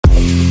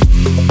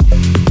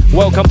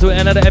Welcome to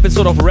another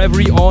episode of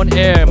Revelry on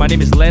Air. My name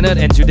is Leonard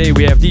and today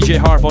we have DJ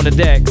HarV on the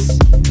decks.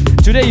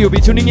 Today you'll be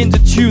tuning into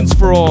tunes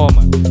from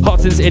Hot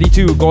Since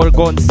 82,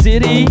 Gorgon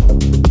City,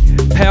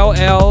 Pale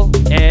L,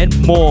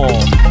 and more.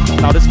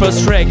 Now this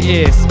first track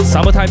is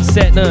Summertime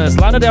Sadness,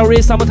 Lana Del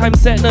Rey Summertime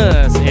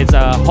Sadness. It's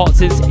a Hot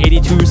Since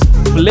 82's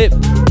flip.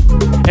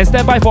 And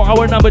stand by for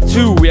hour number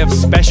 2, we have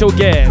special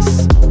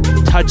guest,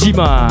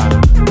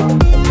 Tajima.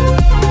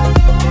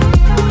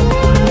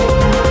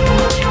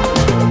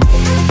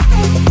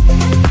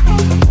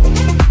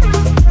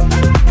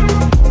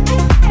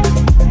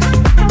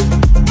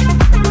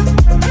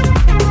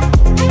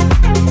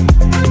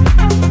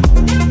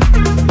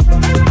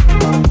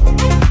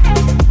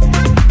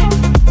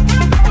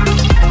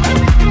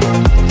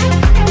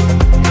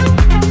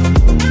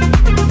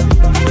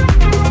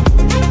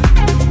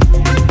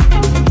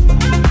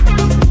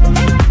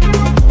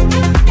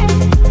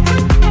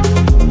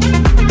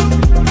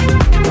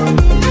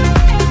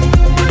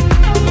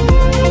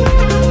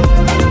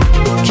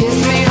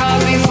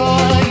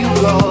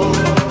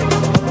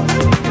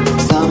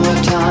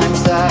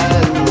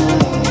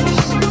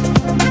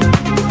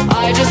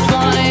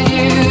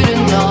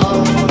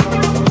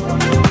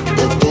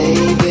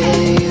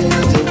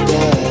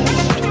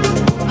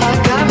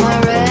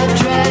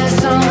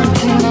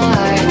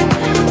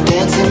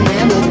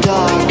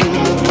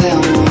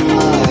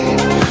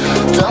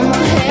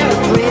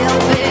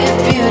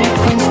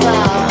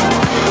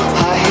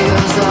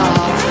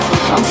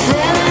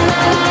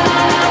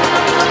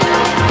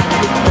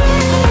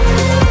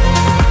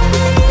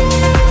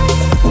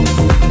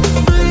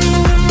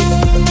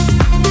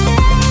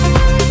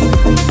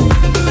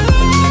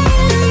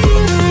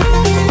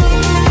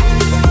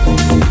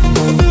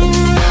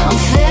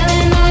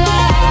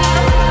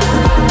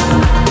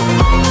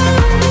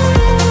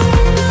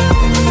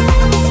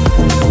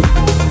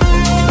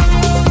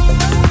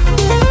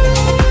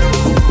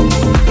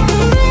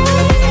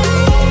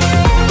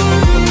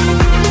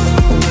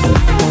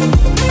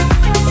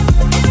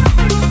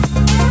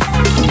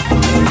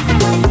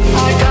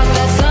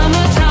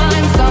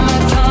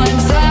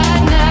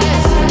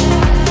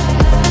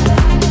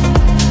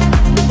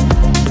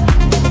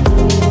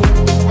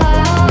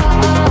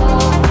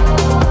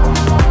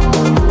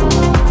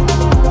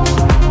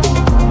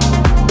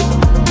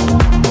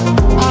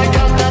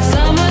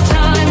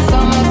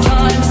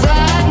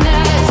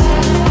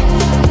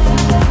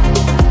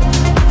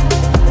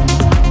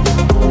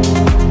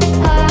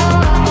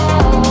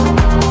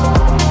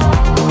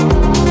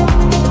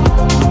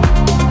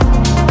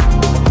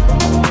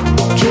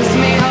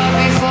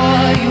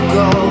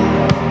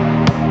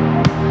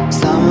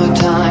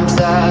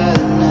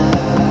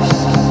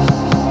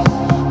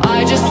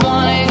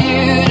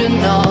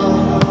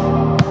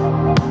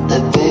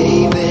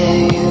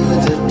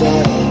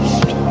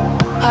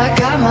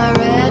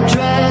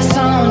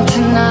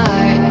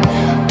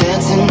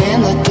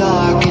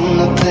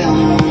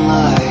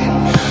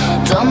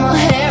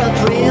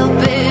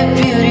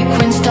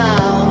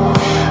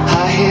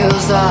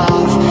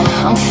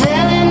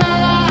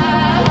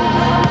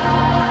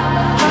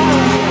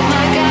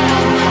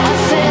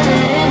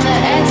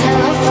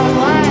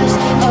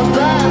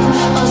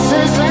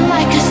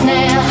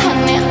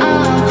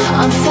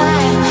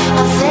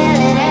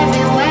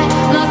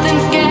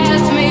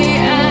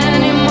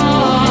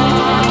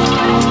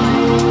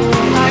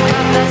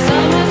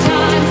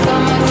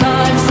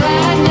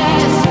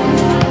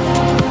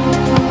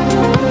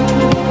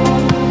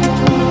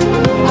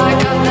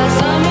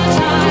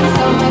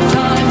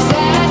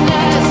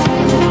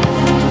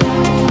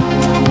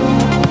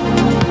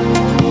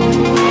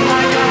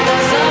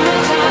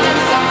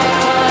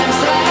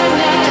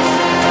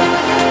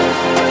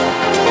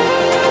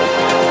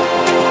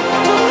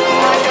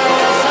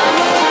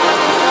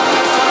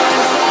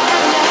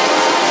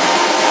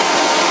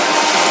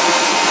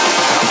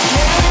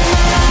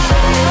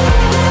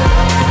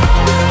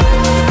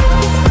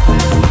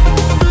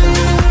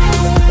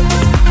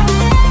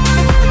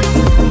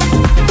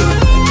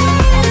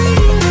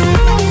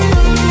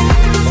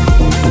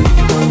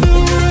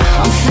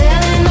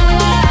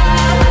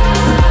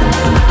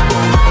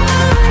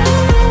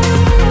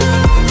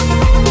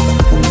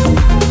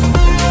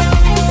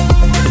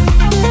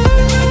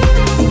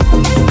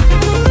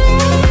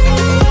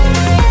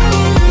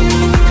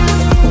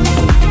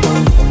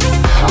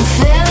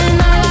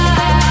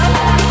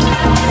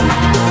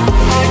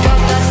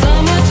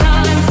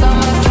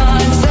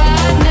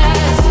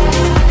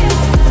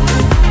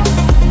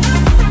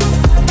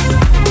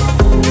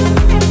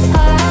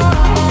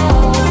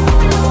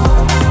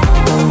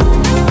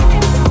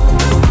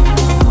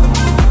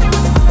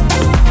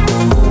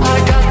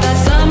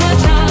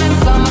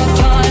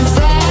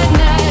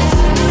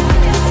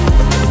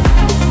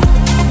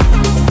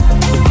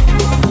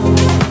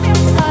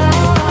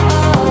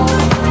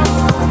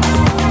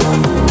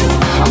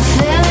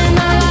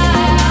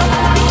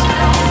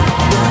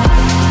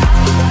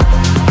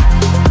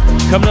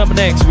 Coming up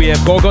next, we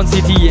have Gorgon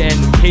City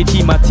and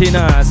Katy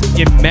Martina's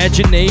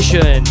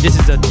Imagination. This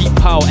is a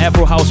Deepow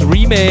Afro House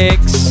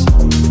remix.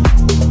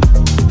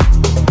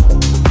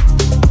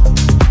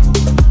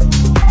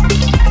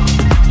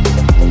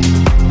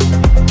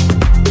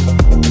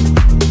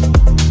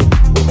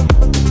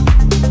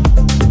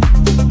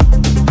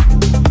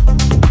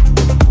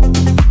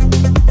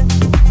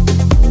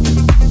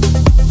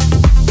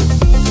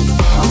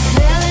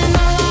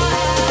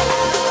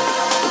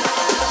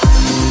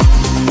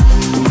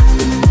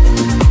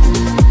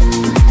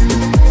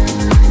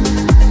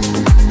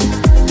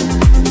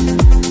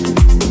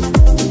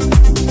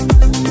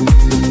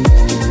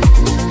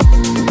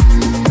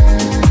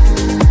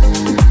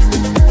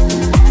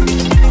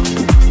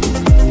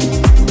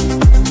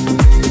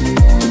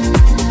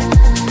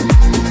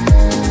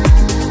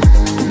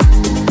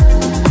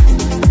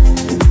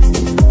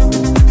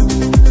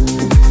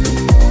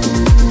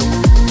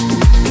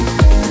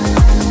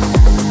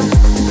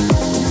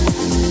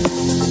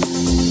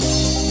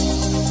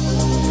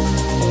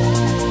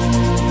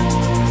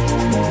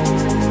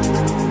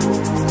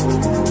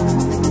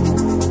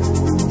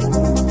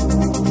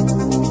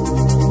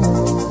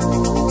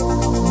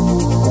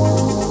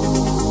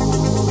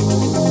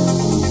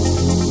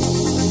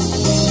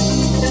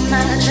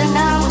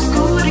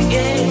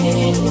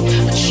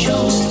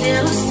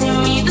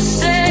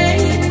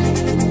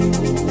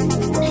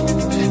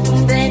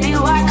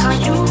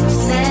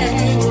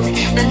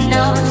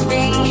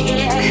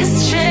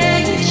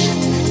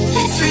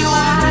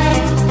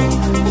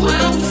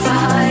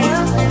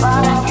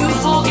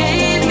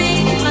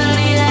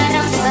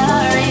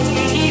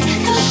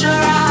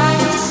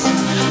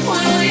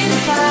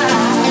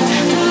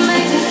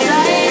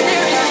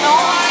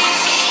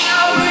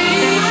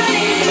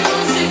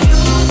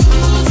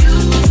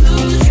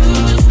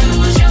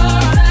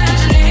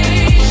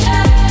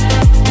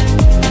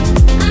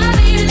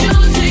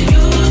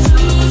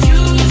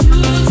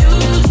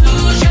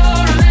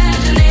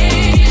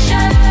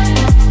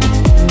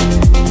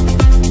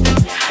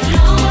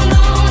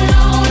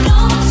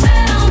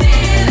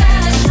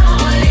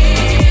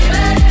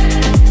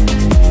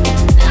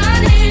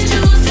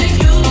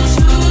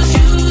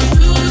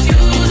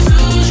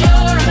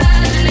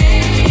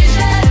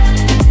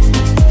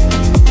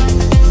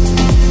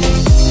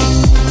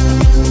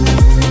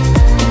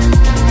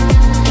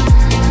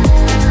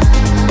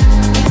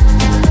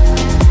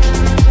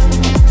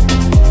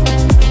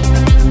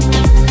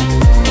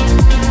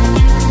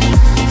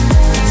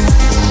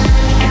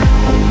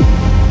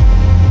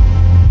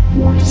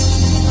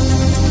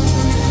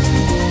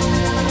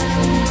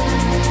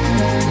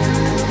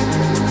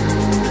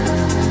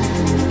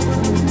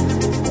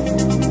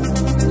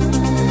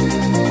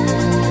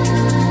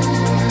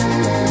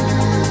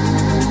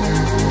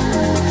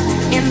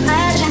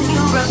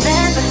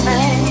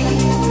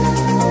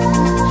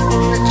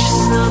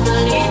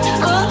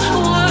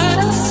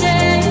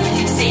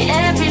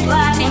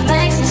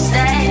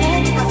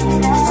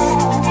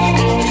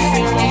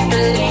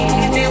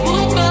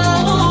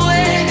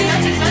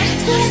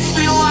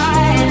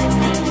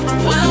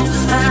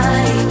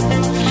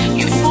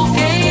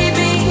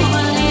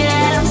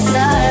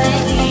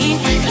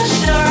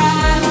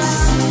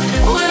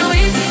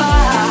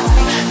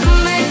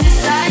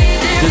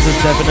 this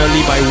is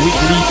definitely my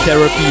weekly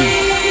therapy,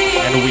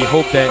 and we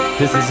hope that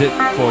this is it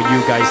for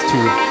you guys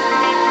too.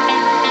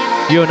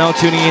 You are now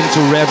tuning in to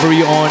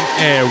Revelry on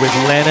Air with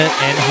LENERD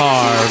and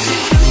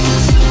HarV.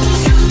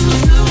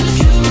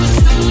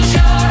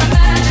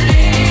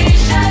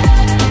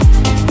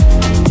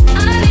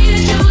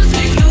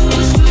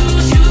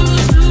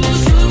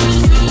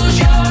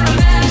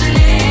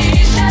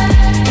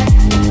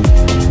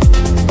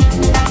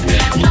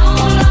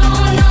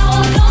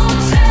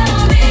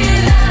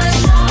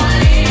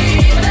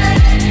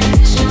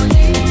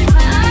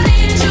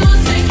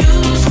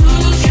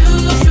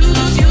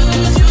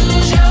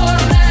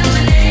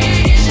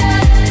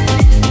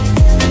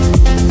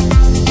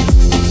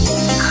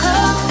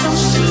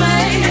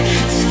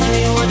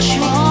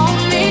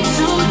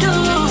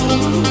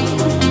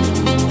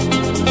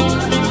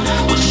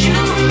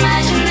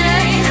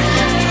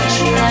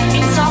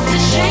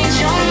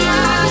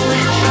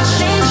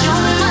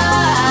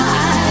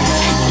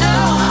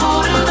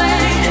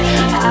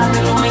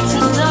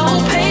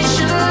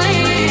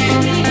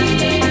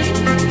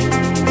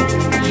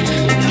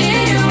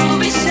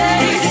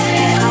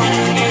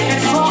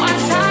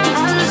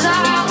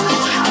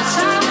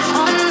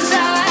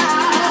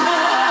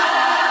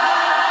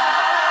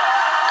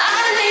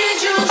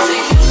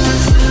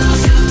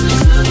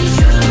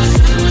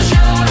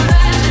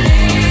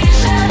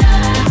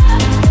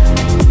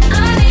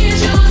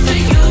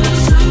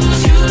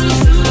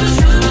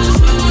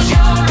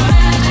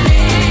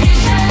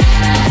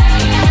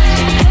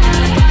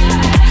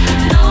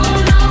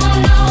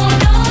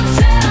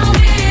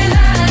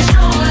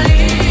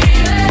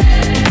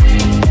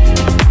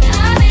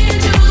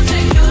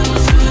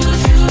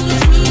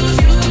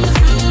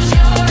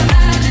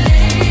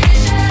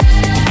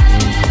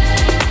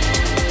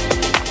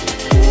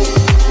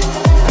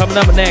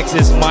 Coming up next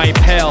is My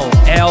Pal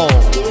L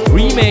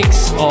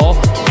remix of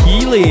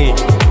Healing.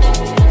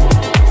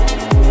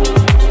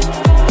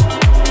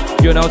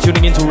 You're now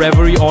tuning into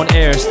Revelry on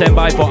Air. Stand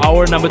by for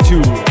hour number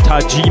 2,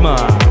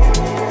 Tajima.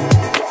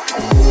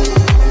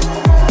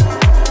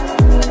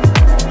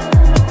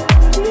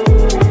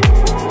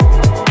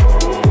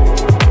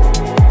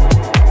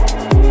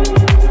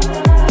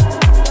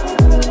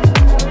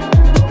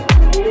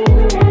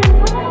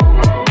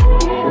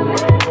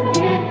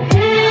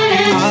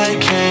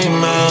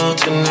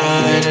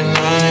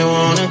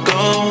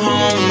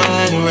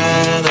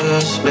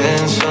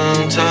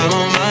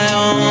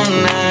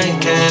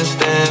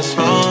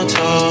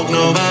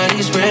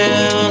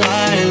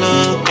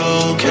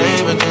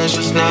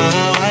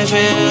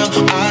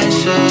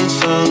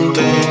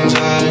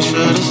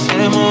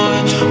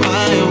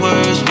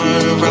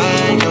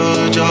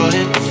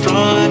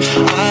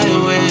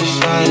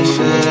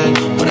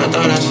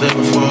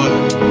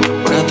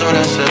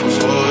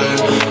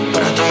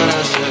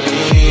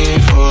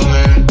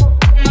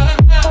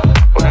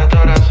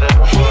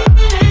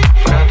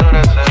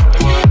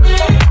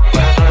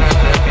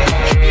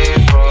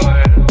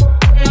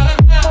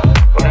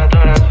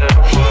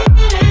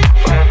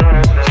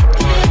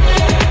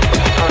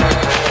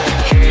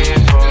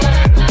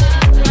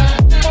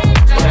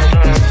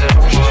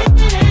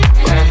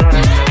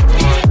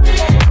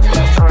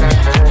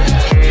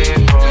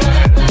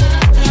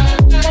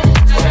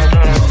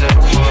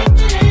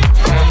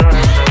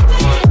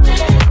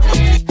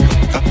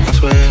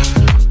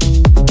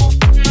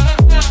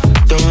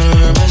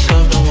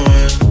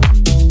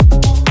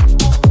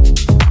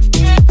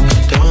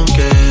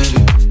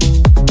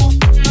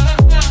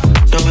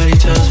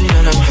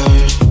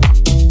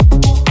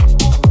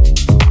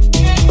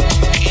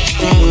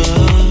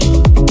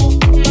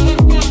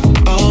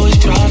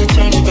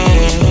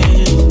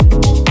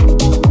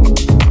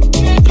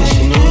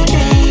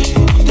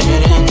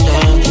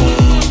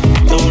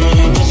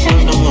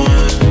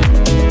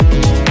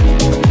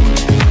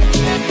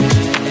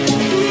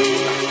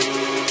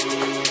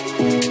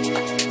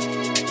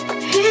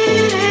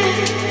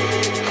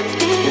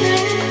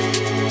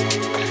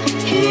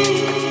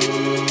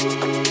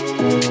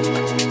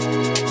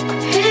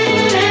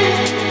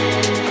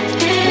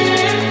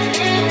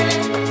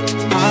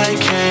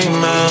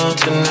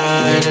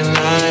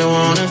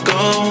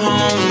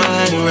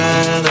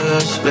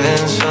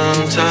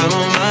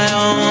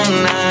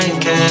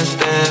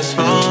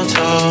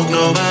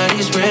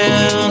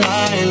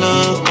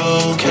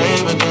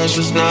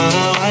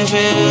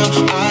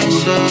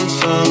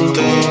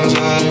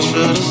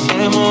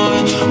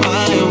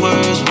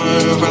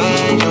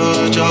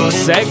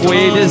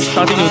 Segway, this is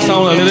starting to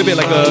sound a little bit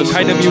like a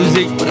kind of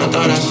music,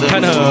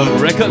 kind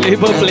of record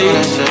label play.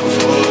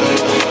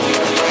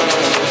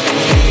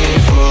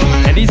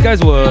 And these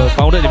guys were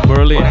founded in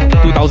Berlin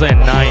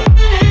 2009,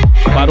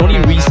 but only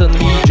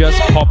recently just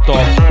popped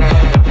off.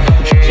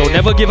 So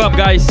never give up,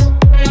 guys.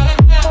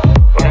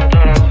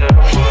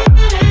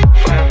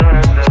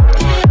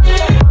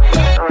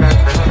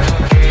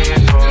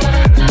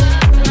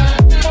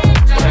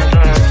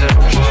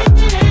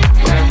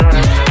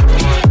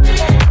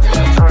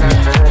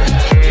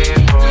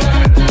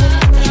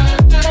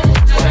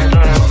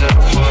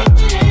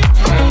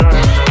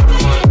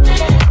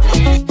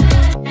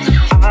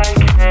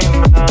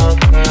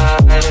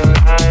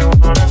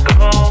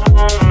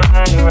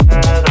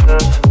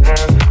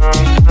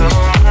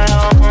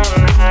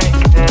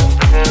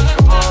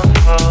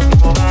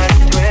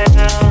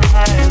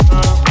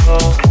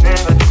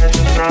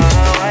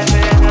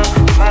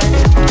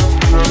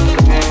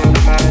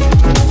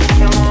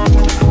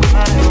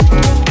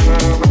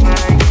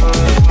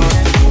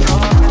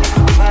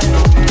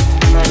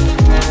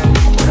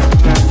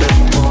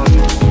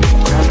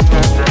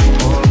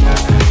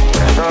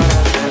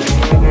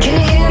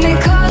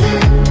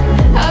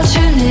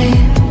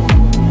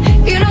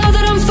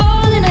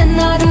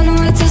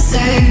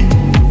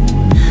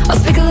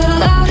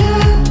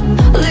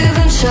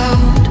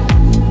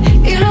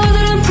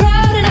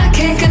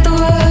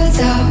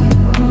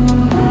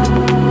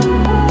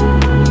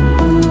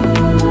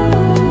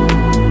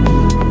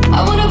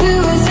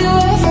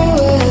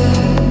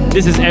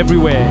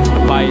 Everywhere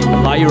by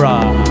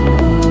Lyrah.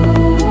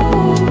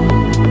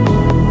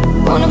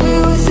 Wanna be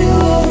with you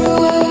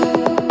everywhere.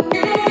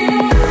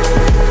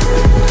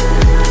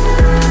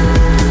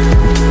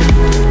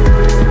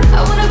 I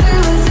wanna be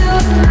with you,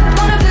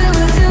 wanna be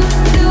with you,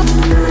 you.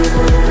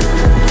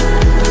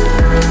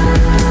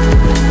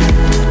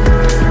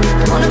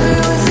 Wanna be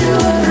with you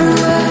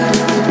everywhere.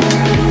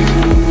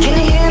 Can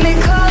you hear me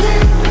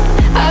calling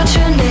out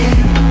your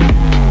name?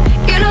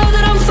 You know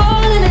that I'm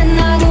falling and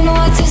I don't know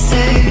what to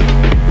say.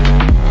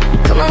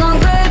 Come along,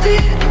 baby,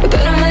 we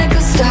better make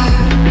a start.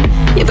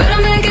 You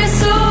better make it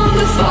soon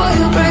before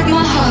you break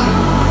my heart.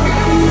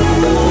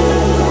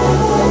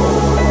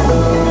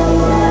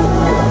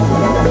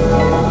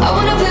 I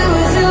wanna be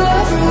with you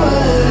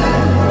everywhere.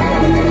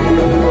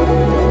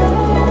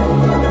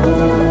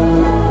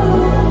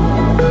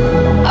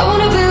 I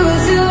wanna be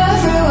with you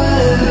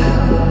everywhere.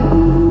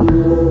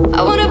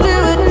 I wanna be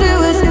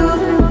with you.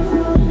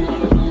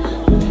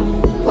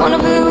 Wanna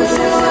be with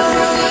you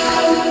everywhere.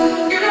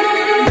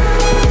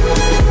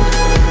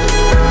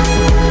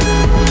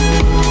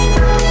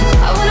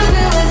 I wanna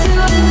be with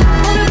you,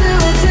 wanna be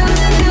with you,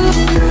 you.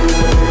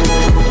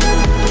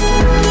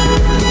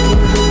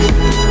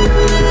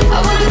 I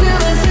wanna be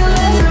with you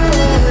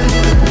everywhere.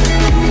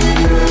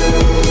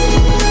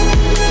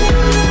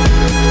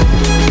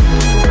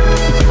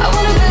 I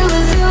wanna be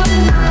with you,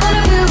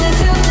 wanna be with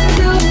you,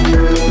 you.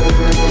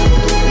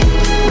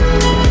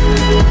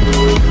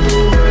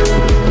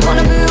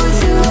 Wanna be with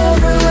you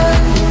everywhere.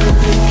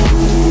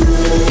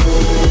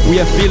 We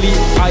have Billie,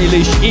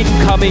 Eilish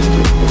incoming.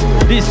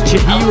 This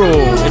CHIHIRO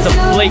is a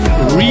Flakke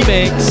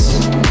remix.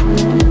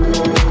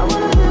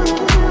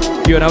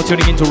 You are now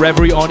tuning into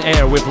Revelry on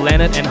Air with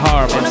LENERD and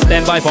HarV, and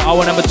stand by for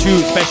hour number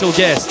 2, special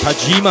guest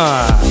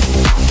Tajima.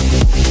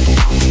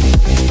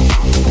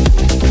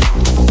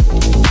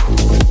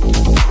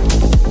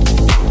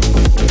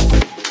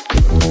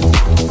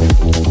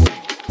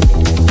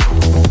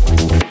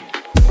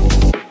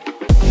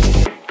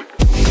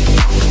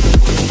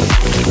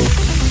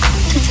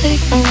 To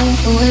take my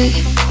love away.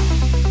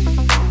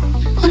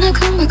 When I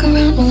come back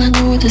around, will I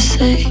know what to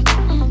say?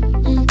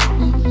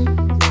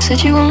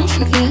 Said you won't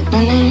forget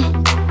my name.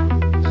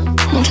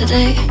 Not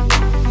today,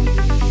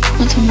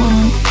 not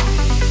tomorrow.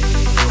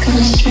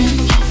 Kinda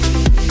strange,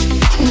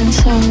 feeling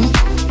sorrow.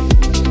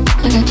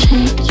 Like I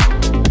changed,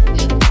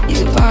 you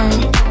could borrow.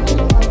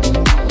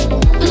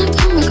 When I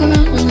come back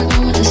around, will I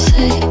know what to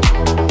say?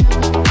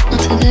 Not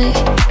today,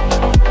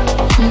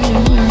 maybe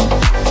tomorrow.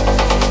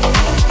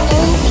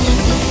 Open up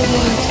the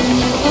door, can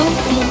you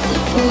open up the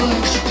door?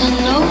 I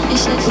know you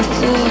said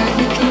before,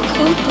 you can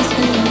cope with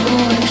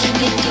anymore.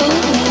 You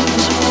told me it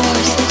was war,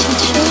 said you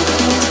showed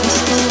me what's in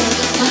store.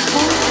 My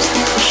heart was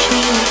never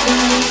sure, can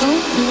you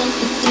open up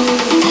the door?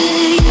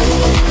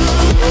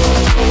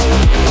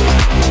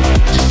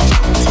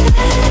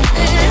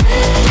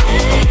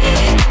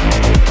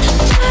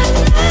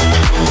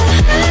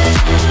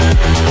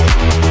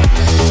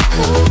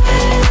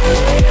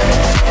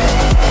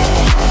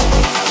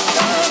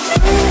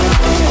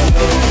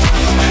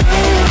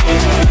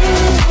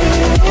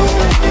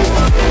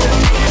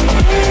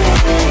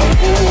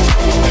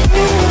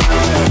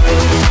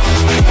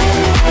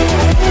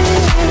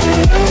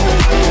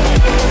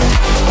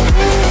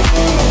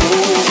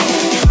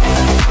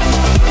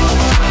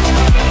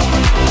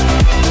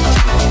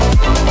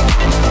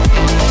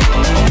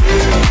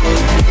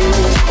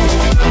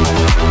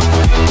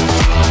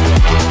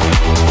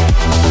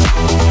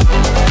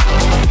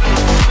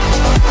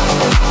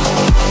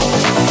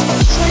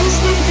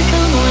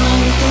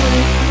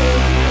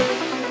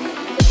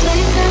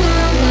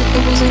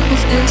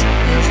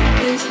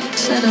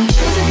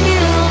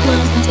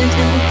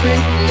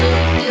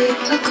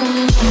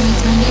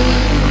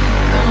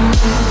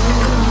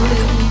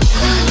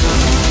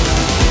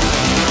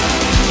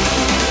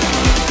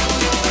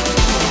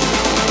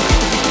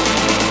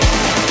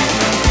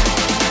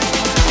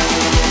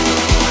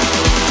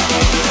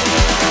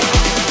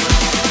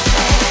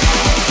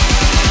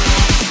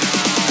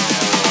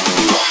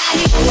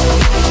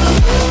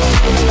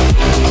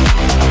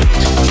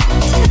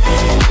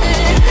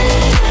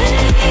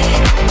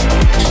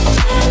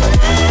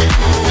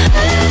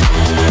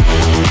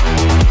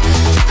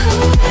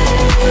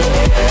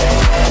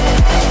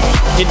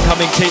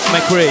 Incoming Tate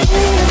Mcrae.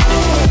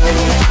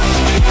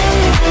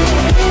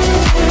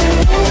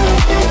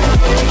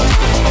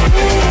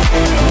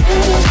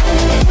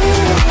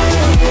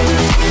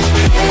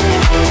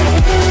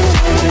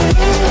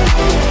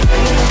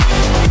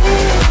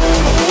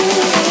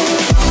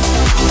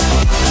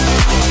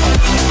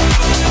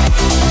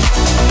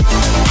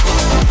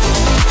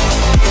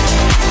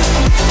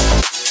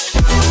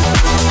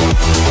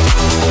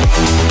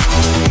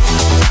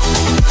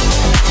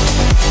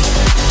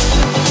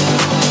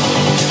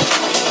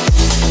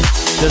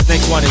 This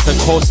next one is a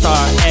COASTR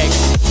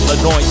X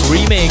Lenoix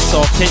remix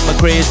of Tate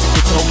Mcrae's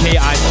It's Okay,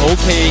 I'm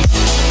Okay.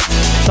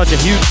 Such a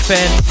huge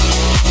fan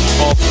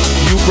of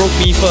You Broke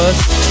Me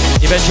First.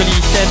 Eventually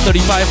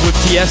 1035 with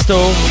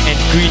Tiesto and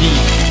Greedy.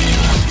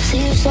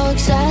 See you so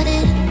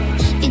excited,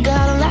 you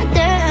got a lot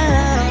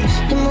down.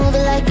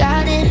 move it like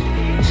I did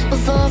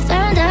before I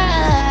found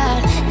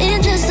out.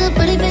 It's just a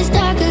pretty face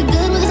talker,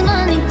 good with his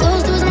money,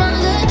 close to his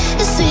mother.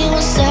 You see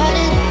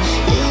one-sided,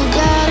 you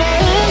got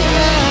it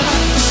now.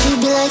 She'd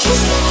be like,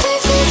 he's so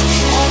perfect.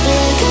 I'd be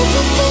like, I'm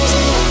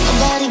proposing. My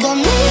body got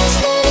me as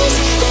nervous,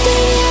 but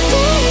baby, I've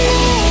been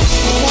there.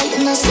 I'm right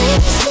in the same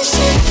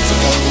position, so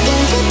baby,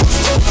 don't get this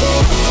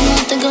twisted. I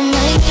don't think I'm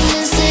making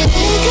this it.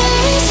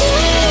 Girl, it's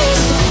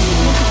yours.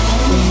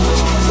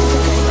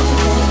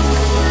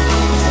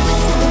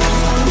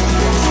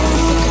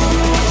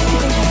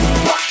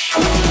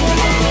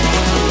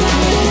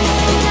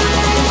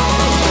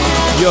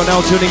 You're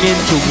now tuning in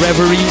to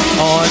Revelry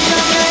on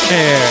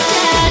Air.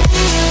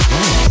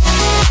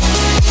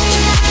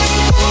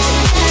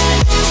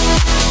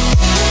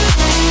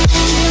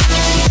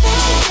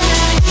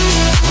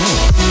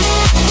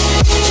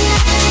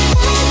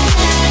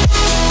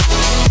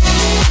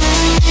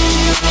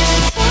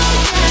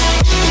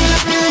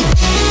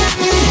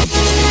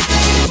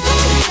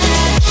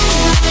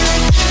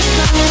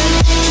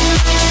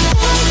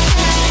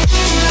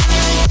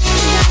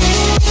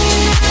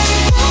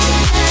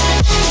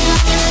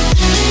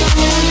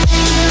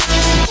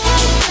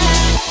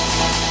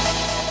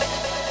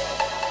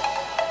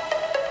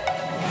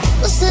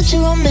 Such a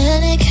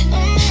romantic,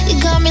 you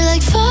got me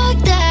like fuck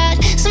that.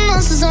 Some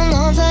monsters on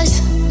love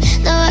ice,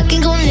 now I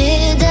can go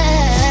near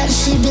that.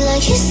 She'd be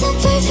like, he's so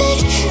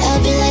perfect. I'll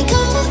be like,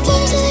 I'm a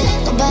person.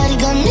 Nobody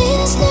got me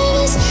this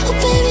nervous. Oh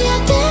baby,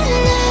 I've been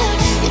there.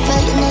 You're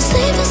right in the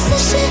same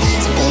position,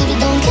 so baby,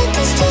 don't get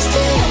this twisted.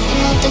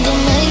 I don't think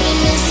I'm making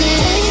miss it.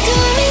 You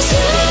got me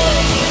scared.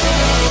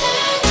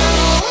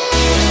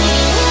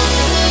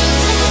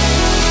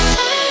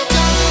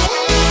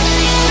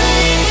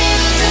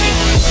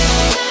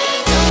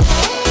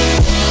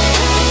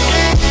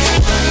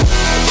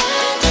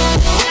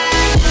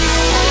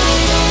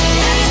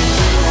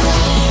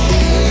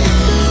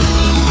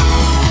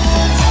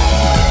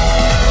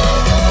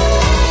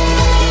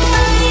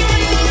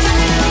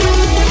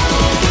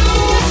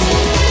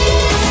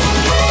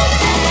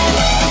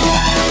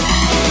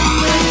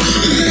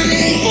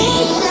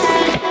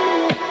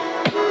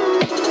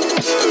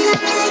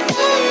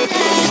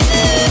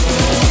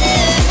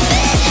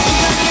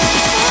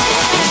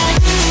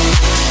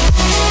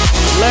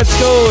 Let's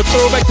go,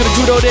 throw back to the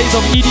good old days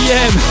of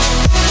EDM.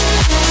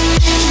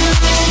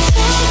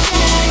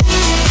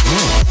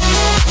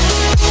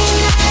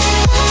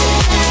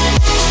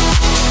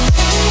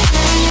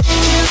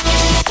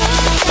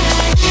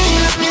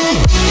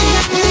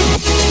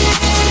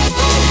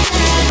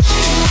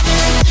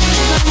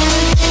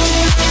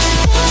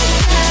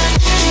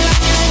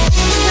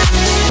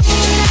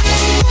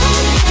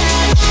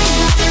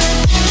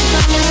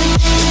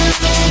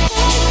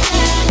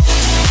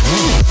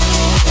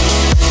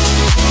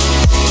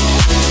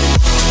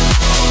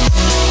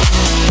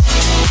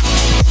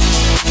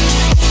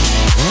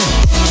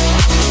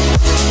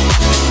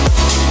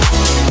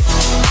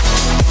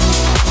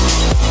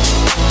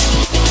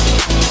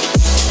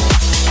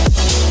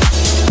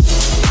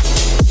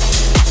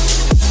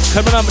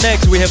 Coming up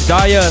next, we have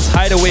Daya's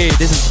Hideaway.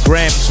 This is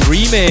Graham's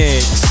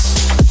remix.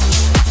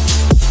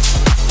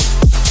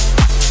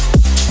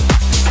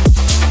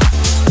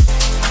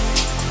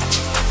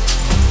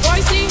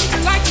 Boys seem to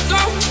like to go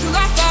to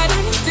laugh at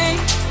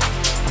anything.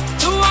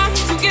 The one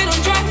to get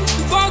undressed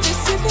before the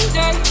second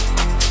day.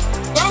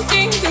 Girls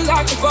seem to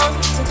like the boys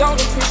who don't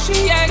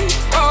appreciate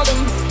all the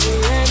money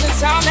and the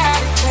time that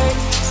it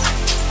takes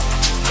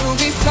to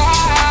be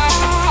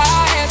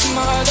fly as a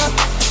mother.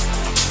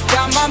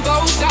 Got my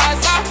both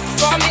eyes up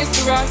for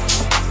Mr. Right.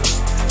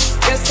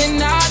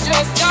 Guessing I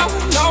just don't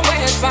know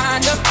where to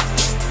find her.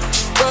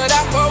 But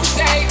I hope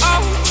they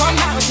all come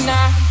out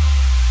tonight.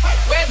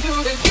 Where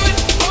do the good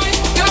boys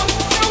go?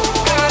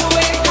 Hide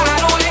away,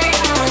 hide away.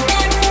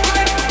 Good,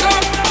 good, go.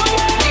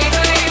 Need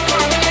to leave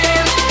from the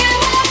land.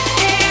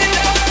 In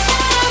the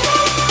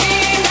summer,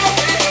 in the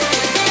winter.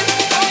 Good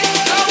boys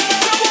go.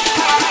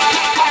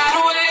 Hide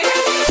away.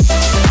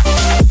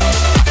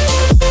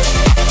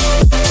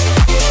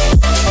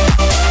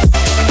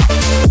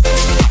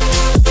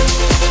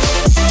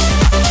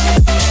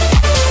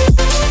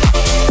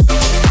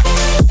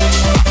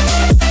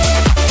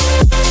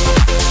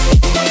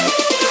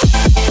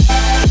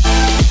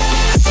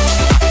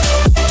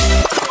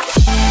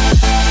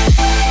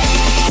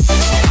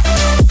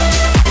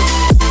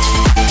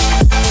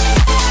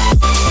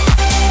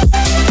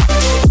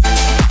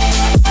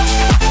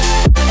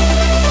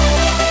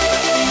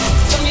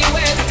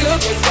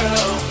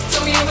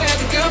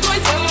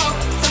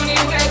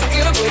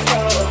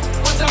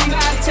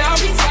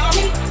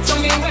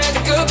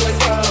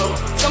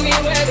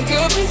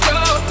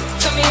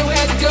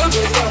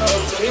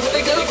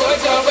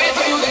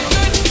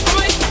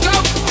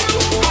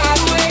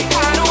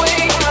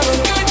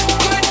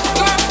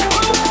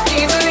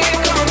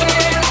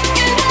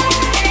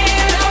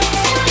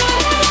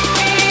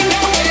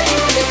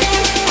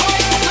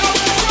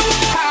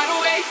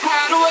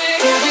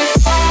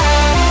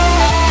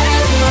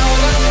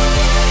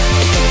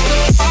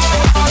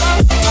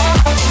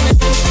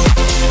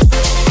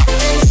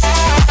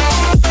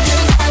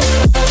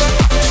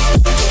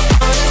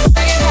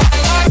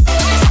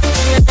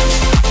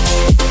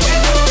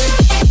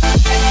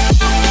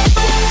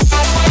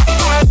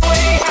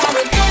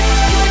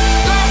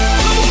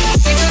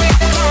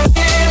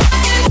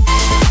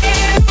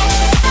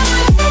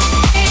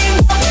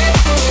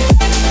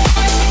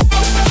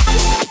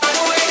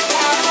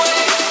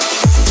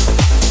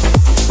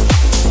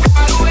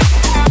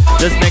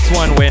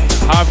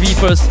 HarV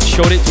first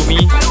showed it to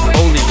me.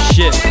 Holy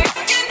shit.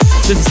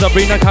 This is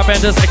Sabrina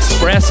Carpenter's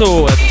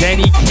Espresso, a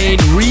Danny Kane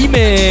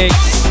remix.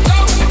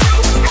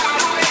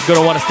 You're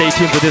gonna want to stay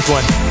tuned for this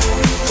one.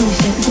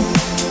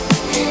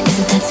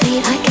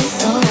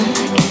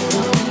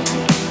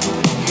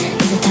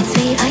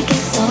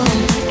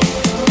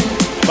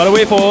 By the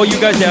way, for all you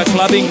guys that are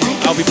clubbing,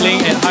 I'll be playing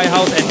at High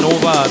House and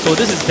Nova. So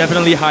this is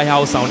definitely High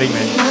House sounding,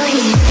 man.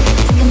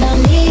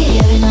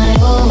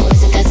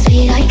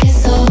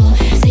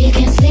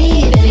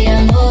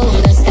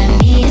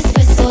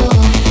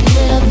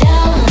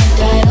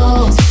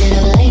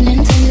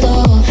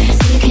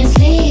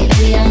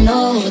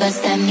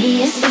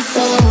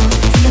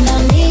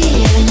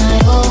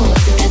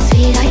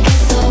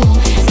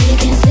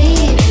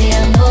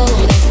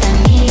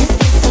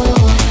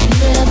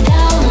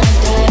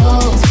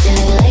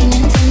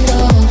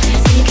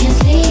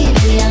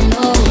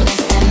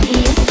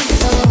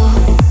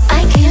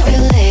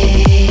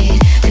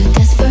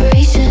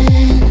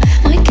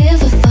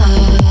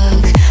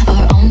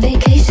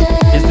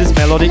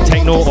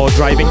 Techno or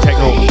driving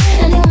techno,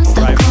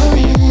 right?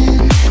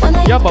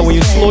 Yeah, but when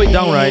you slow it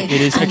down, right, it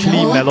is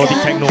actually melodic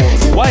techno.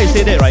 Why I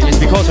say that, right, is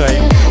because,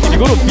 right, if you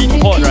go to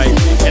Beatport, right,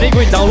 and then you go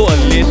and download a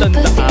latent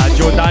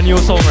Giordano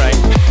song, right,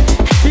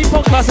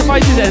 Beatport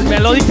classifies this as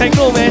melodic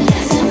techno, man,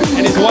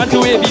 and it's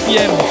 128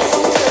 BPM.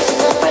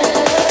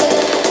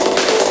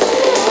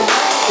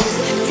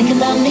 Think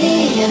about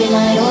me every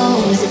night,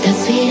 oh, is it that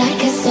sweet I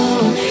get so?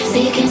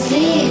 Say you can't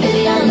sleep,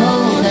 baby, I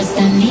know that's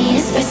that me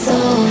espresso.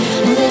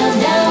 Move it up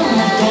down,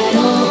 after it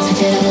all,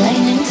 switch it up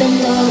lightning to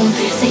low.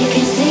 Say you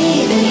can't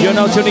sleep, baby. You're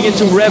now tuning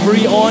into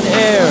Revelry on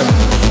Air.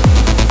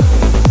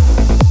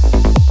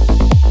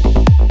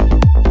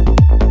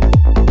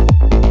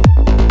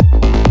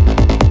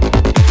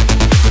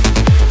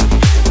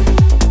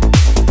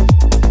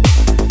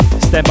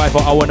 Stand by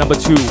for hour number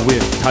 2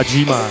 with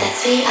Tajima.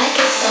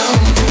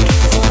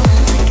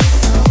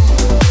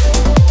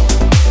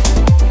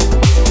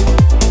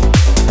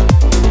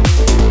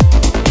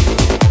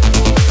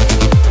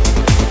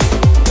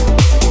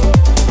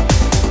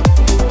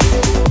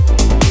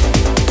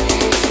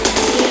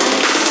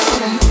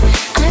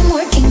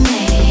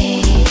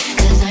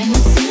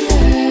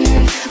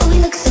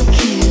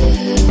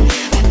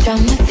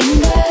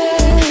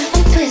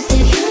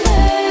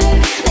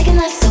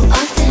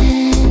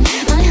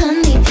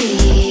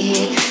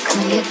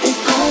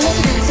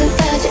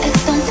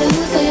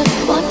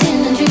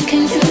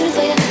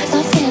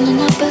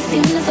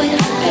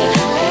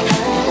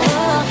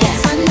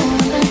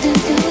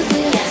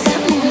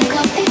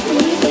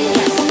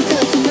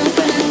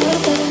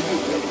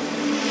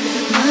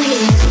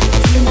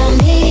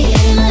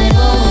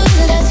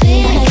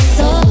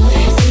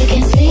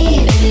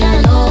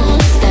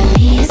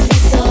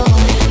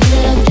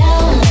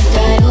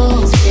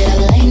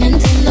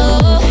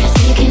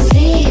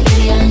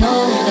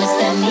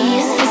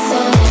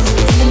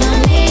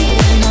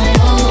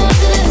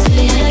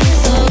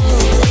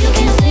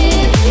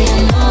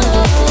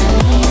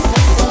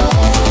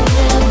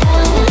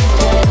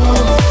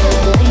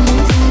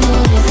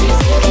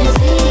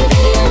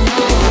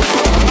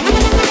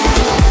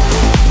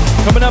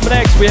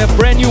 We have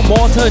brand new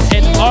Morton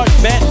and Art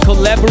Matt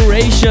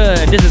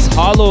collaboration. This is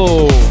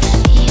Hollow.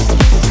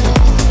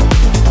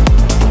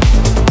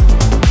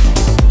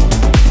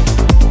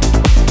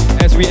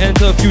 As we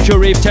enter future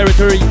rave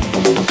territory.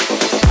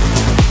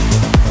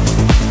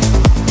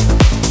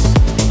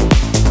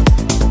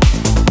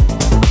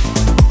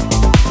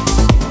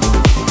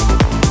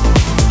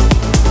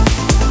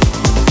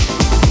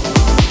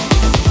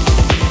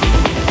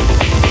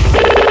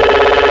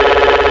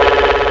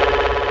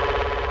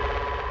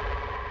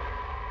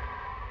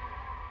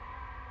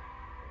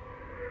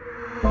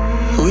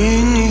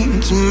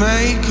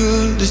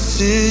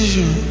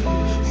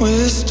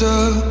 We're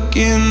stuck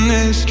in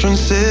this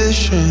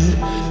transition.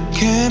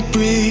 Can't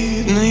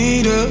breathe,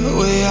 need a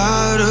way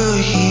out of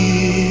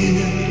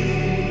here.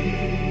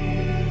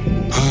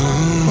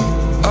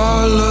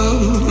 Our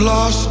love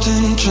lost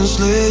in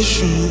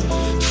translation.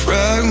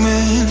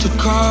 Fragmented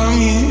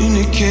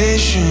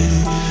communication.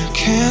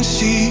 Can't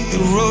see the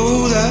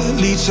road that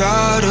leads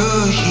out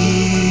of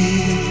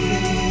here.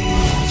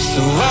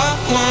 So I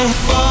won't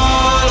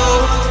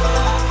follow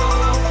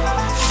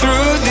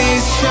through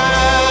these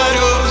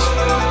shadows,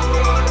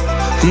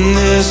 and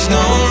there's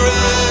no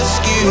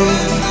rescue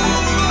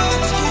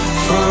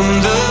from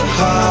the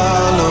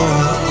hollow.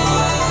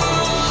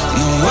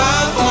 No,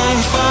 I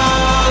won't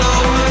follow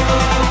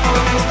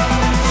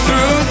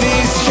through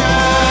these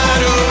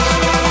shadows,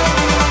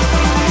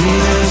 and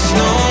there's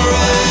no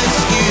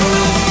rescue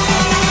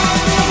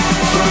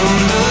from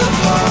the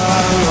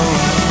hollow.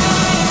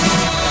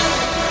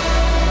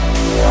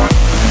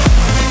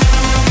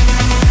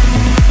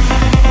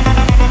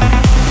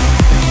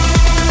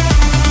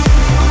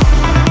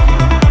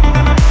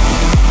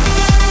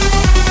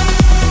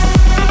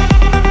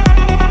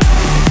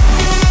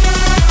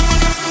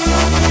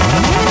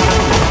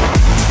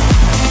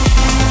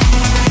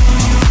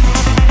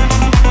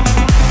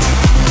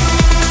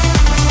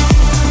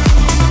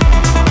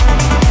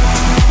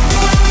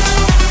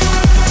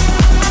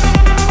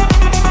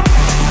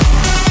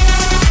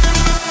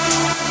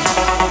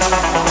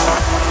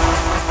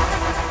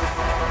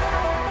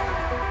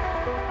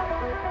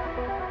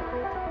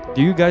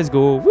 Do you guys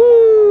go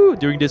woo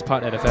during this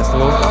part at the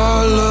festival?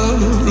 Our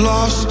love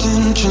lost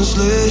in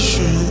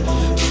translation,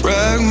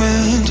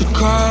 fragmented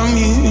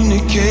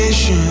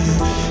communication.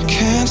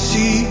 Can't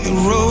see the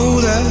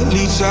road that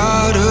leads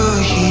out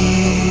of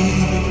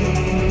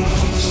here.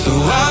 So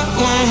I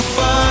won't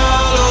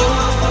follow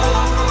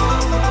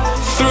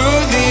through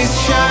these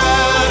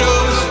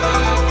shadows,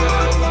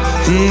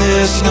 and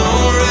there's no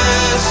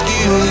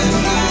rescue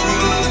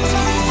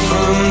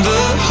from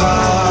the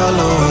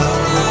hollow.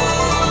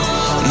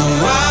 No,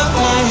 I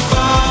won't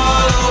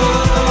follow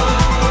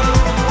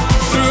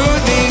through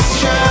these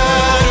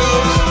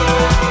shadows,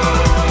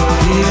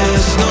 and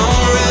there's no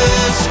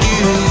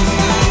rescue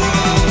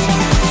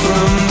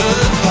from the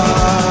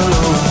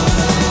hollow.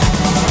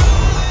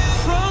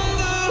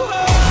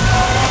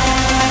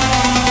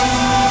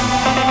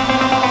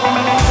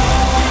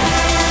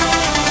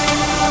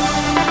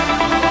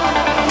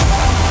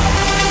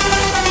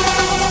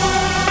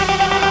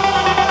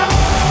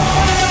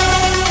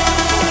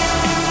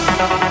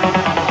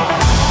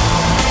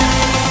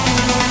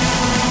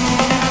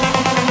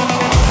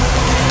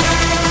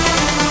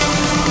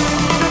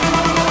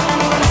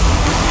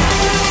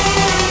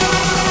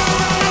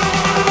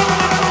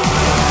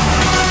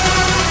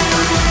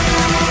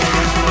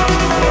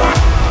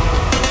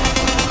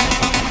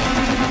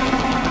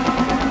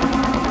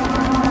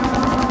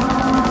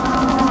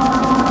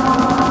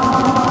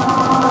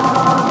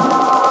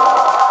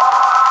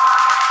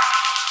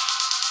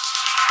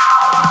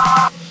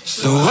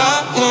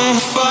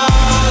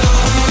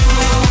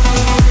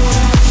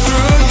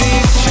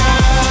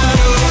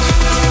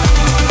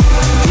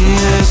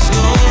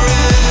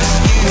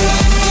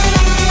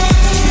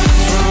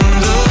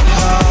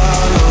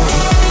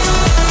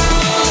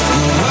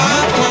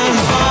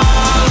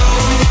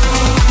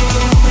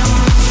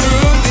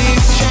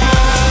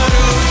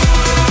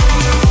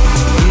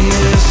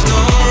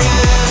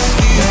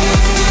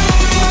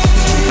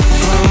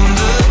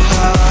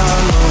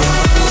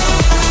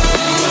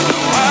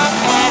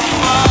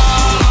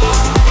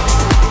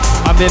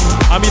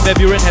 Armin van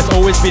Buuren has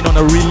always been on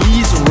a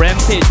release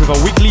rampage with a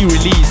weekly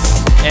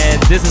release,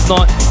 and this is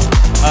not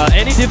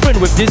any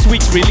different with this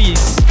week's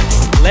release.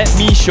 Let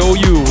me show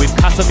you with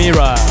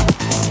Casamira.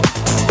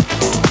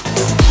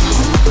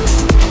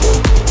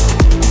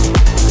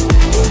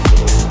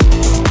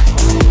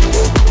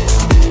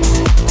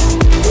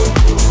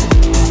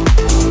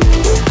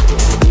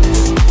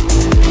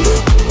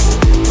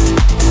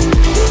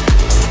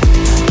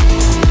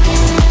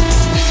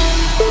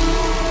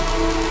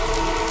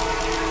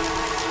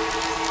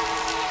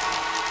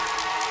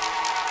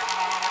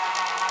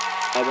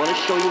 I want to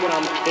show you what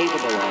I'm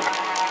capable of.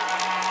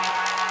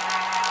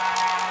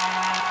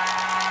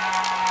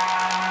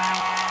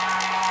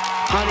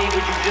 Honey,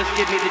 would you just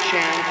give me the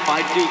chance?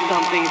 I'd do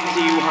some things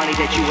to you, honey,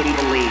 that you wouldn't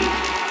believe.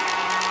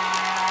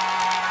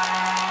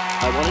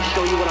 I want to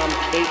show you what I'm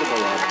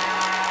capable of.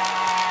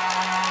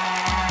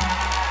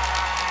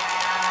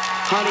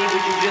 Honey,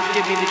 would you just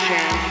give me the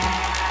chance?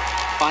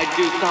 I'd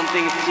do some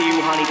things to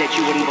you, honey, that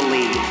you wouldn't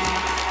believe.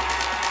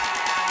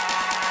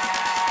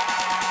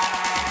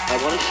 I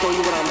want to show you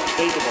what I'm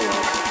capable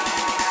of.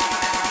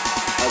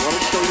 I want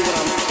to show you what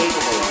I'm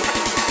capable of.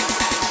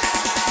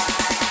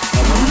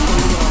 I want to show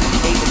you what I'm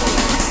capable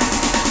of.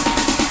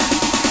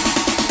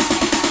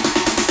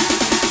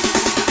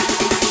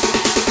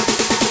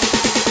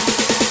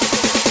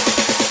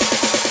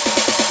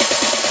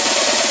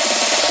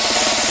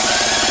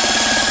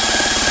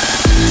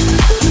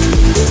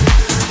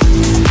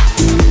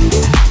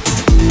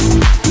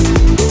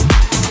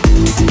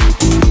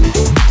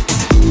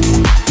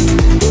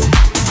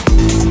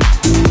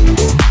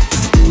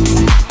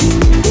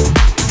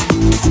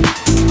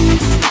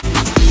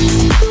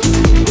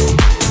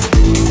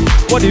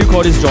 What do you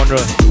call this genre?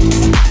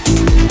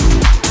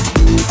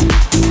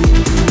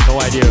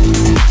 No idea.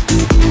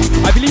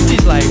 I believe this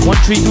is like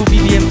 132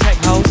 BPM tech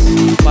house,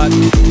 but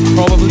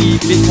probably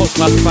Beatport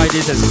classify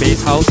this as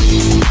bass house.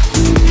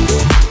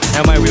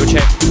 Never mind, we'll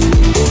check.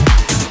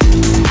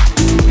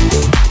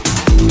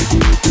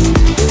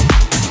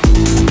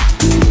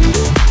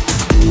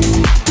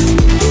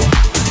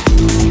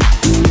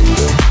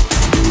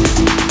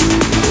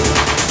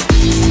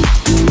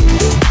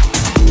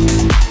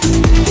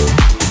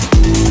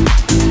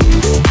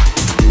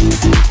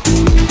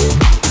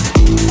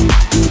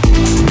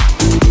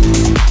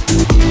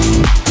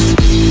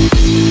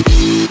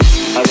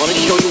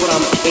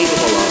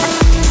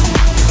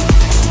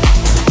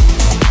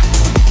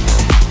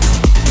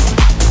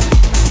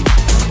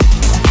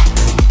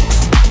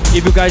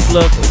 If you guys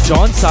love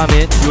John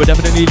Summit, you will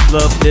definitely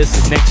love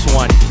this next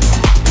one.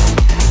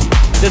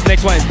 This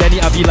next one is Danny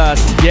Avila's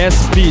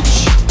Yes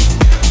Beach,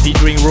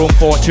 featuring Rome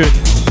Fortune.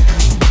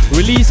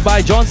 Released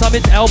by John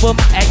Summit's album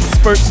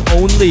Experts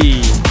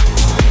Only.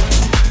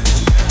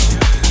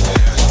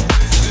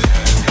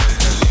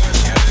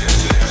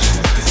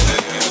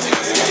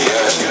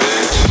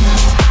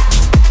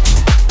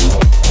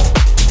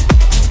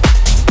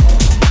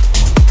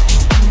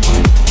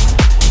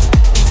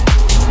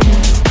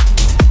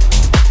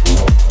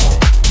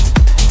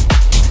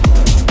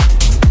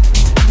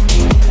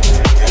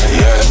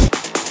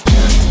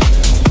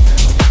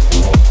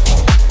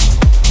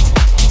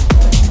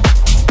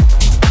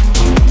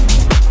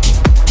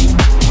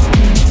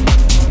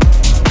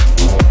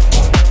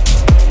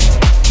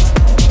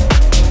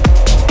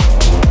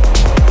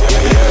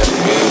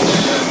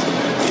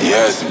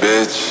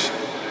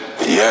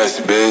 Yes,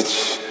 bitch.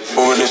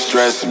 Over the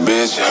stress,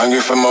 bitch. Hungry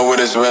for more with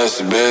this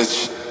rest,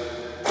 bitch.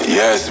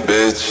 Yes,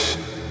 bitch.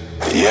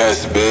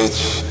 Yes,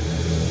 bitch.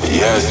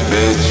 Yes,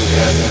 bitch.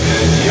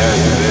 Yes,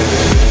 bitch.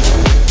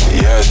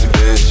 Yes,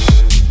 bitch.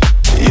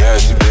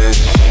 Yes,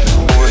 bitch.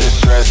 Over the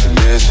stress,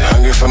 bitch.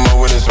 Hungry for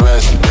more with this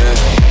rest, bitch.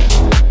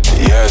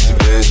 Yes,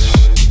 bitch.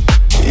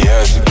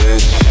 Yes,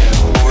 bitch.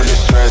 Over the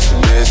stress,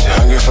 bitch.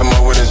 Hungry for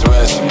more with this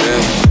rest,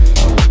 bitch.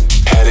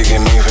 Had to get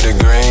me for the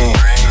green.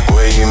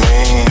 What you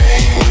mean?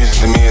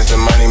 Music to me is a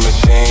money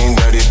machine.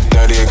 Dirty,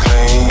 dirty or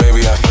clean.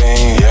 Baby, I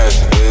fiend.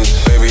 Yes,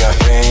 bitch. Baby, I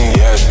fiend.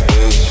 Yes,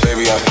 bitch.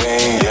 Baby, I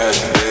fiend.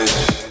 Yes, bitch.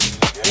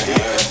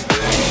 Yes,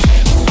 bitch.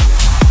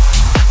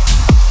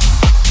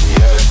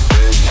 Yes,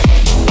 bitch.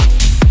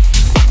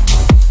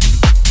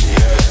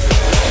 Yes,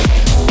 bitch.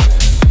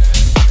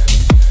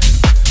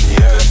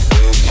 Yes,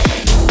 bitch.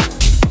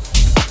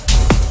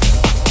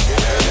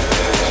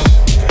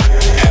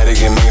 Had to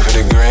get me for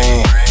the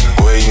green.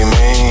 What you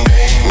mean?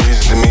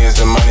 Music to me is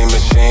a money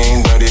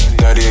machine. Dirty,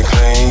 dirty or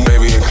clean.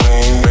 Baby, you're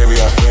clean.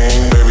 Baby, I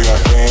fiend. Baby, I fiend. Baby, I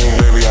fiend.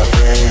 Baby, I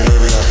fiend.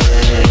 Baby, I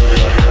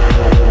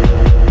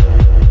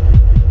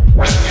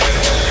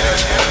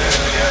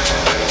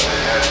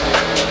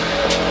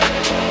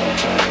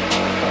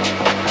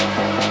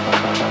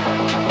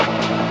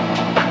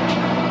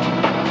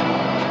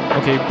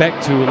Okay, back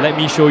to Let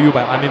Me Show You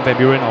by Armin van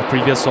Buuren, our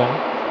previous song.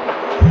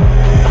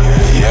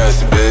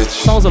 Yes, bitch.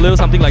 Sounds a little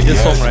something like this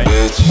song, right?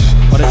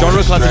 But the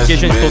genre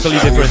classification is totally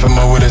different.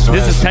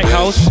 This is tech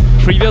house.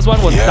 Previous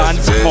one was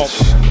dance pop.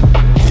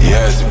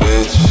 Yes,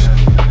 bitch.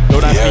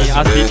 Don't ask me,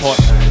 ask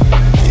Beatport.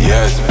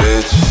 Yes,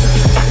 bitch.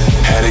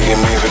 Had to get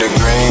me for the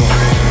green.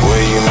 What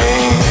you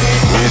mean?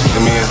 Music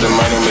to me is the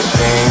money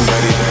machine.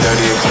 Dirty,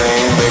 dirty or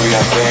clean. Baby,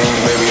 I fiend.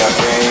 Baby, I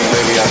fiend.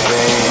 Baby, I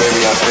fiend.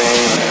 Baby, I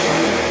fiend.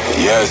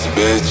 Yes,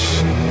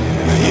 bitch.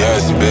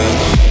 Yes,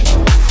 bitch.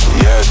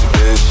 Yes,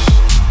 bitch.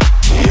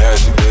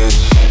 Yes, bitch.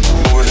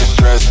 Over the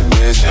stress,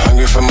 bitch.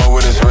 Hungry for more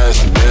with this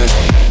rest, bitch.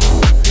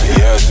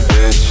 Yes,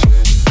 bitch.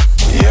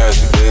 Yes,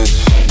 bitch.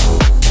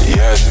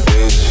 Yes,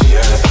 bitch.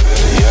 Yes,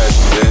 bitch. Yes,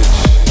 bitch.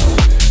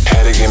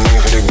 Had to get me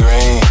for the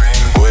green.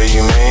 What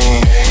you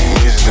mean?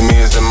 Music to me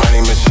is a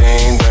money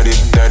machine. Dirty,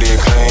 dirty or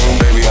clean.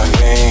 Baby, I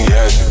fiend.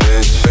 Yes,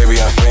 bitch. Baby,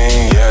 I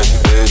fiend. Yes,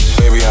 bitch.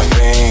 Baby, I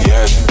fiend.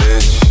 Yes,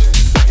 bitch.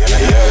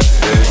 Yes,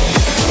 bitch.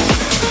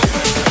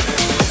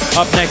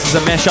 Up next is a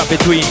mashup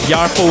between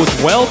Yarfo's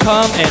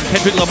Welcome and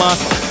Kendrick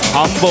Lamar's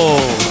Humble.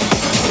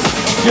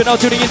 You're now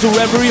tuning into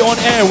Revelry on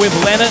Air with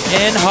LENERD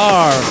and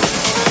HarV.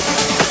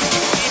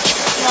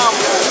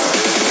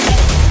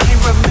 I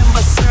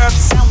remember syrup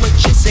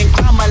sandwiches and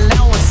crime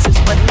allowances,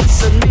 but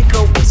it's a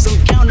nigga with some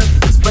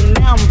counterfeits, but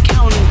now I'm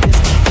counting this.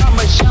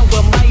 Parmesan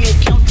where my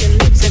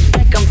accountant lives, in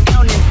fact I'm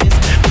counting this.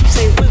 You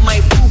say with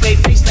my boo babe,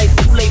 face like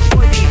too late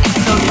for the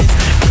analyst.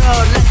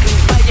 Girl, I can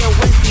buy your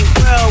Westie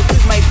world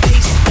with my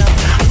face stuff.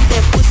 I'm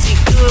that pussy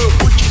good,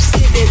 won't you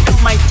sit it on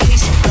my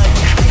taste bud?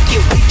 I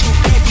get way too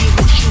petty,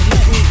 won't you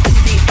let me do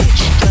the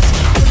extras?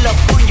 Pull up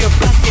on your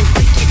block and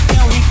break it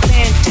down, we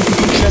plan to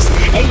trust.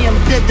 AM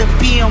to the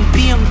BM,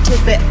 BM to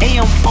the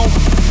AM phone.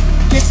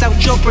 Piss out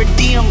your per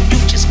diem, you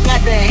just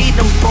gotta hate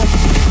them phone.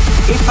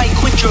 If I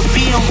quit your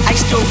BM, I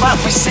still rock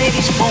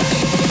Mercedes phone.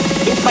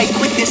 If I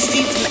quit this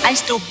season, I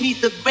still be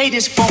the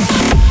greatest phone.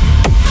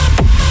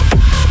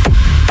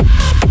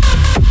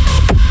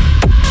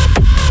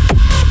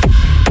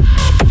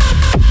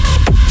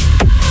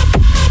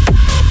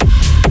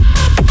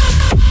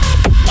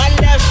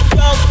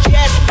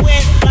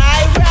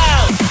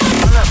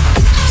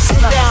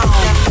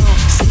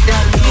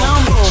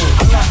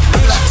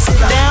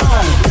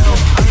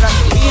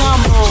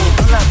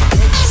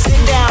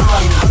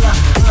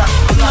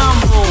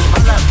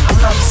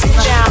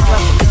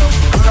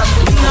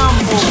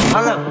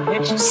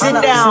 Sit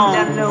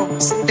down,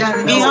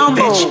 be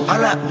humble,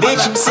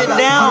 bitch, sit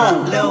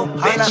down,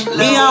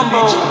 be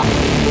humble.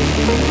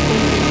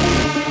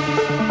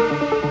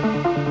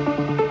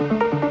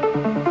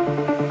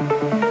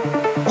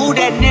 Who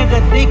that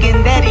nigga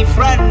thinking that he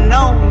frontin'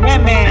 on me,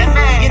 man?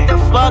 Get the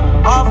fuck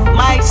off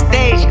my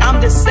stage,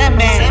 I'm the same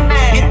man.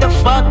 Get the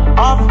fuck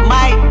off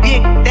my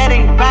dick, that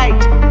ain't right.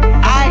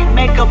 I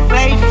make a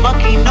play,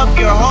 fucking up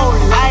your whole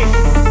life.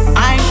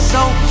 I'm so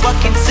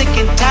fucking sick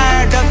and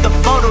tired of the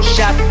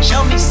Photoshop.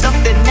 Show me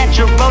something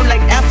natural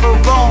like Afro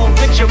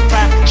with your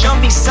prime. Show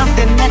me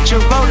something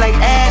natural like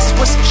ass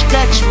with some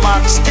stretch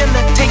marks. Still'll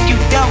take you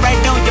down right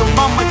on your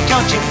mama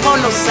couch in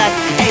polo sock.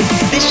 Ayy,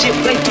 this shit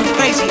way too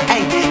crazy.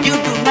 Ayy, you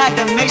do not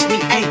amaze me.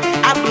 Ayy,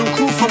 I blew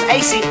cool from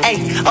ACA.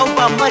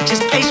 Obama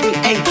just page me.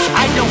 Ayy,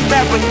 I don't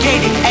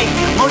fabricate it. Ayy,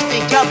 most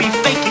of y'all be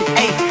faking.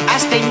 Ayy, I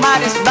stay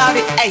modest about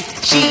it. Ayy,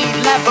 she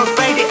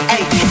elaborated.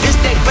 Ayy, this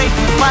that great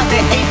one,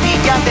 that AP,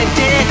 y'all that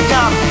dead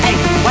dumb. Ayy,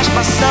 watch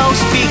my soul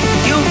speak.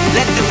 You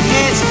let the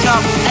heads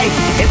come. Ayy,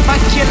 if I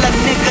kill a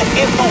nigga,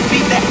 it won't be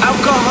the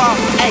alcohol.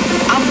 Ayy,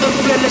 I'm the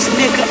realest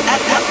nigga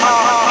at the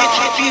all. Bitch,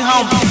 be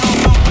humble.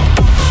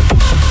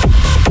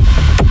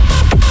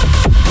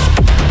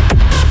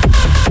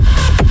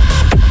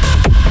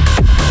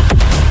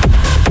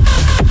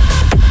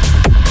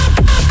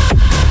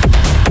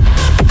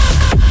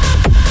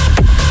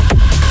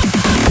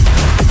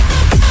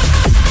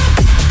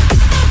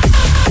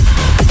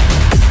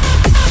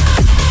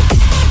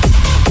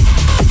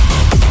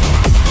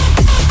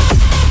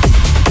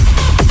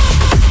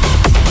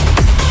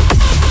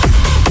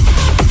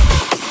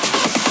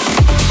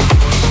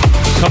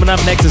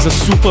 next is a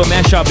super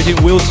mashup between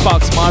Will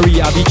Sparks,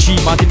 Mari, Avicii,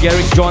 Martin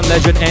Garrix, John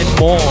Legend, and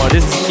more.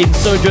 This is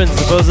Insurgents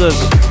versus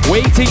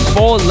Waiting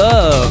for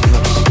Love.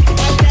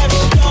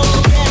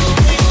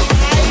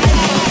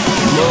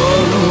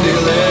 Monday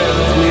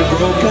left me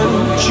broken.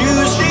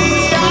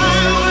 Tuesday I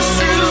was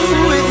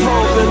through with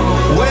hoping.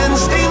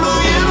 Wednesday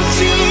my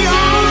empty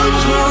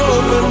arms were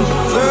open.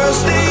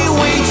 Thursday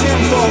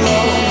waiting for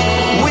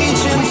love,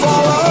 waiting for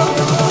love.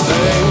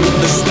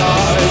 Thank the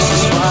stars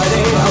it's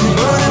Friday. I'm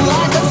burning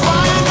like a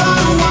fire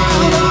gone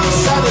wild on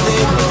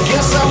Saturday.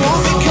 Guess I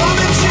won't be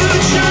coming to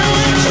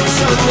church on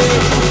Sunday.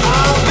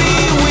 I'll be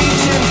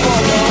waiting for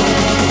love,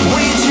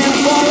 waiting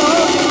for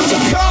love to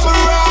come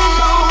around.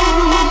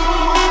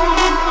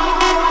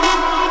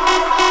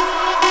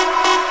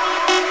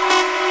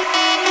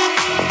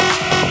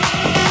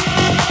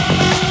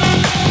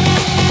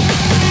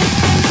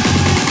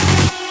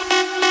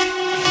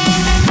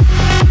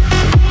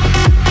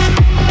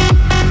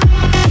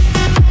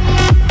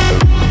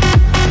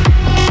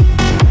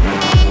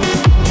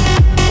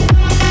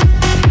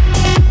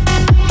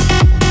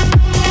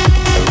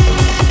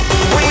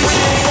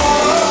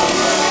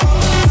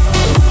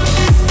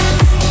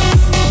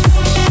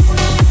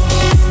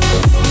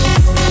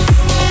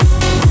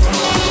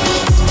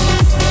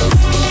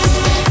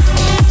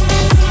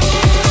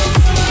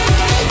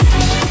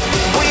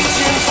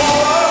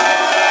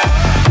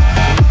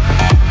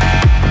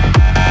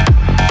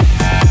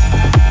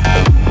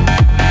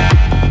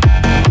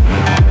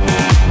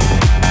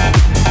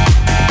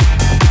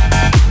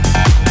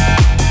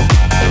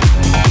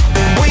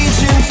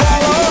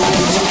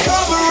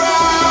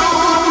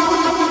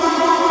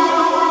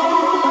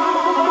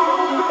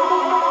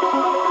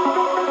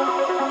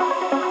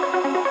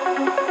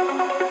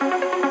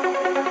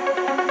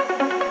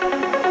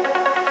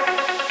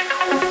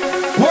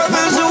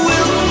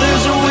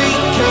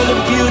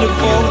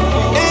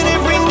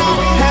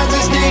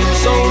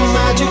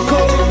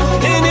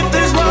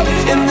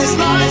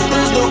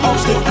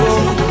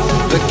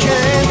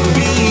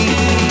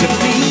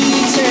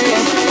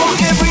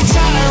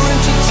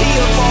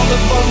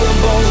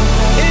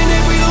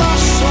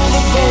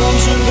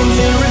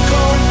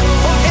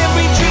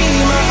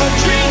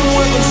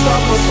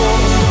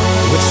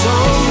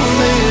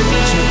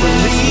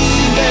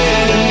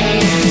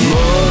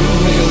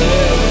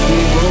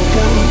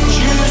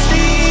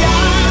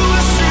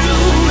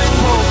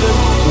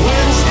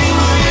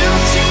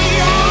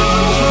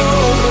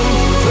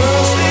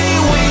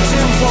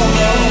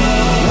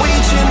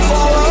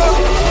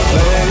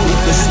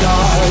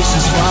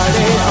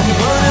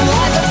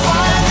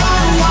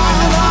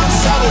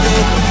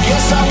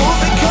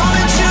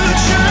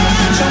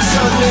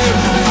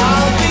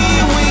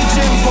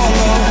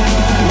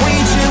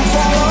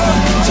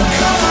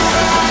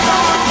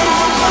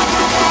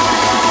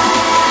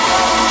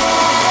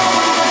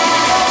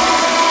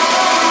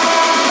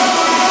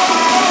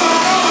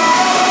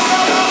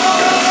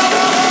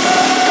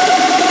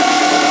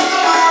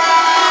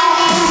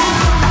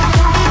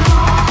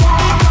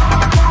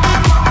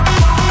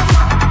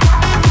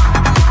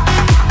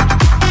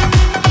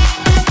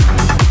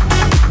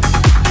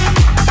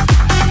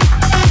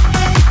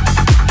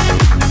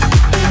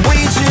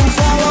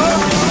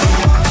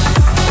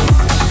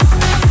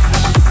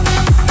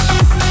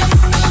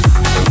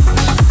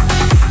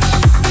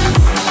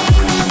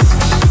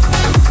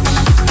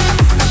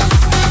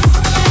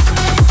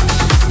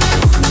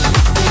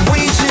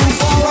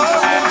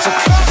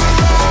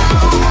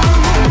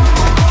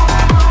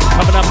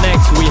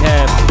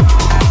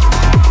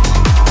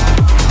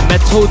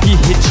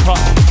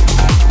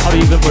 How do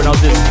you even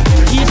pronounce this?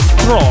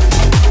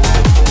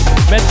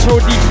 Metro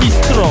de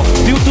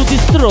built to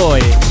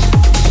destroy.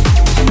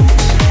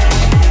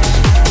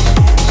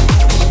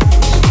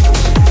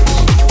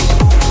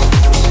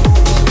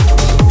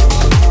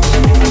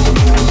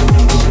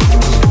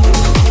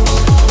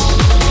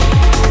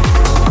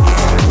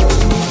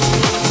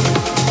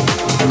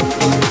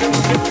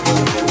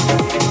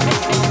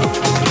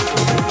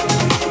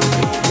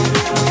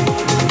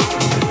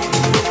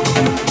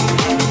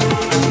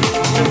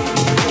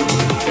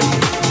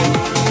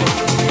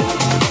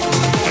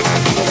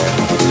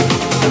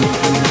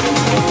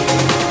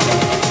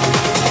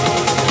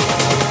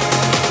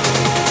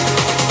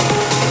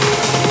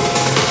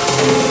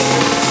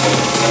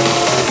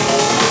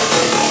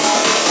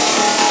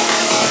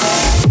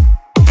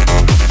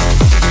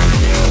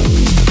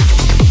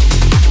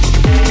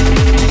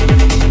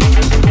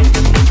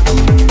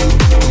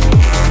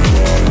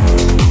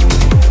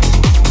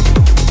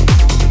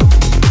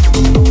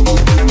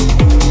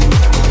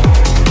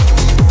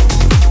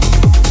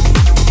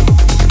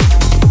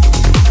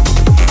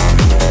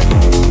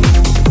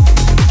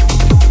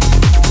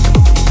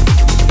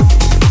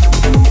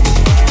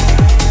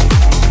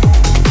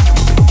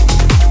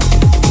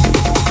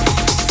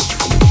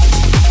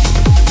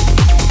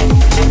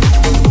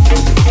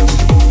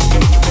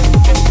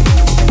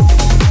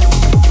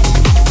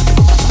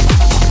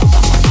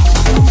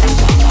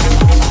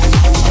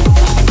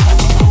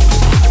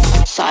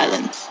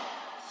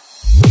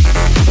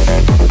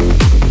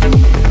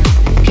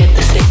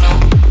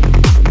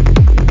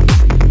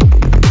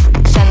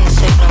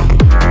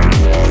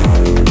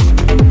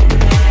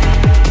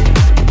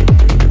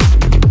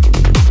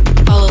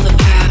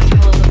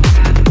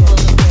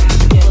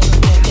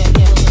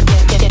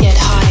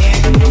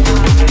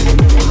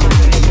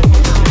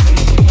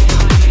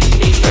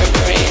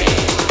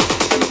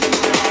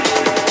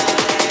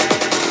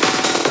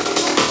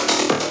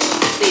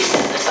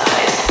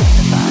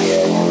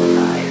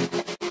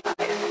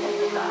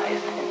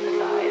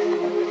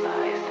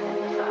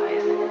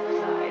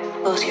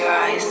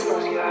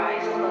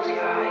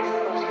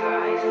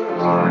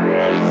 Open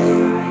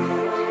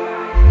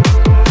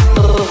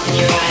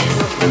your eyes.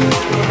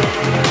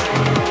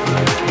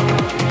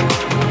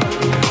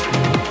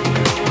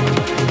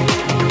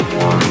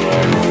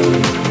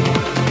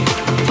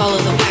 Follow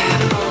the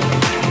path.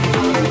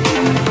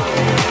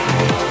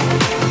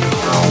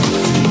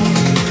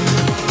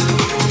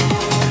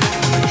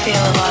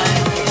 Feel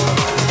alive.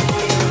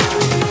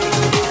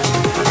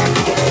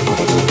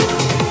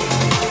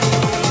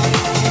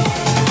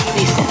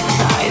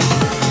 Resynthesize.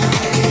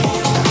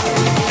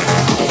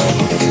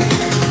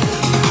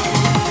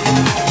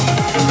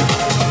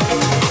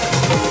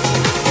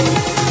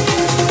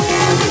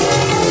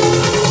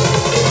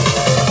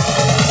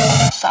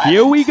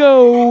 Here we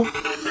go. Get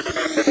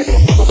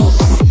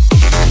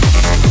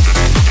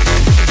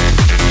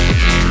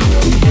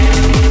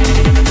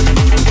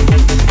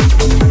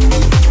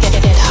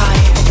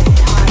high.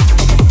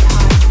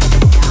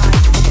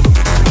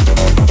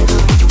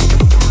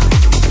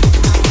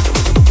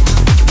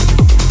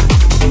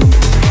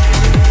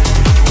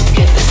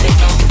 Get the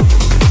signal.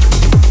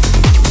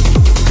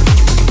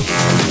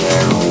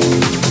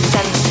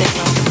 Send the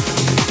signal.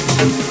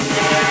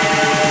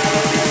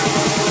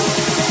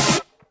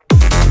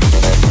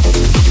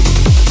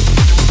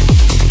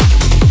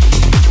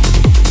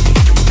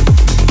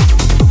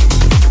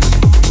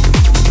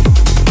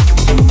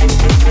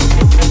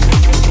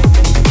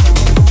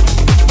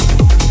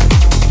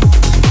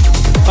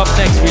 Up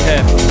next we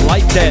have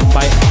Like That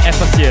by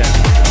EFESIAN.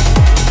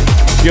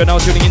 You're now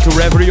tuning into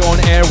Revelry on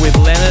Air with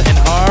LENERD and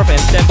HarV,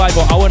 and stand by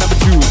for hour number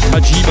 2,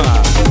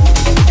 Tajima.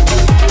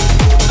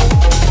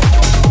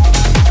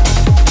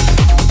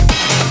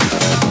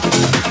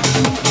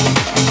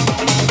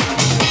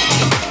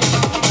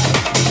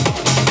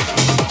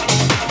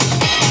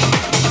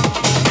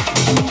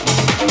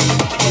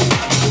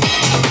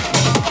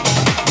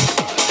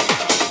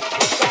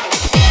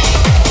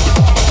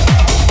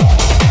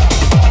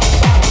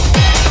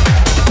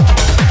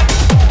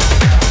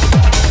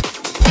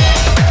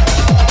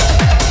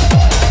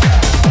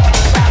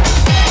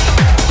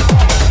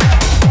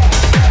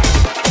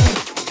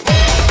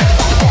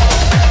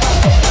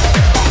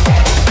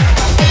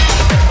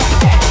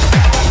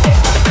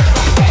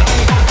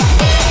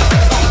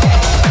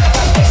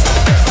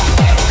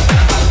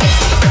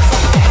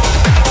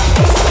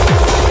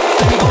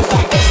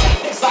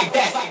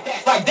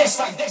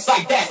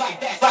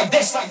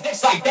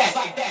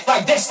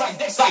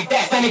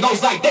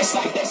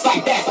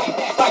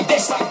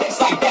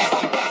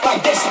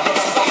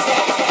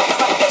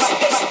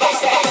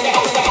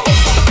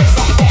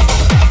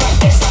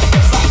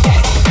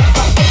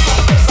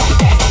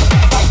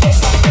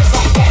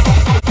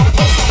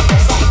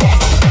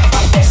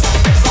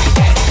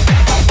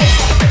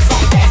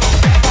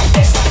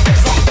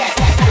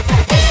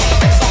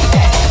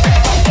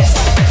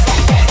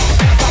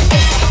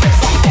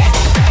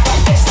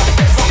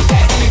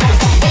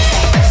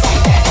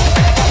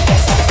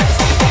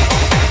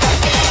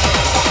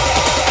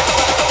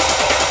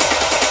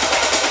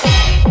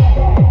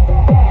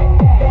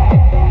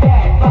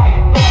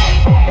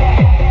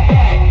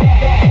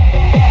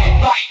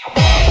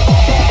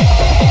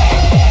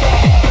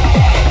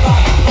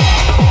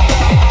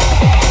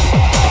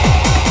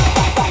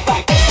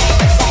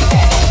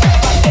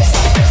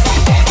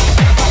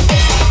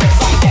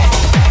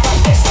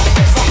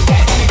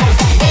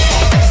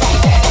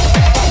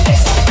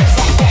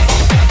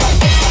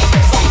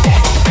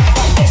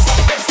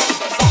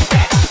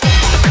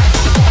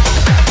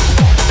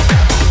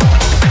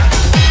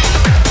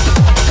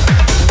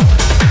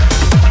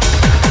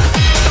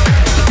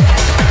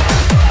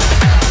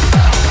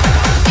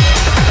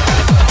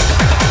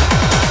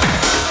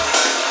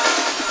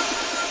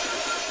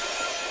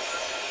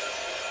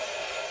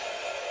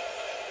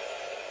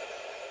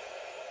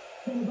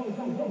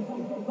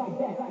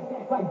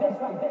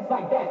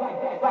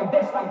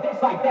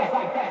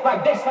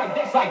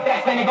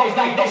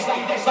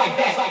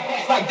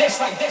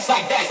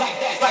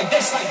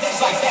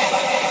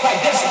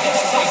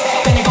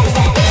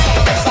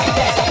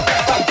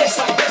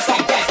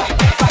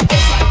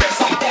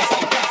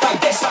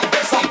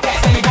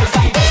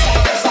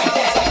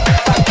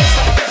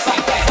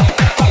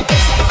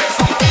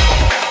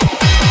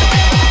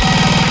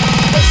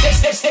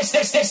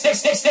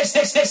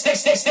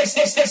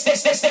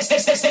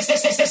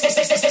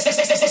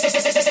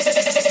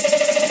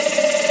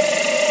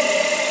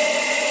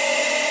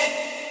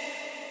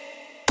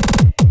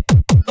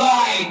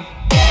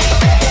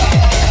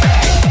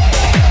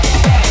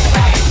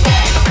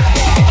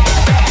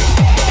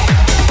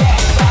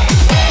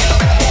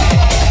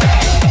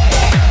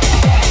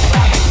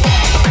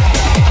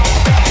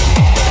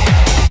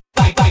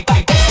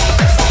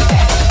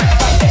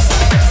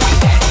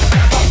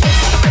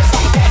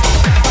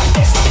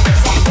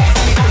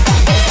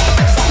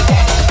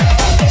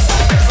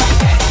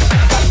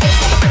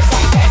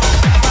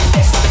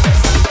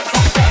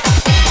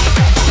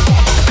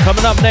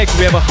 Coming up next,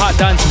 we have a hot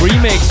dance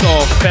remix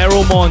of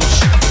Pheromone,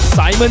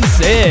 Simon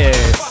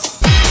Says.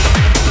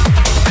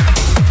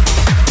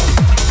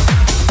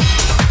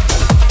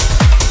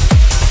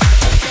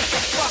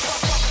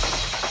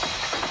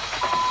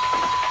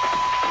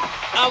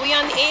 Are we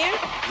on the air?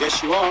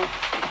 Yes, you are.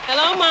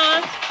 Hello,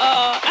 Ma.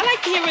 I'd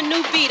like to hear a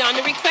new beat on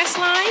the request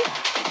line.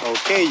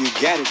 Okay, you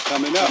got it.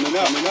 Coming up, coming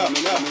up, coming up,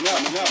 coming up, coming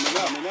up, coming up, coming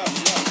up, coming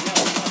up.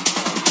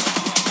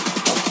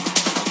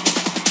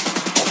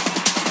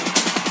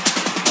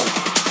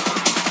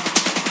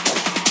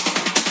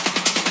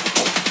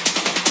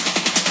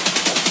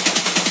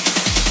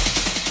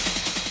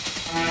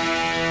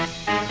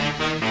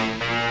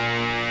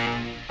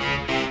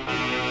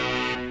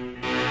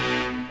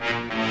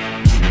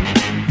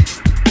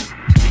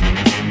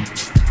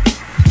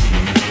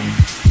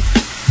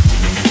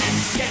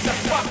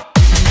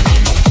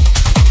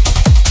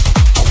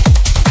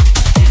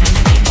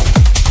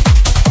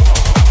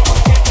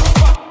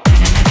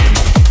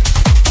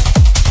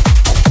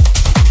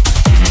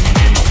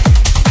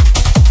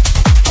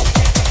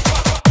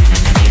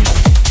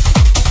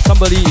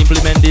 Somebody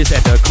implement this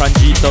at the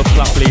Crunchy Turf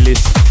Club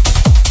playlist.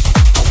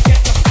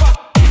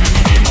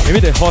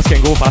 Maybe the horse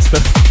can go faster.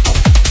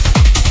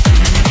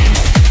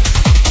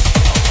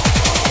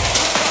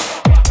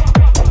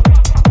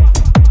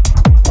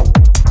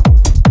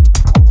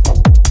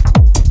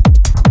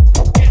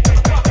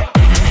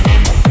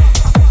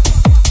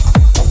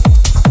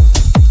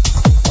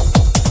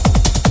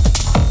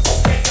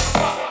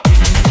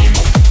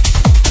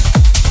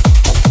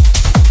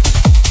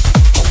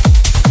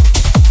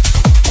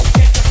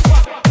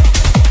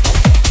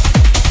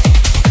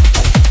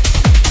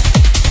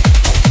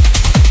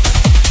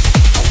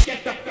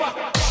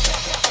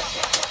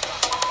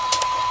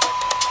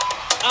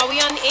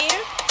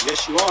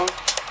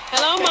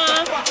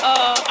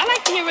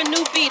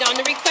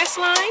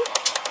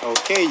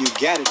 Okay, you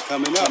got it.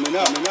 Coming up, coming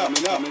up, coming up,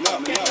 coming up, coming up,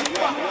 coming up, coming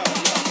up, coming up.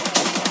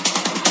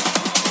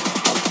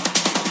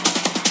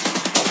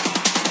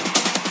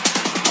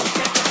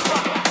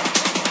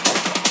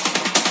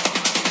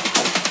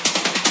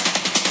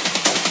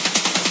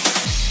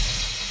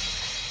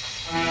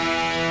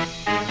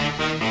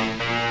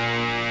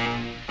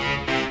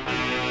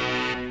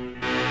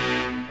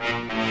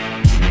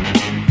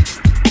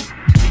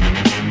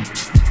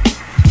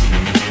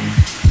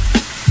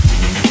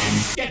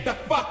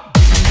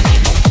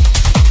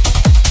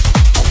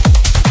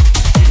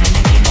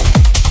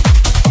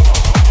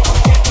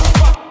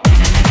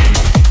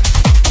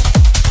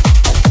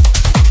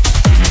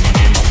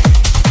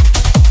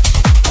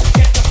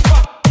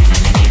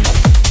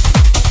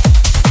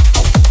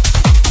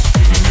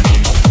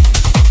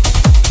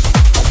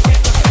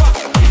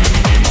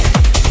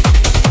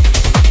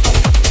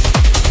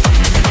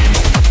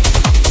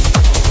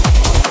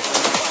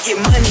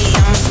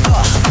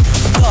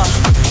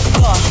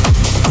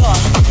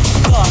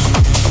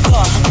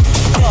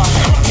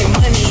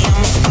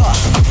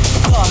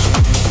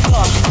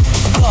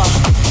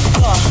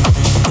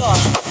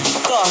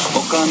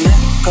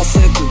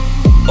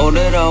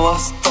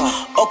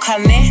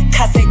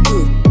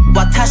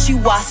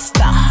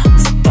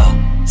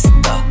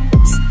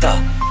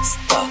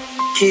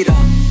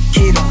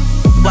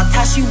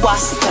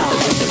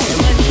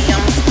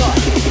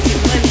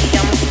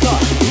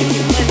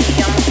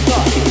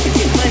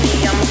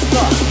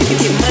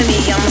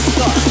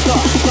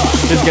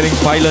 It's getting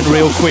violent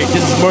real quick.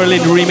 This is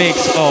Merlin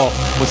remix of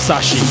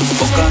Musashi.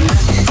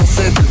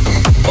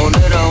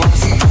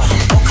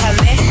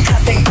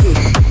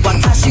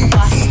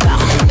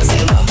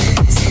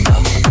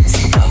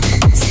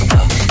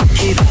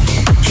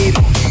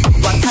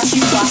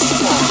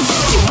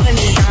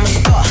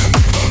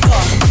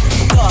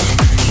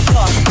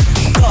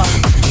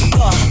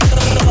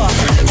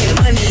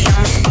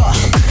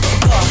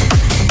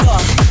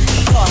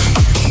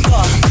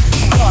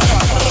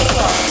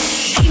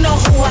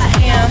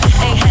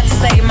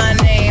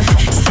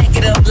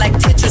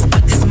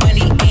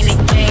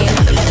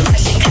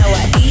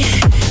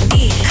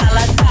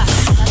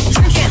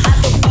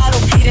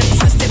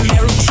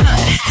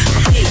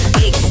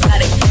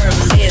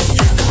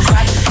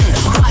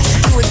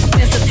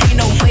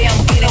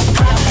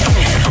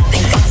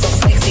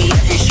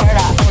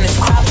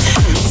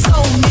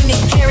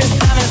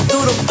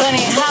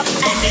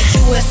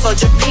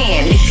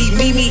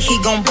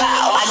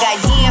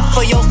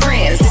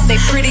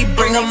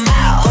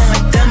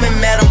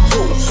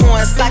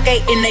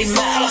 In they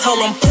mouth, told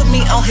him put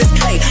me on his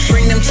plate,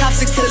 bring them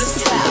chopsticks to the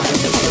south.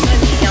 Get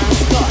money, I'm a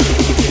star.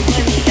 Get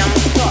money, I'm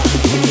a star.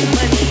 Get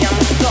money, I'm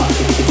a star.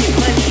 Get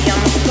money,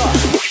 I'm a star.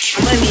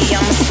 Money,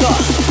 I'm a star.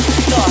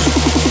 Star,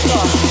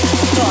 star,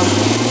 star,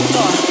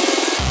 star.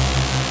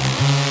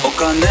 お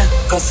金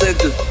稼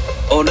ぐ、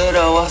俺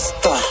らはス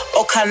ター。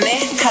お金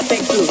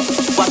稼ぐ、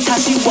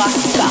私は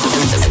スター。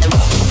スター、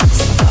ス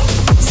ター、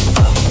ス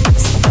ター、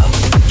スター。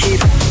キ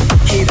ラ、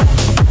キラ、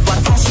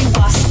私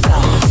はスター。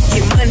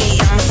Get money,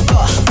 I'm a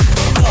star.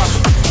 Star,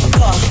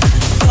 star,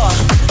 star,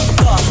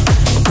 star,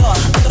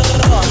 star,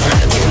 star.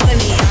 Get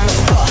money, I'm a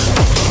star.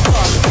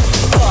 Star,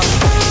 star,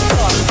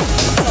 star,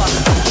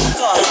 star,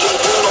 star.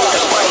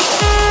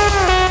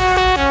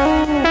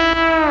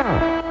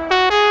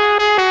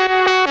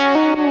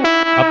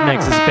 Up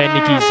next is Ben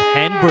Nicky's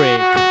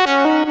Handbrake.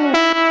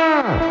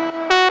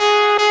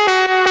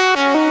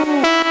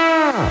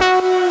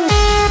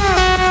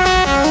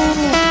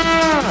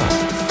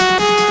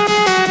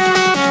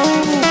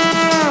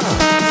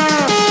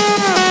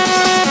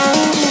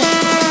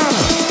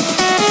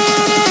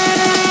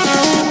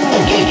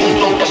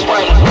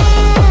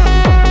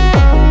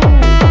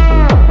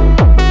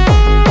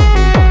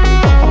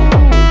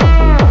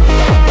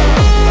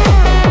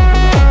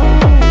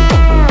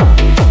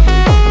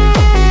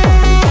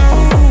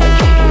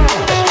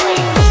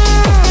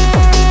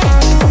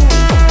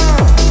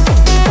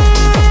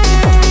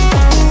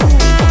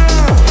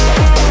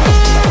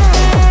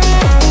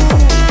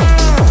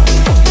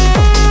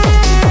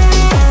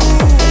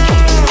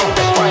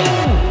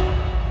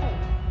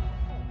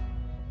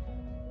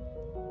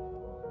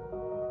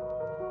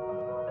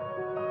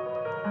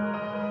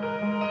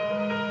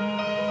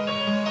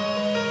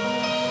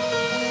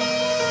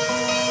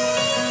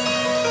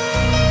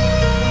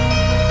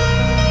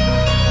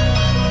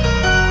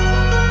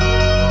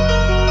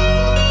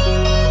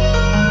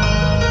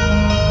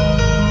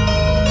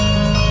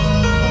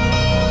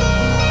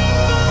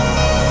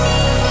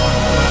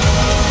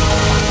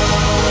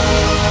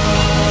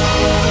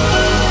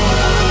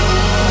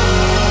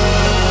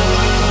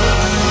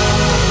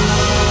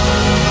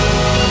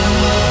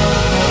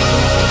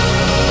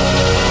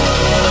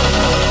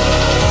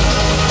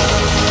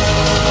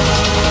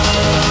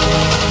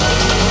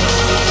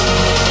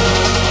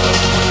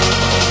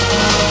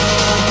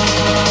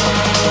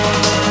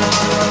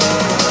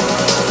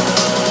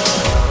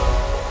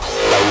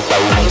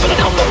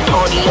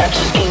 party, I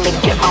just came to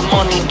get my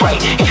money right.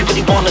 If you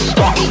really wanna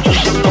start me, you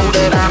should know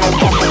that I don't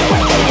fuck with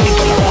right.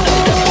 Anybody wanna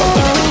step up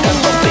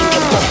in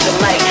your club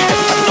tonight? And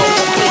I know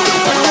we'll play this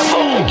whenever,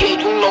 okay,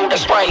 you know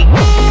that's right.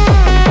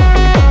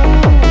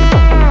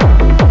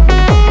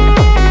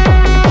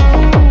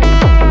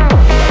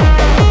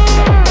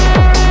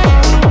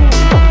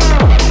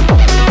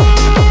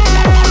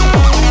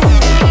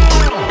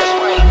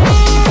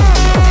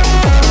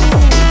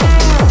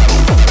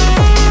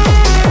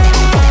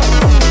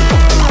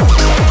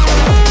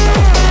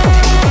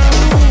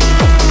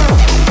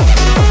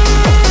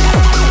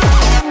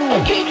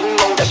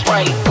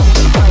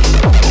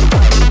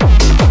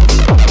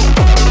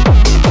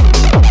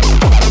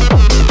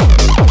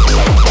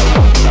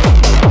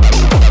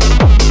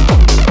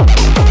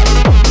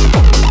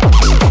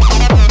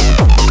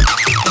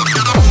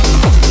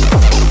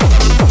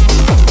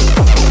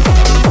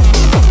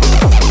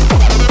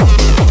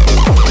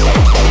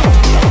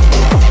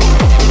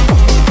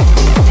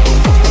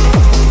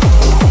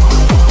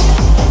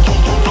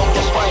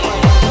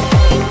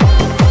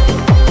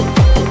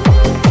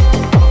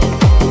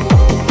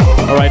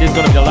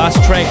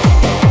 Track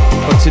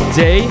for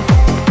today,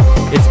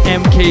 it's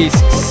MK's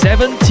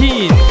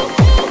 17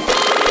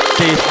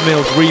 Dave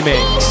Mills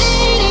remix.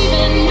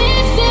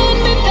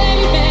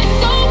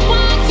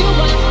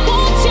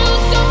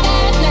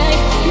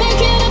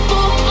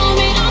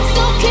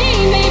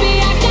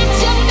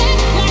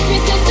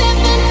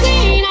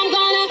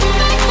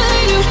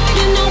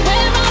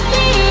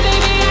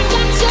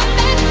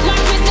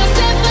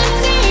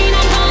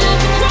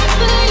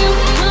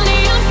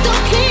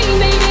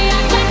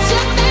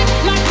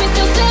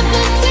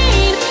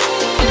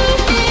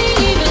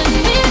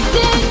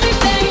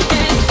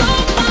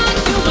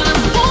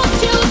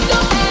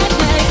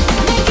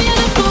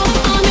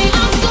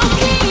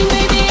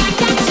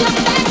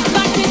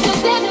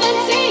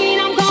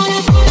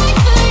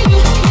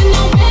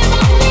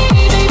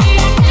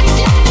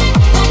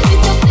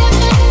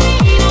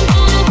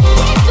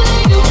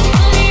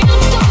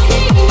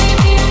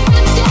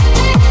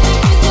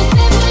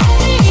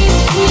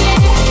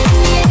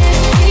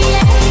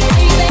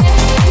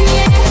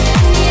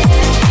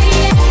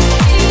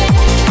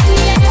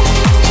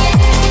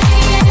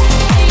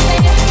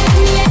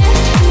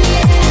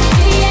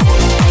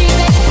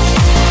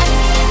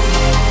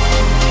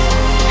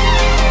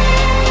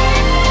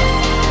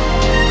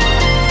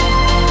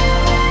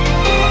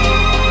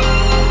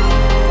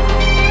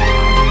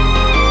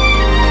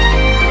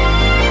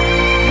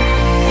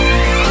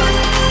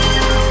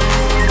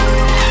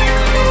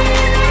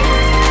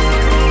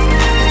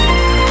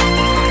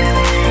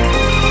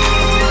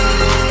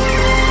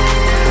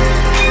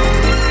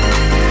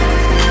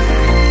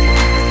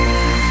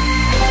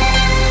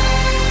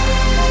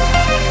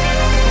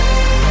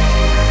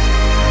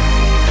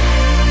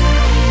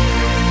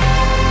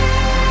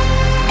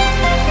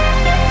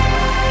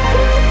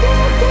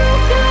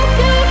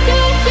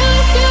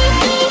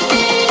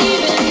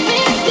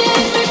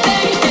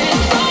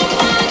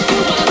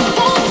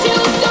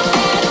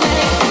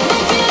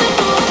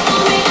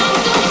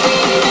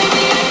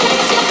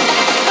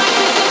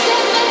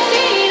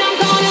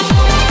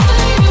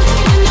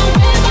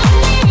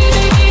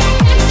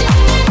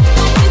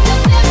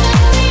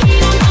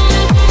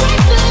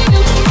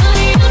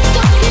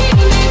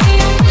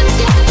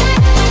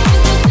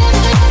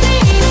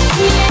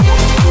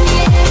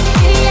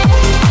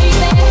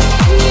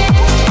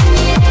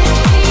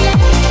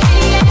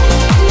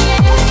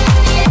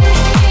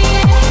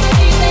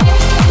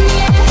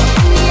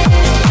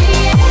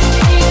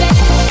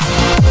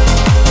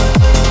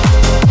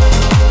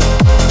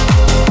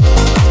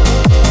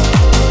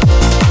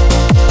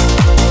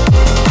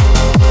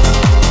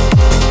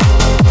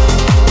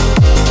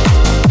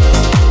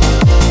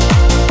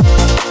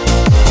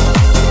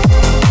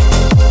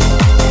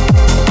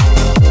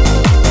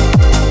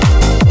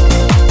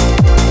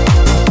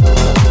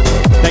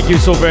 Thank you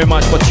so very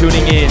much for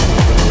tuning in.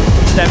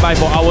 Stand by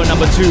for hour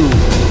number 2,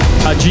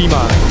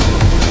 Tajima.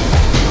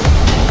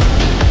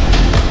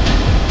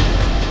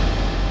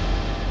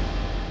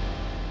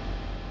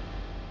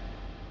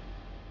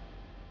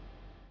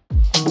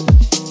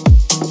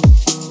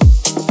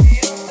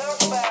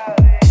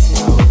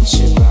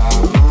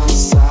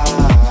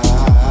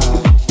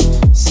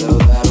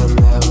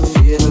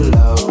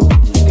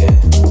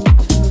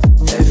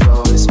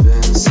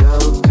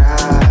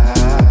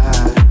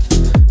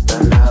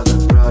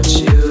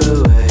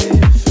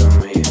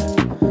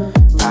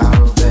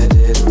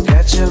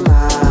 Your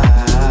mind.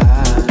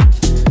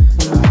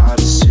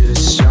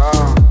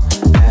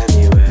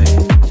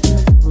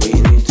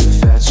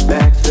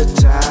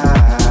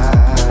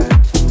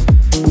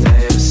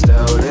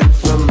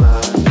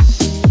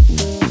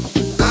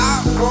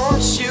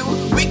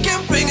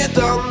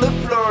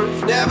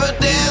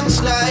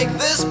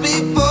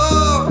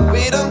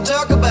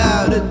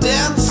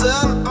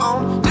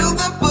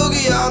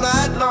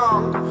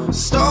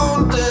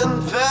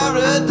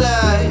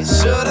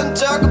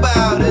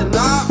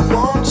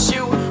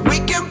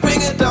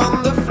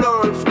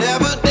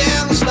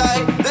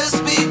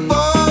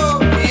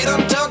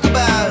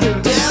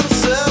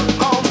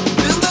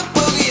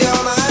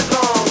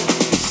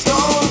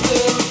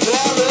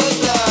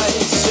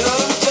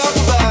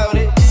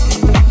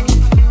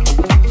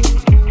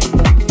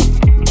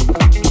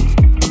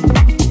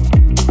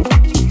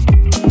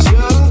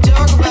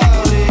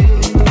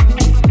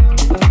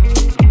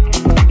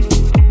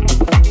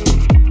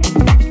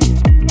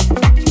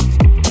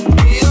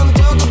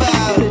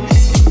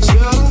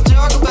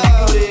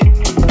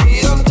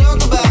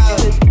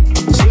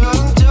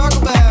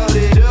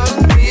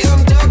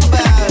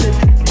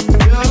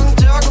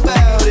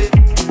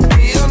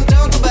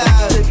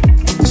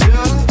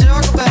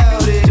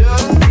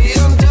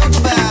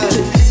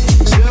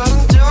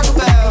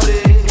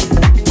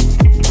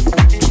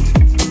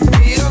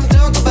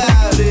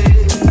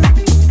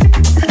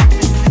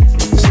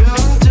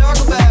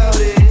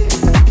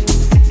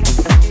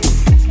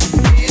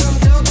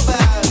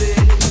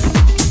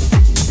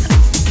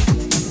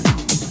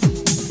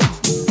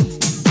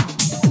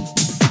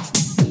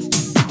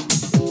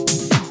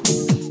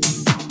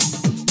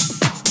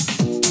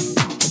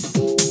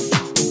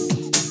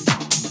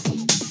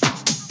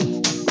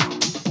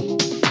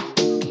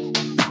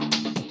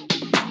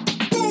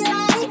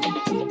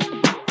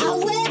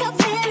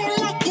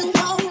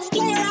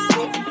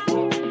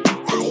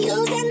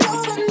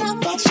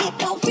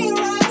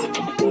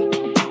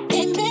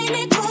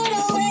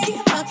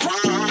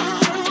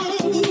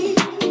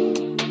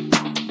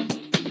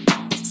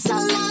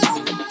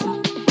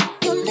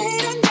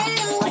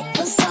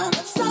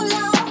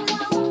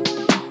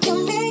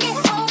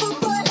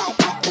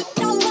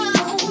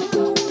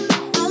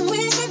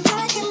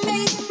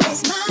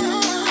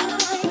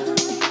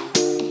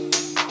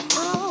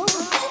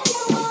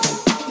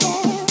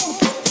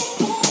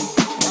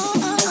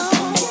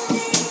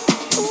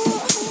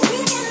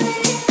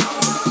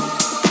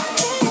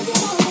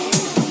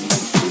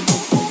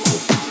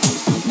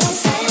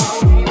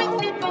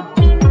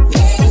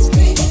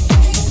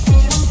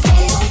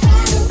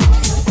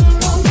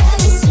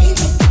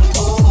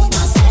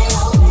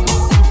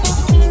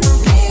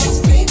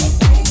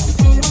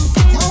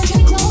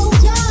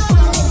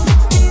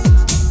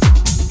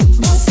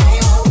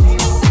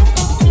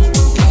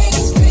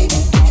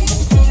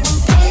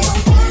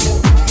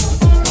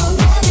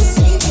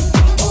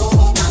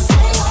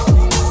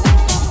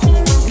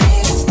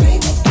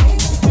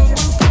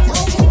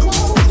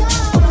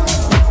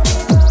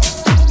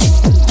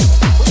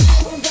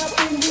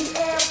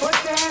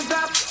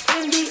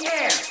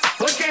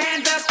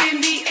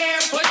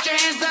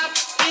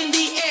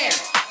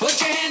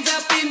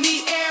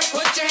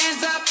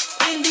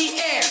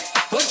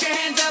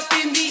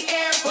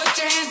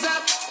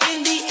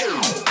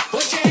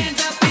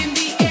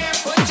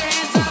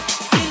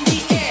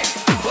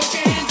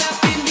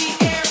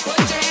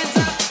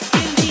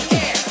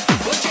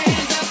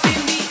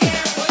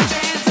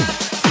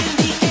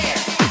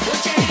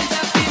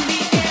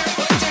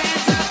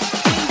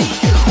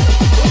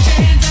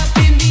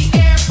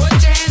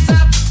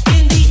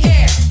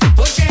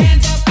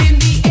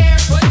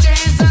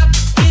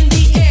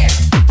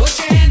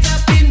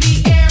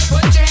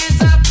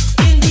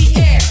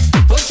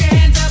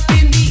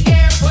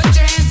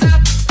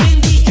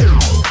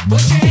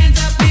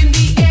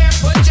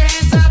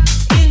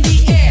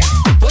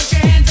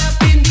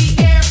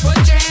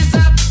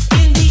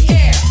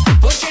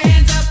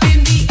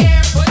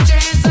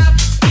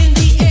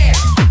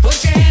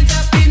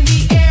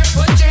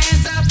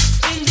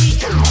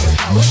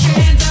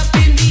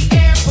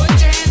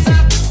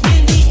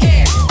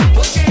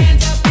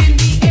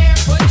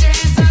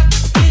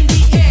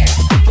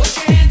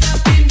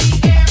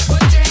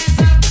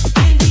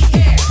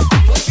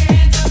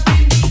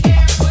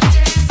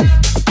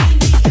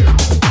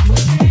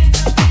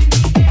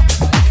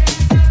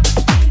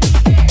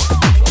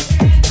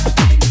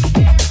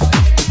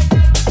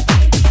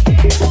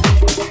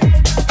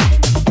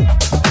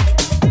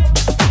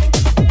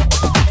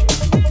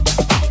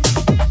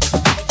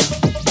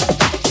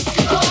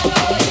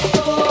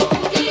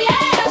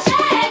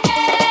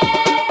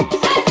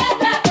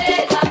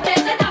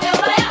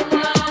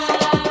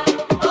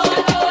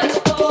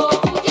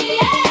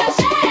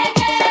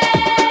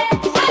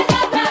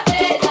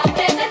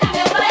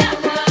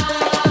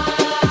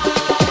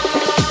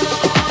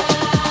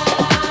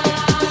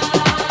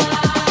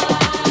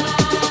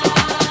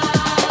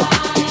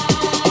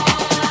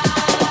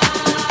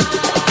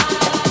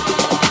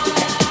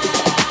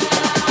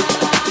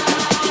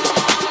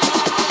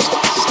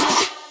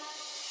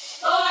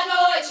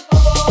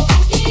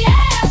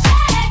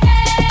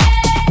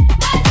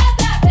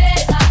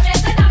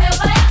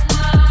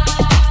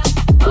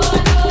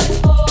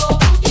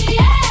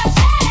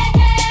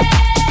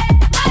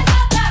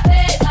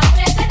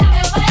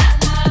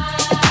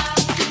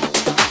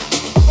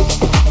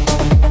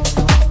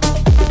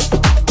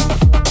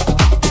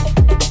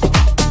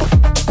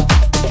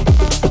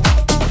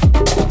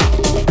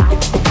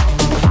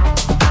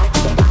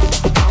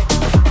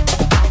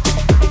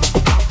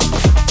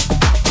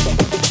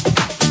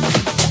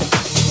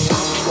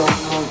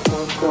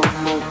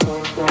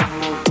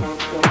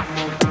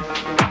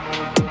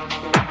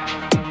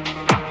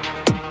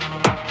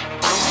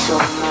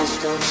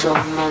 I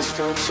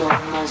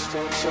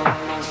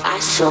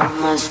sold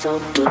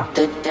myself to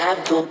the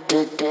devil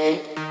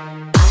today.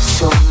 I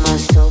sold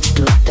myself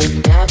to the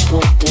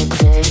devil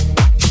today.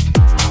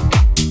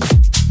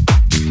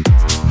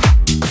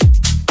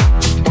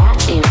 That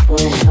it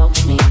would help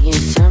me in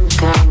some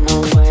kind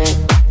of way.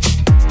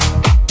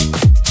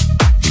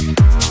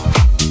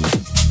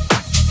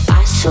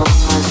 I sold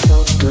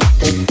myself to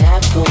the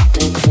devil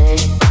today.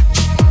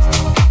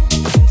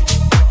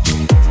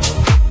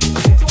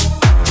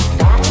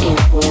 That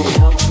it would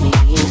help me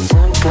in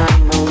some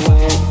kind of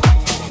way.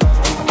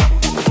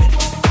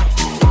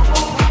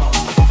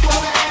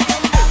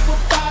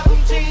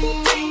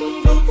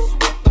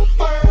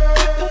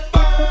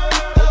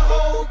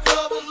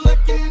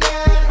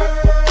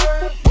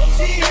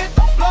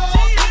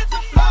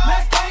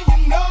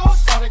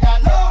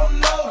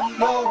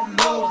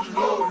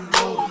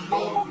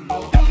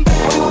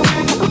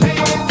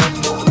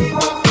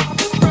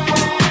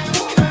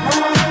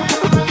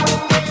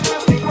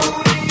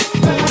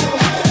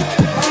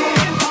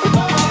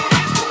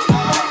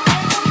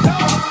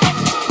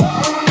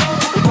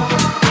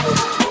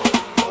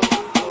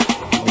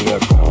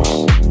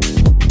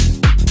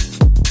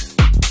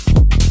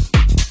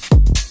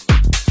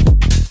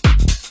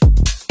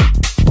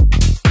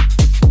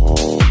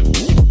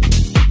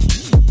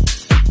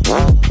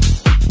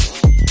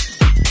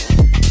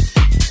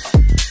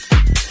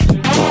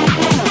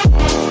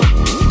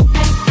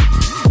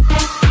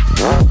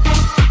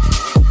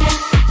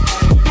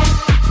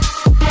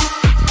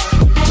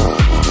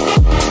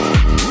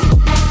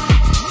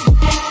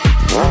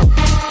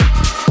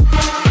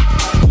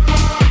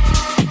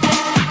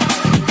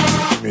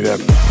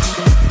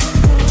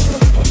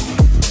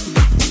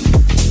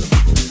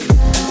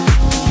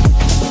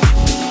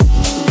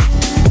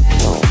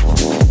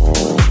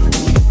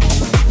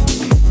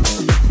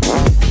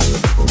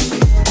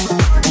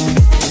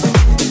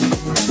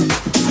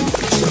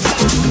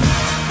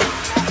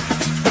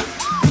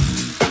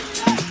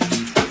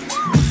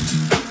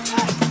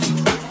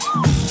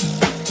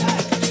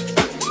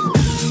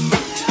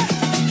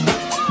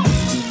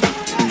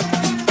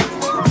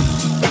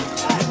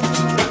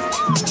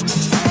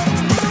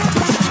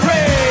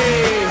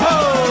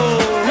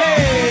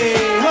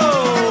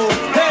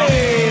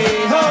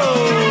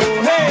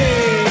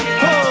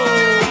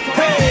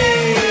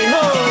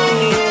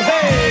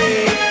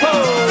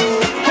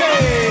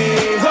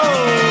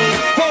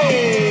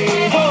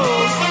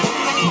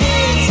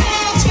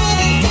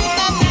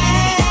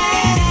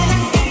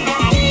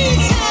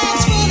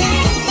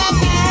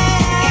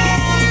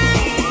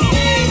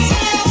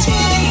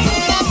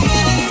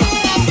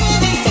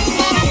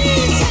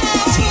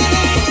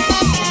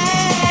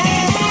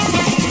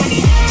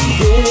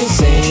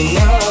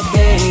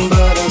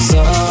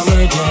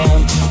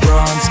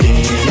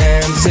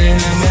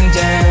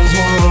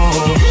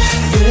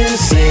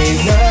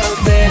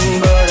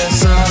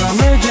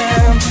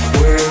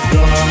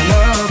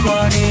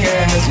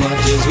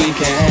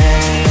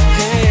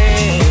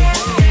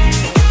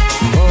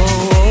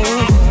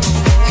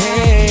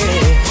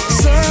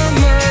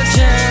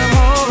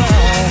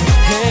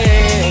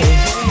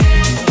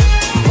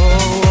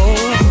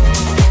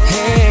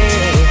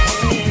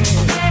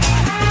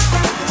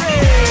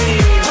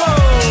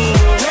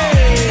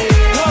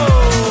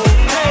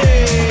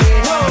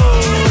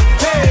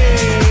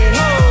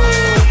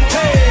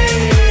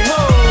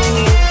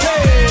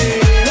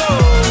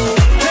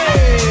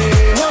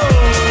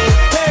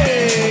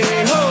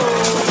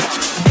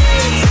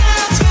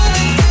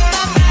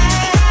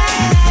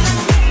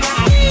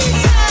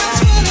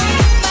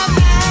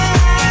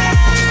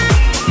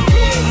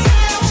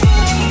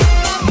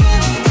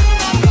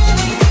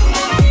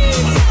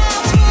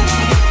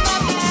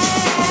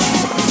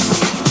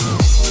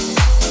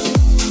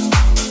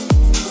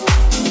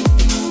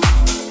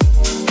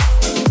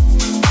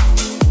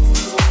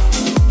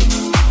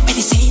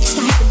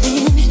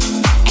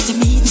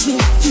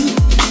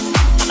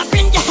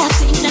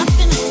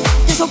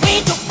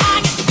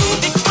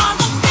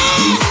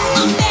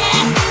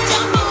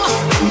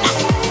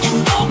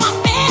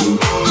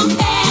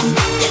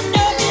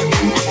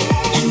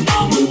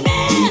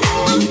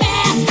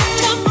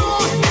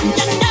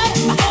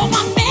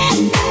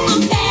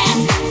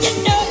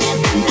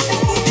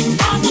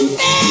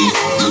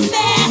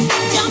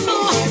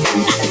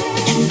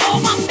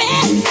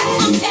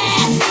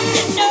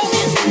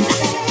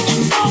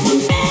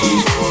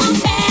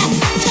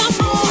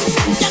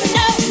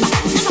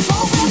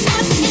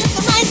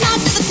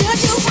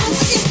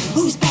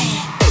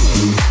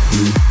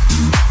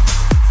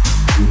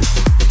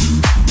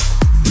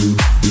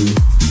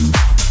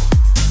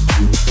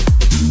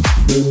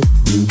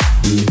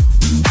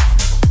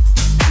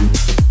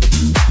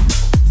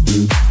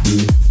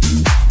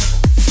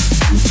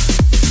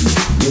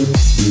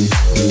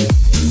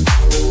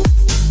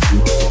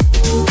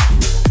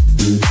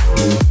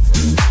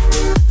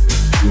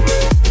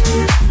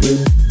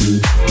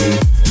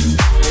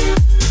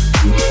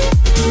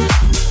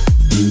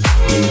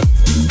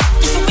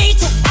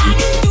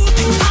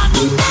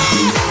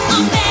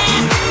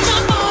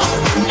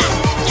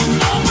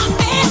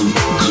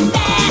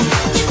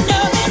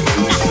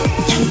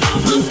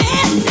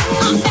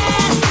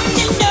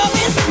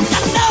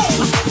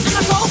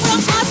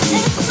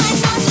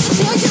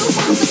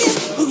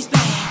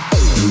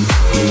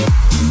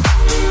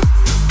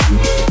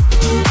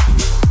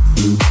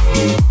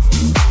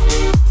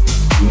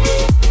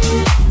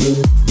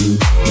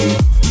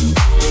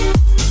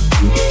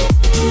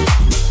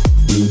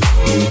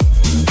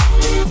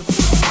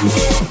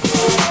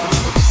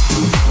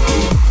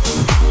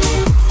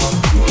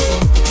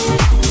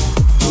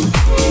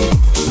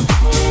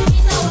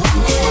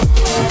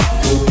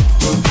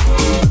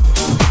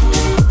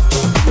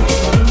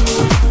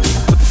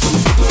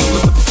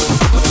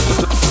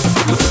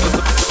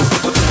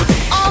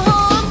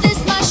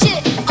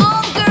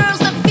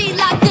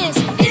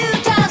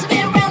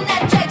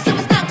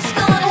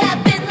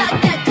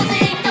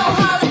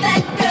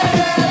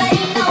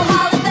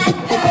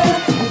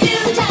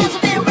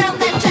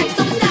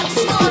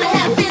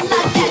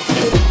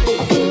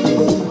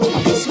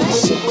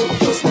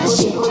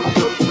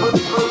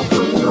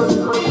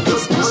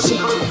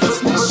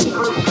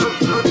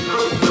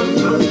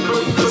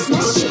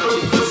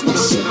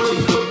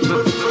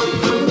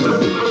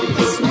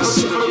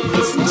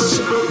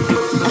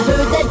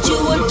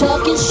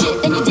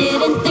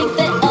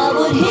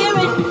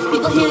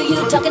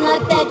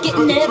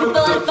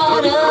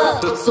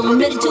 So I'm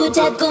ready to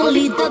attack, gonna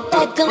lead the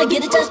pack, gonna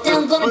get a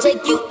touchdown, gonna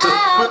take you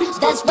out.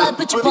 That's right,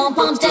 put your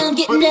pom-poms down,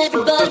 getting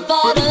everybody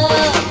fired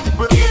up.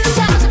 You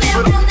talk to me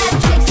around that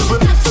track, so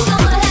it's not so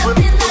gonna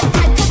happen like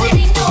that, 'cause there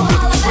ain't no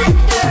holler back,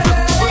 girl.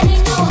 There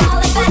ain't no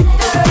holler back,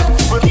 girl.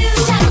 You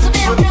talk to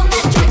me around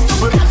that track, so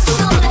it's not so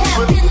gonna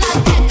happen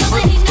like that, 'cause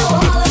there ain't no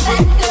holler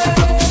back, girl.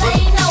 There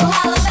ain't no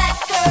holler back,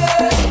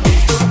 girl.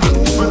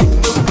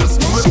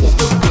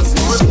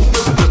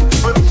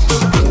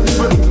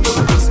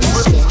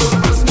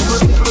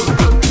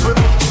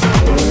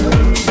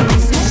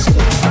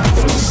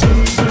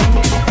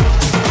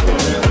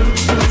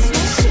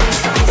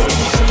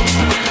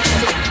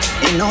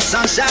 No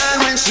sunshine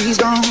when she's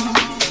gone.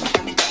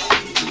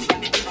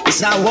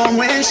 It's not warm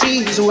when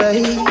she's away.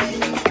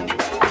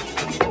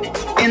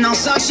 Ain't no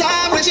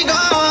sunshine when she's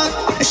gone,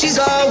 and she's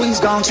always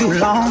gone too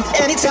long.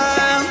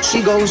 Anytime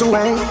she goes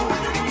away,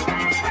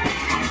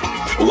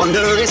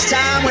 wonder it's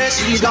time where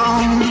she's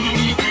gone.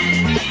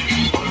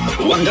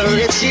 Wonder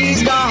if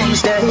she's gonna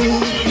stay.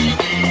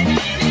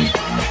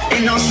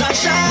 Ain't no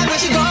sunshine when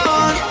she's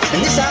gone,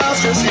 and this house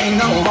just ain't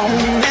no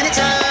home.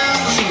 Anytime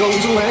she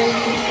goes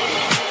away.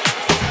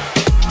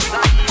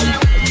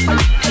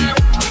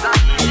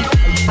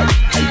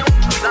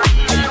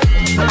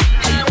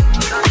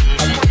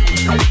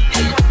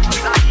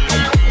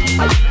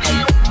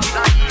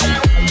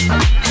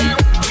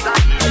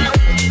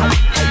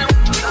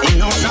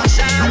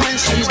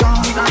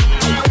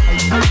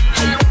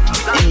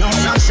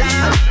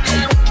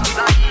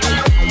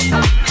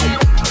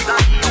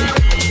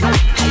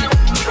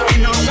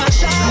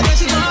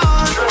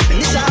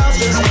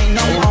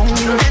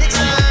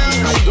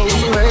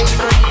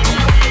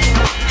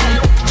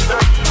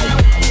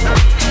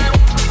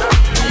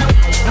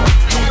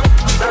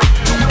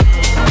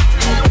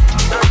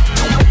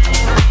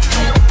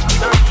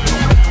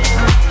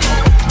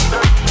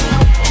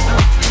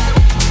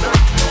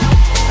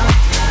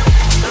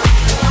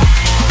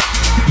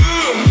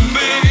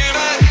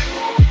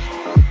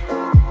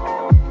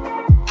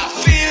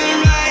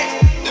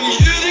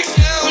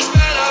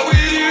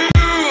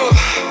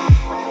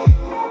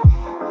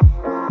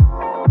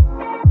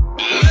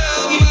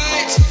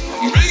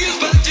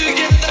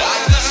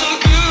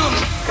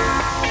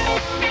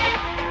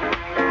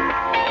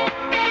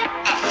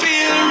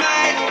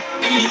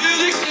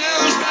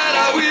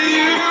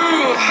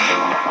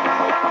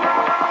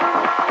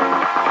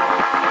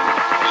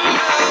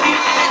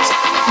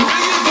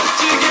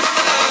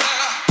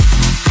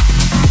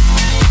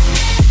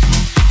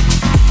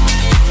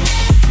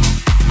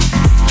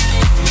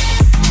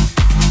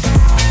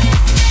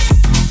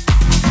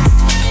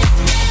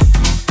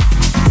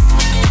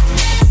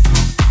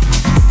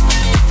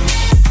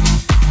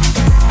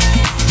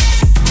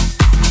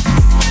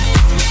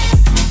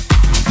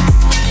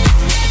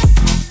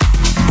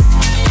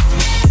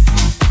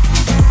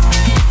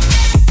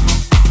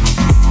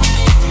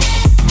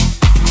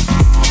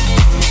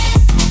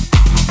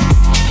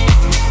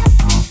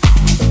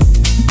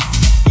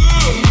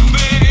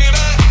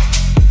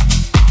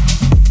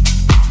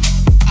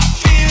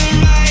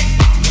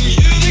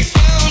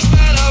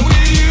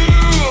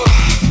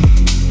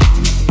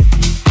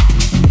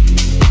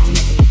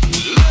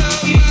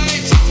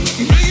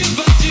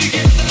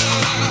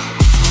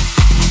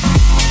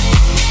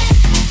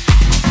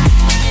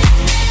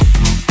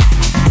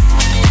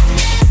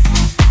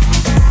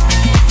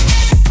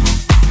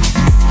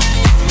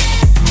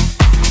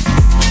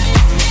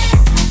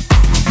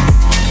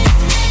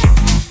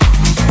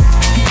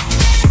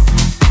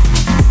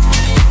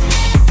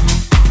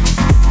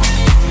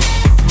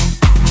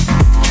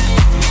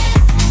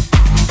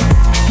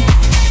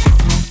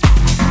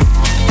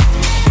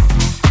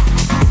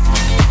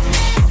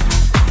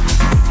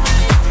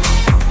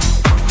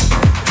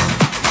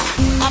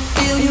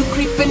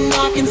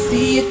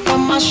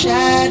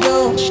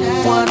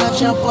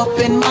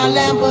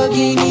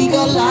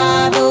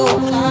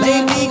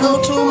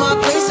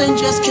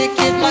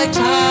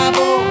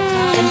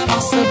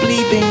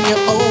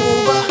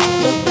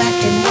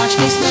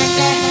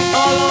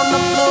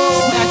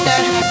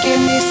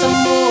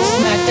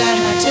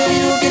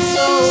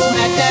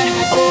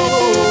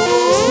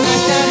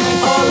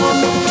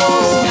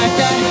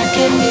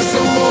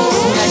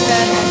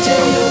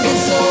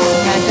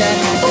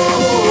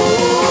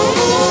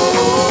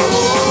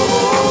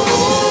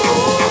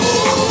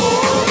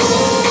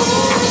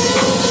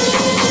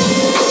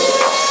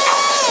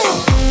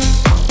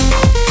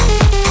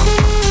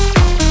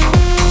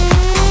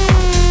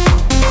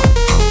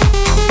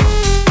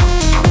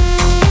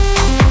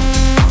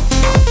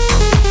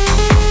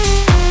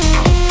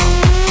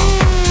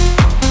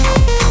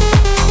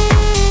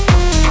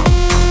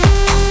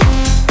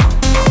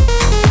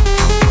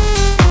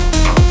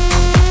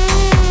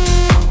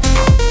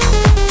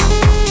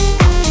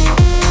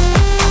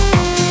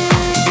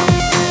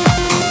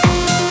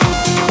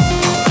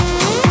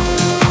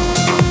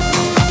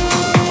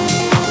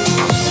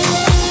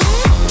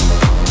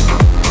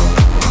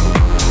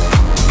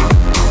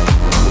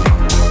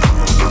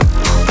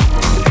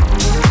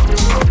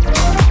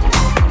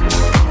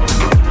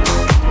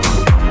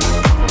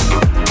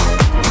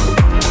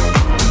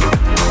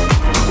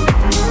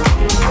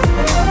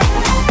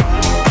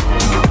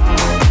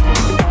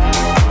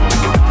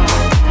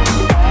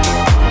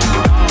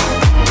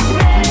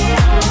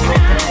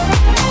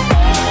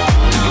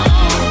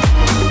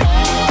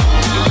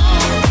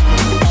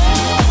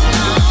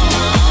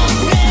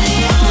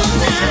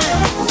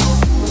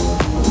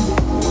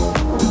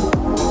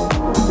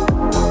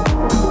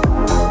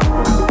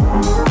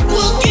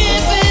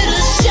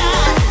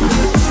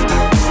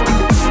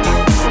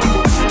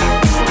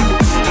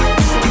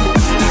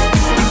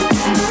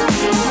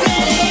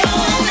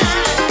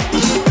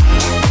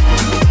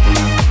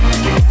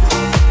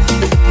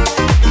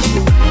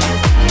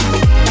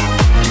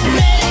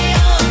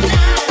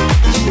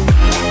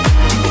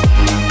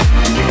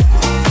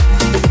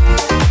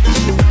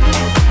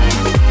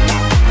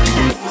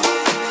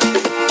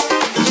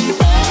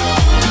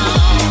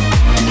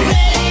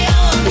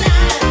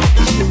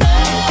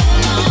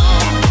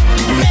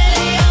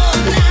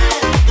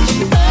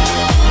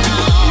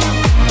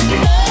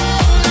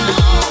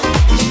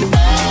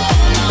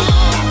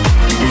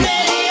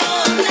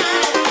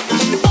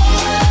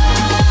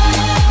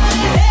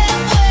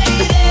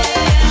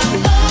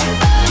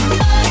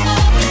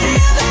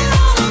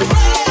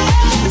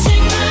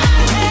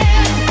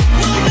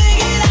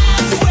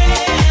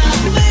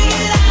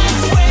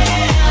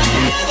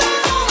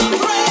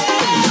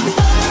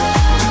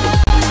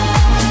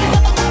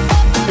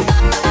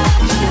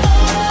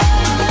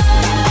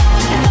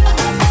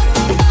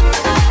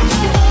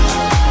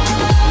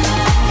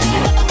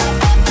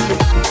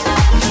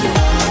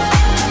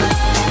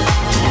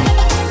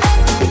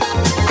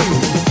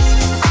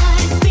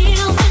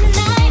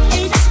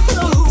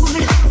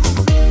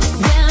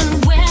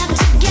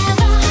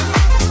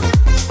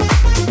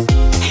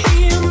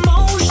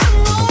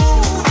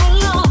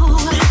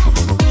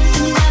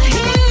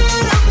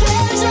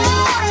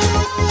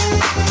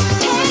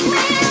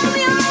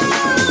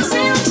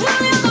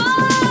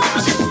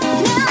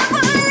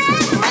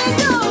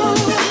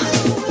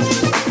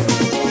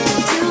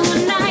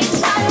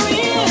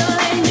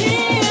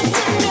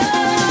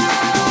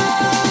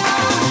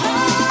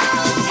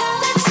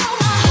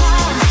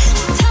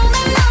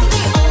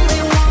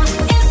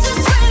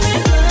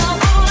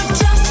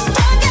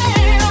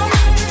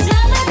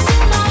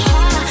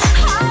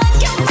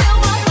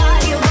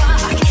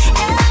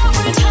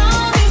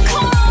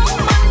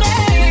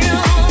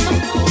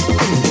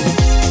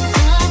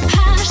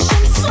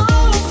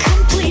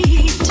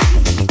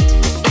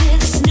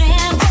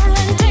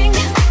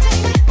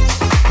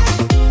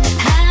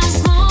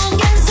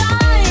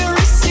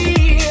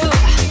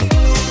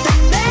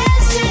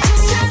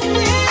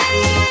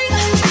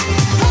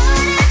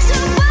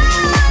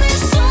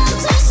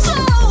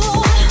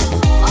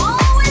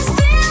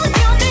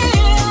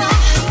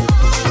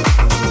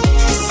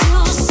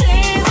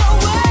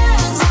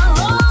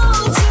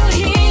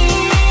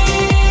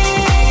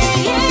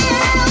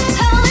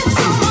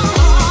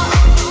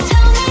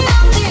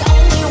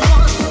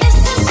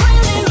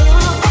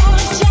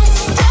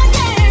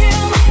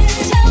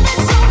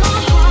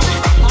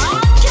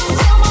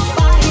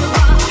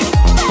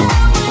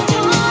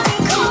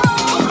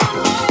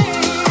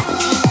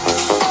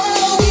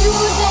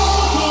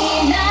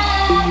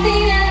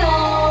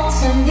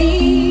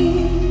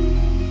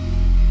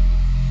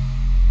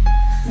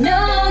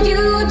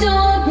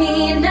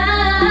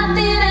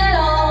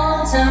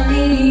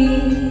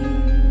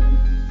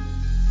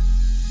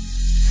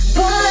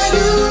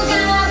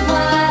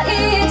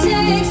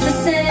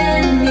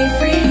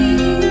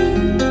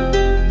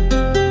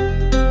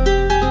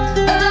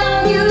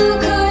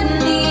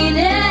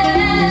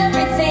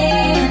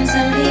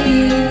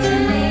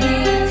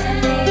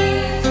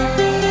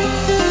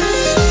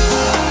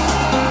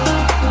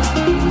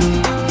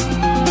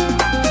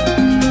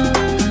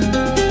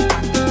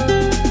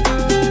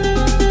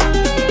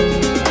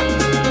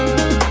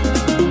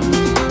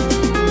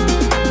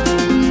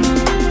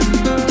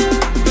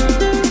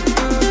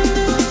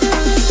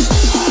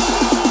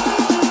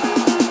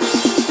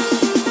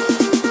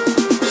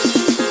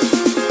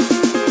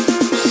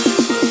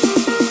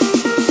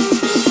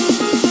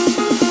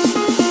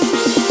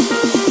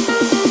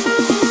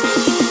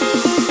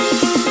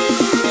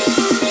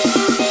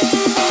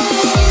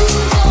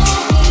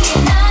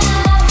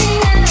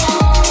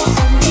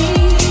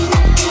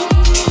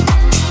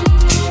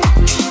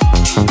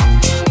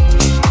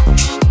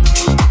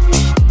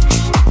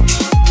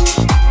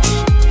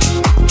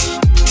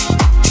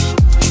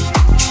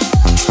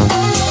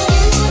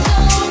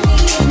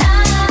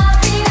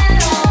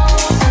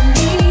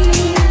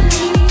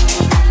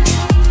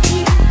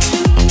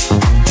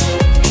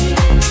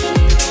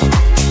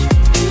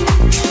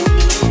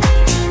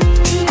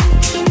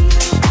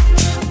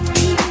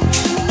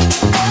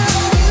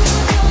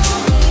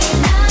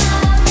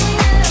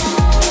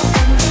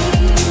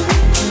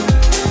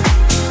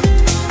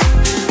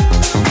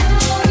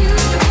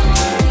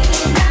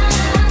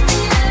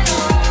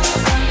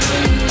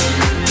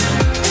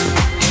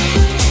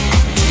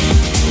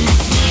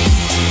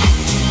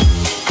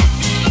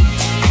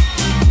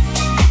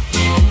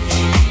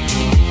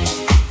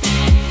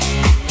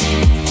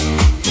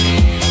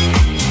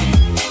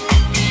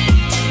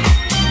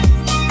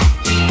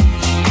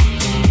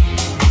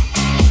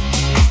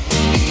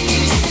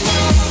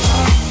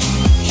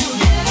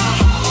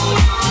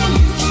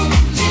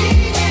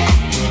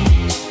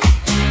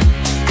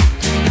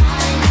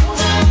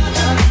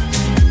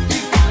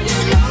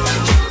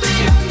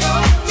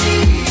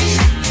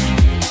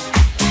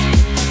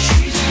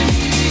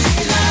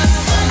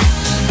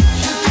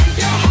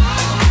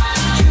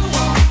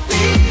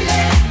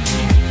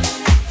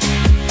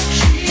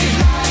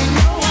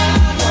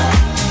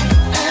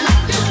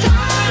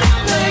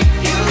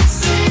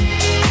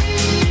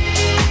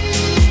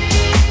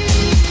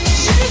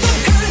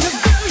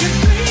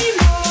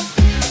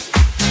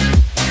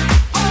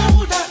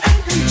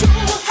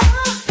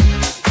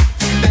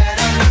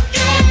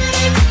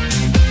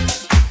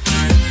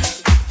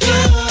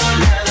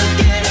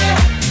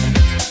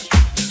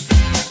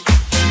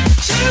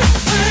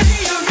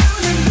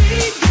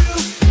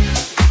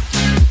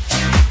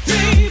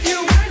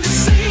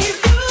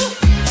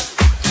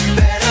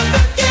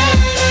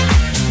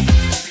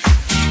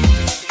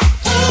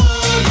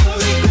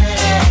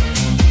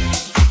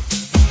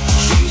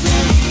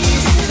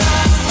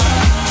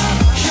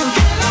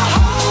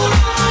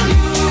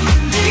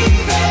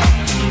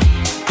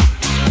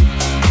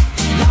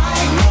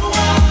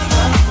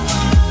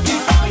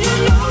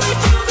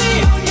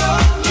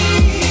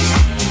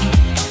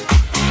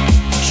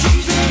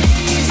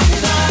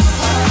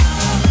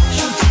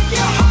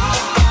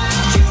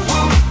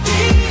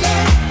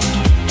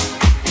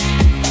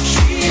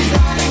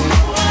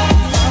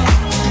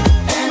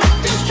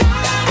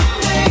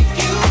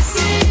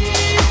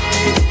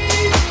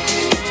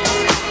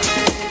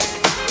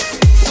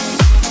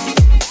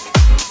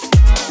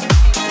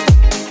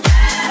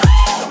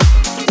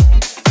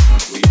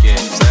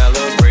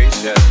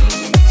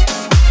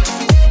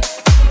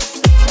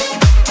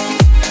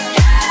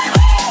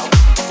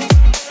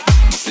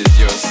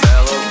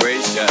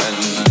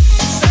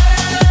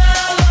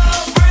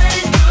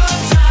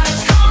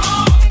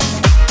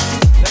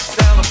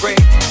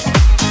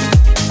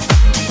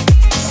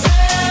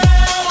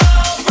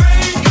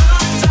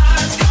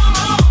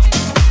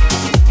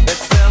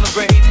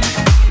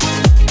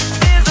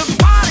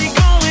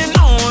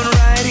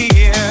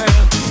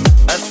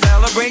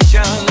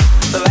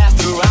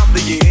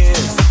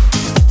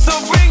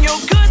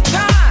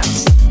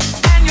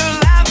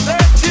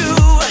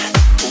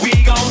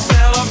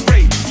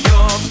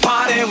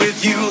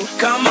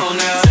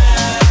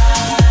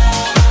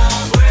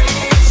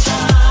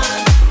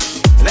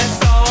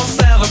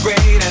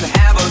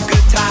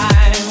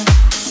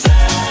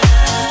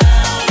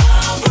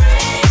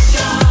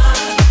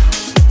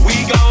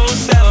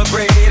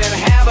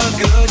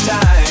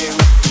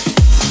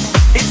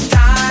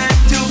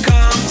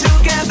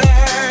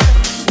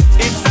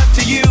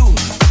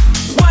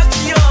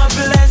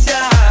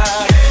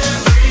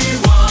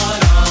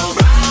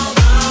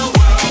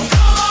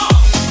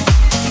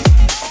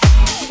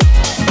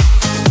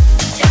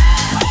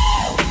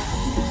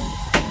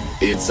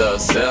 It's a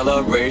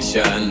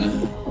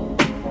celebration.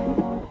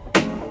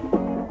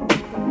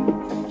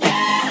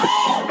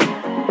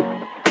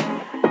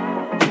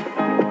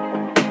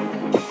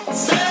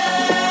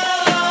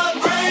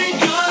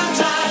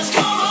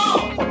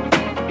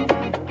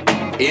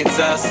 It's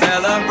a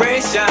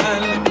celebration.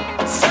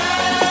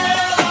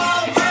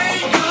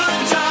 Celebrate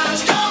good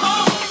times. Come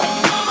on,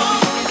 come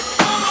on,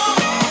 come on,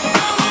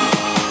 come on.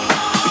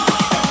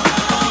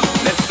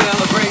 Let's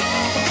celebrate.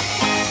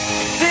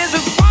 There's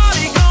a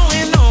party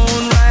going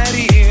on right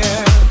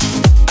here.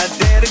 A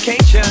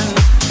dedication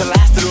to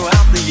last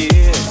throughout the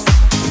years.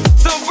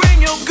 So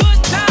bring your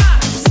good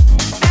times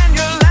and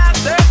your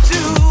laughter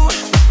too.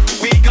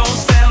 We gon'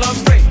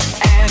 celebrate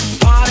and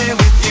party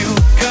with you.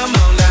 Come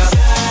on now.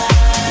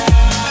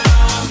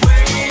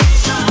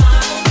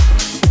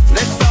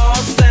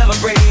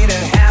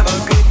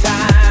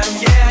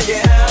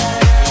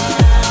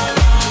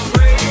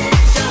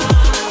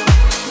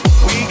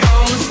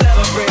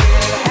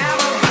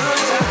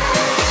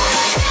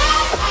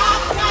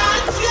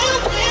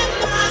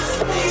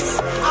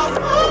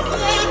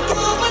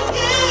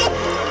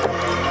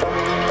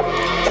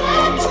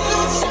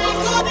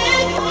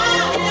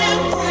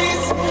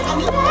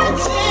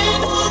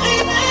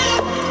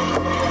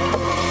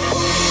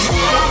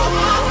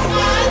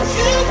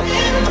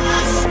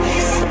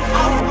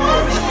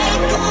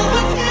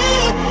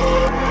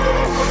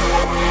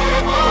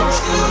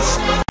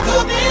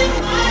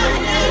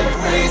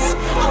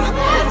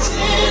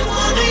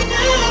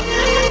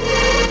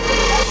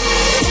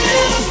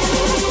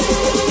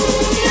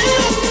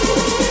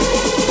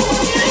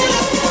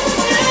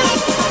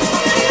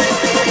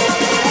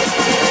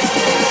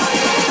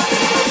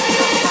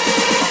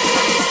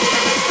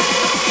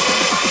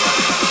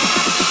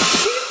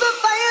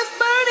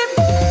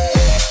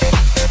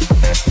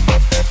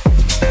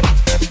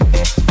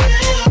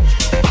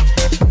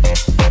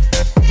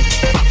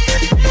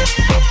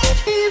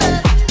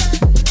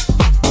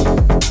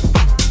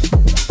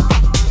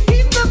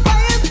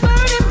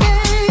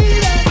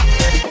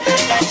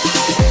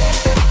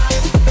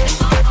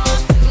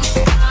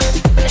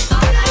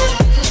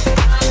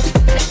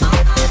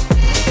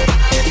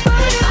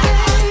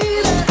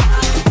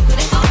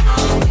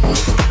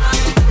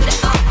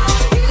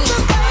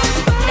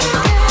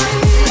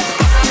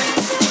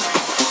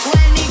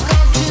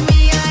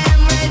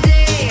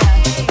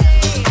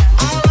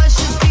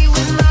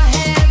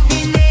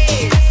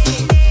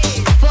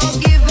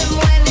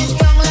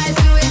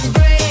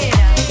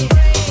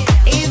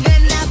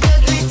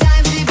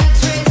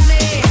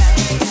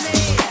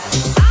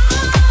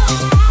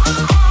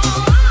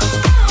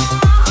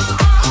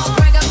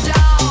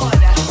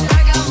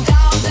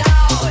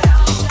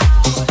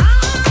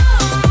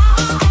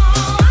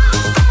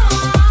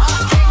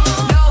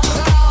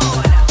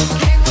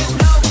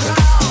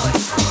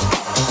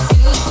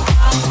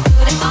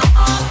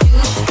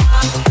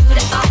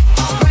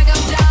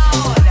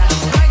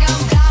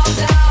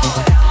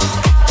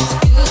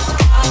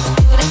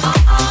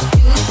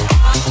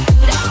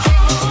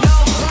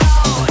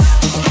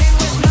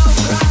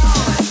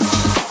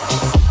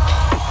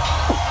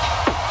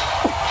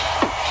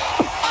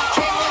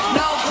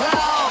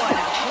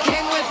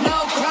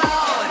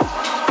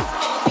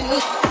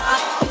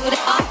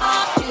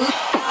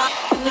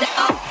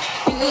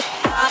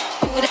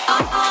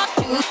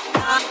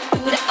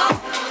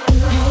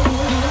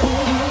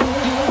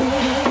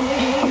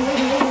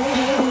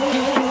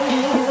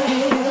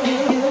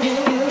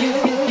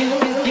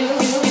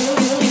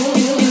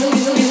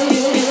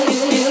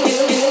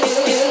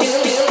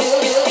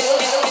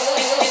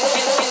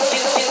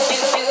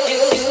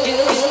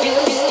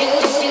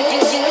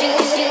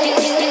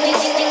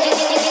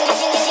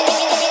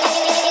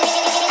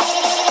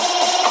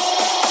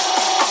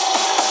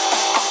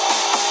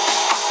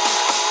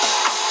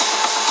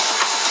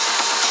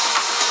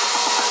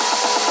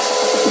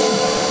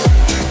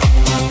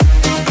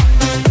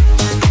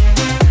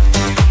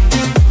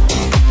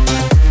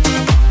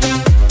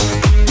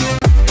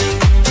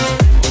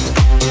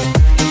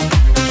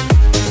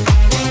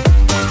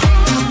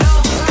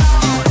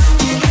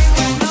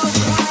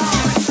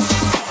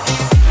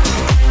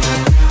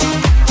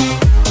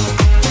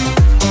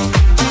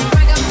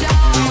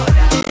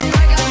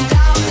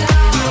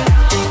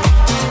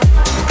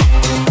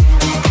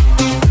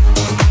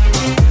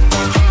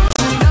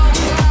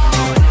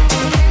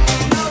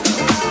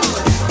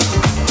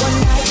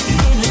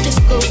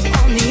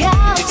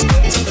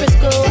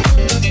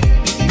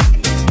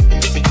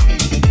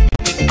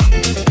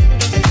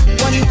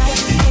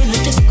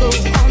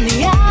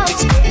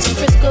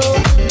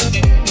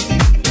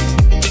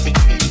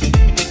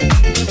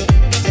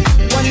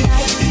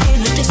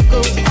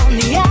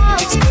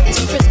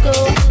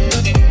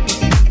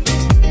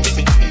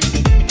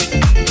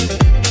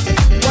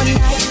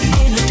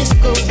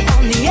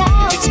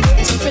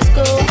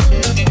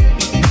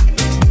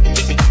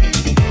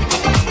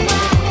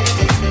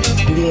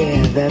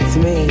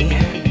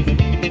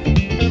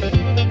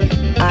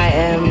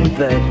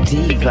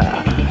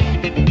 diva.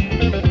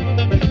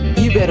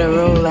 You better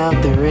roll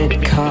out the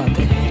red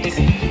carpet.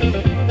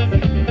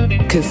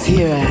 'cause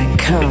here I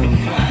come.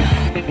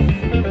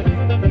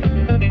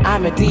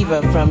 I'm a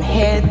diva from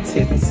head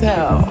to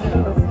toe,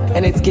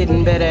 and it's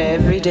getting better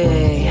every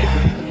day.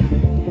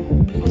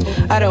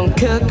 I don't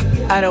cook,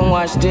 I don't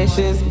wash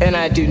dishes, and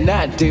I do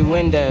not do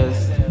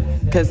windows,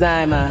 'cause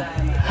I'm a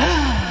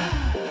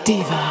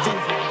diva.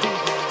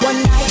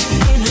 One night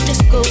in a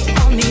disco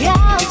on the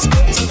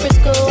outskirts of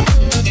Frisco.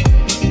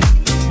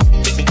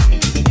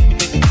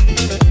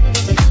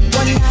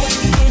 One night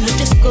in a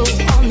disco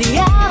on the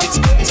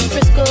outskirts of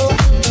Frisco.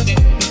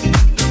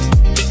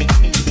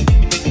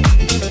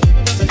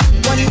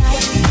 One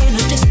night in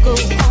a disco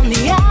on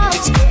the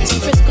outskirts of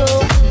Frisco.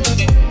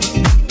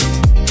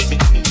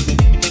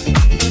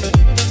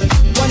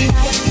 One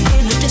night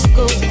in a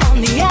disco on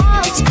the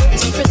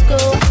outskirts of Frisco.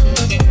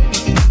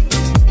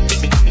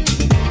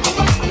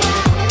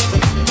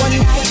 One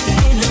night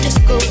in a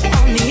disco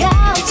on the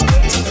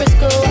outskirts of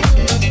Frisco.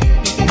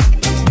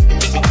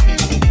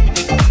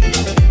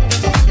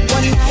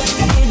 One night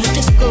in a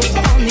disco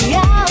on the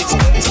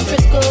outskirts of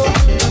Frisco.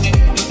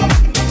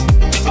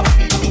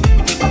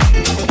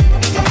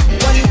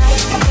 One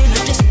night in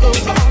a disco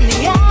on the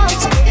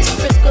outskirts of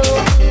Frisco.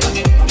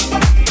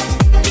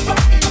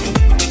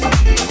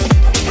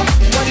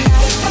 One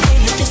night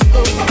in a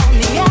disco on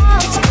the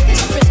outskirts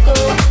of Frisco.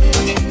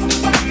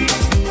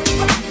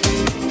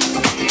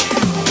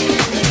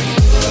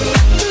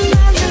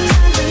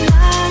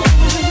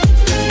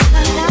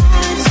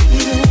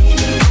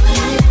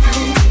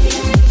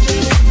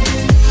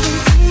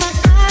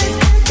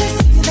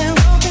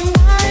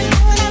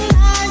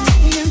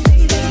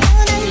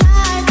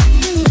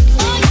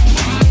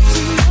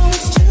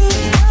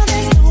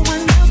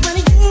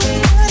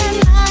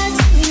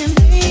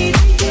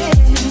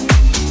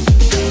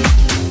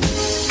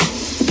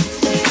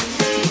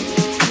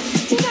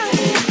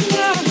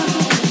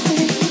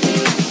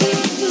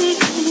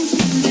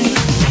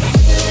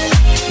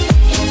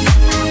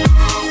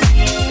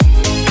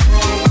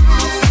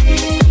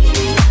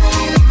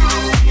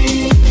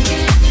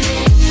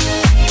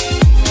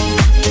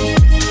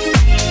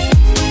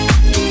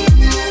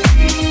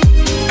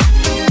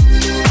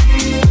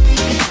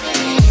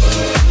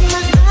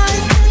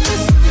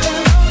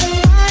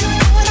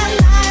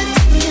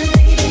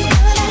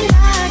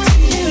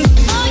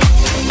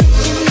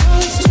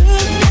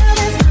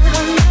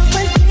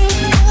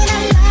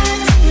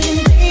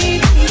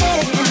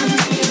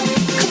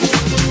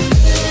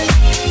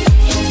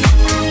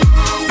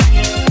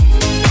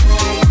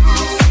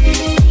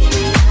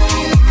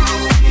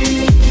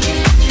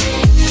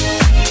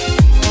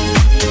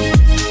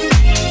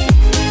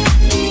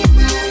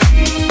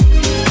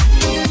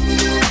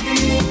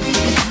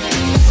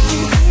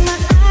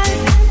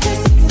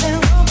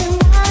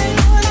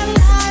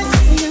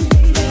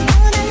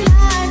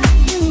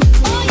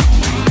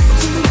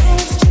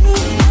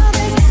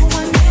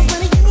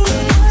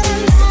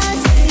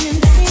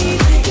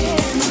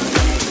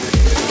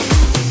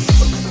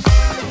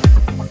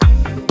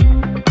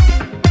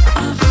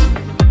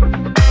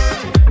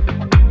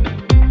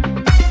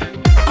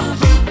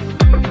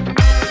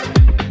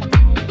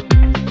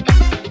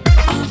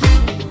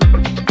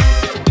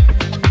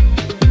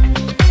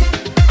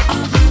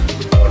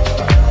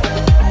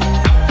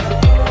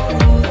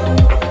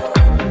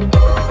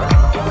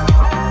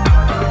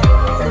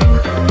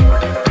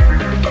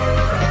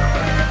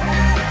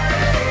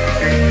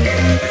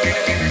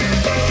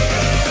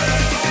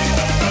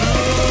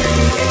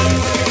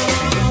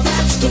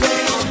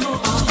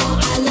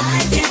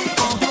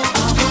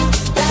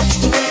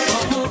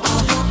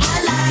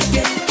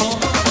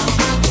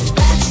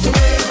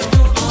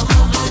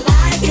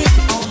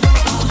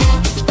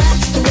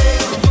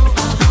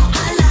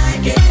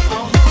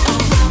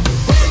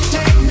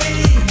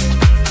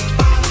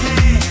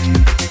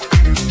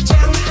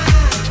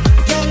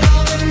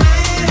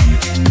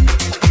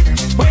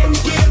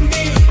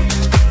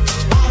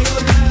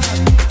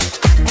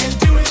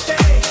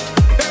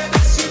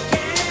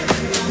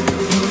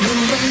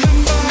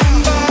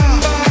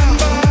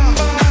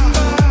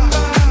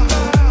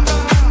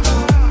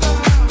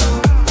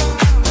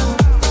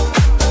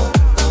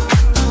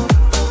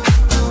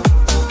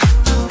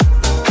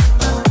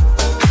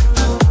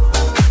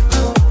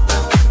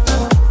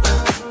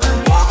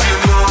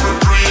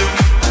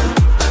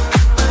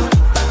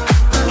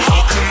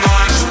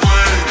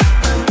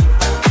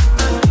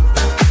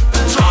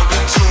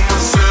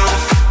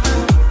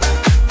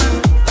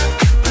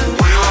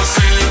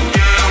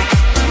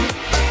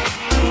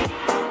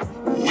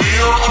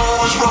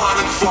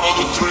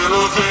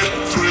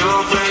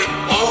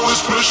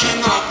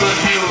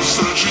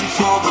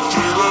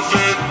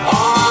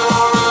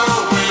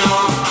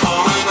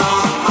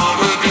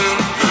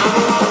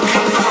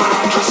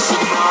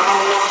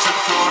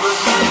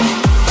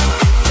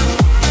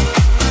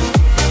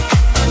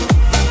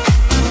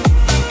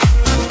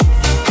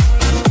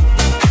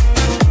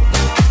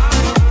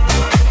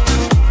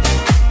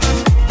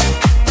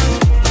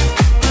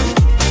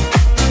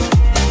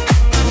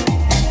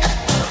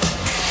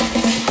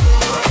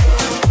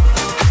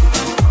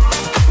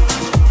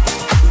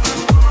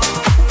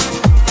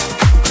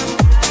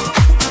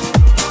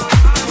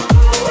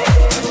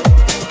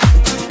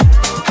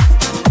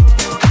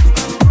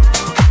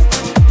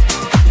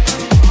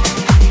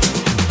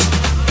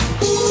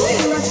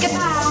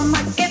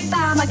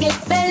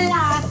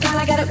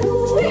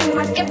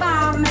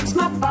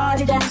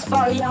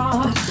 for you.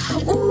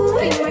 Ooh,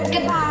 make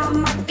it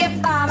bomb, make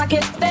it bomb, make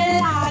it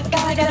bella.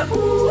 Gotta get a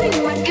ooh,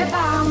 make it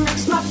bomb,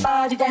 makes my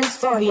body dance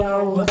for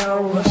you.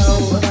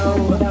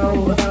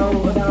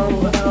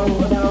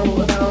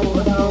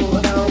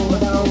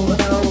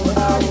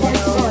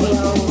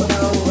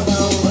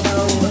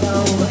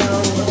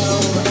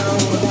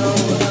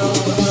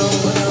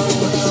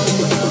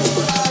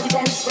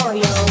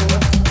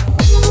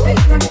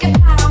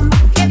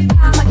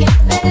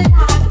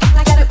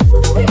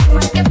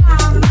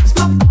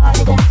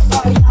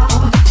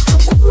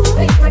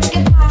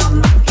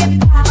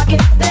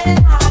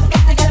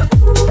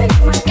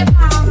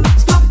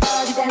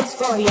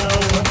 For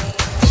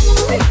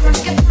you.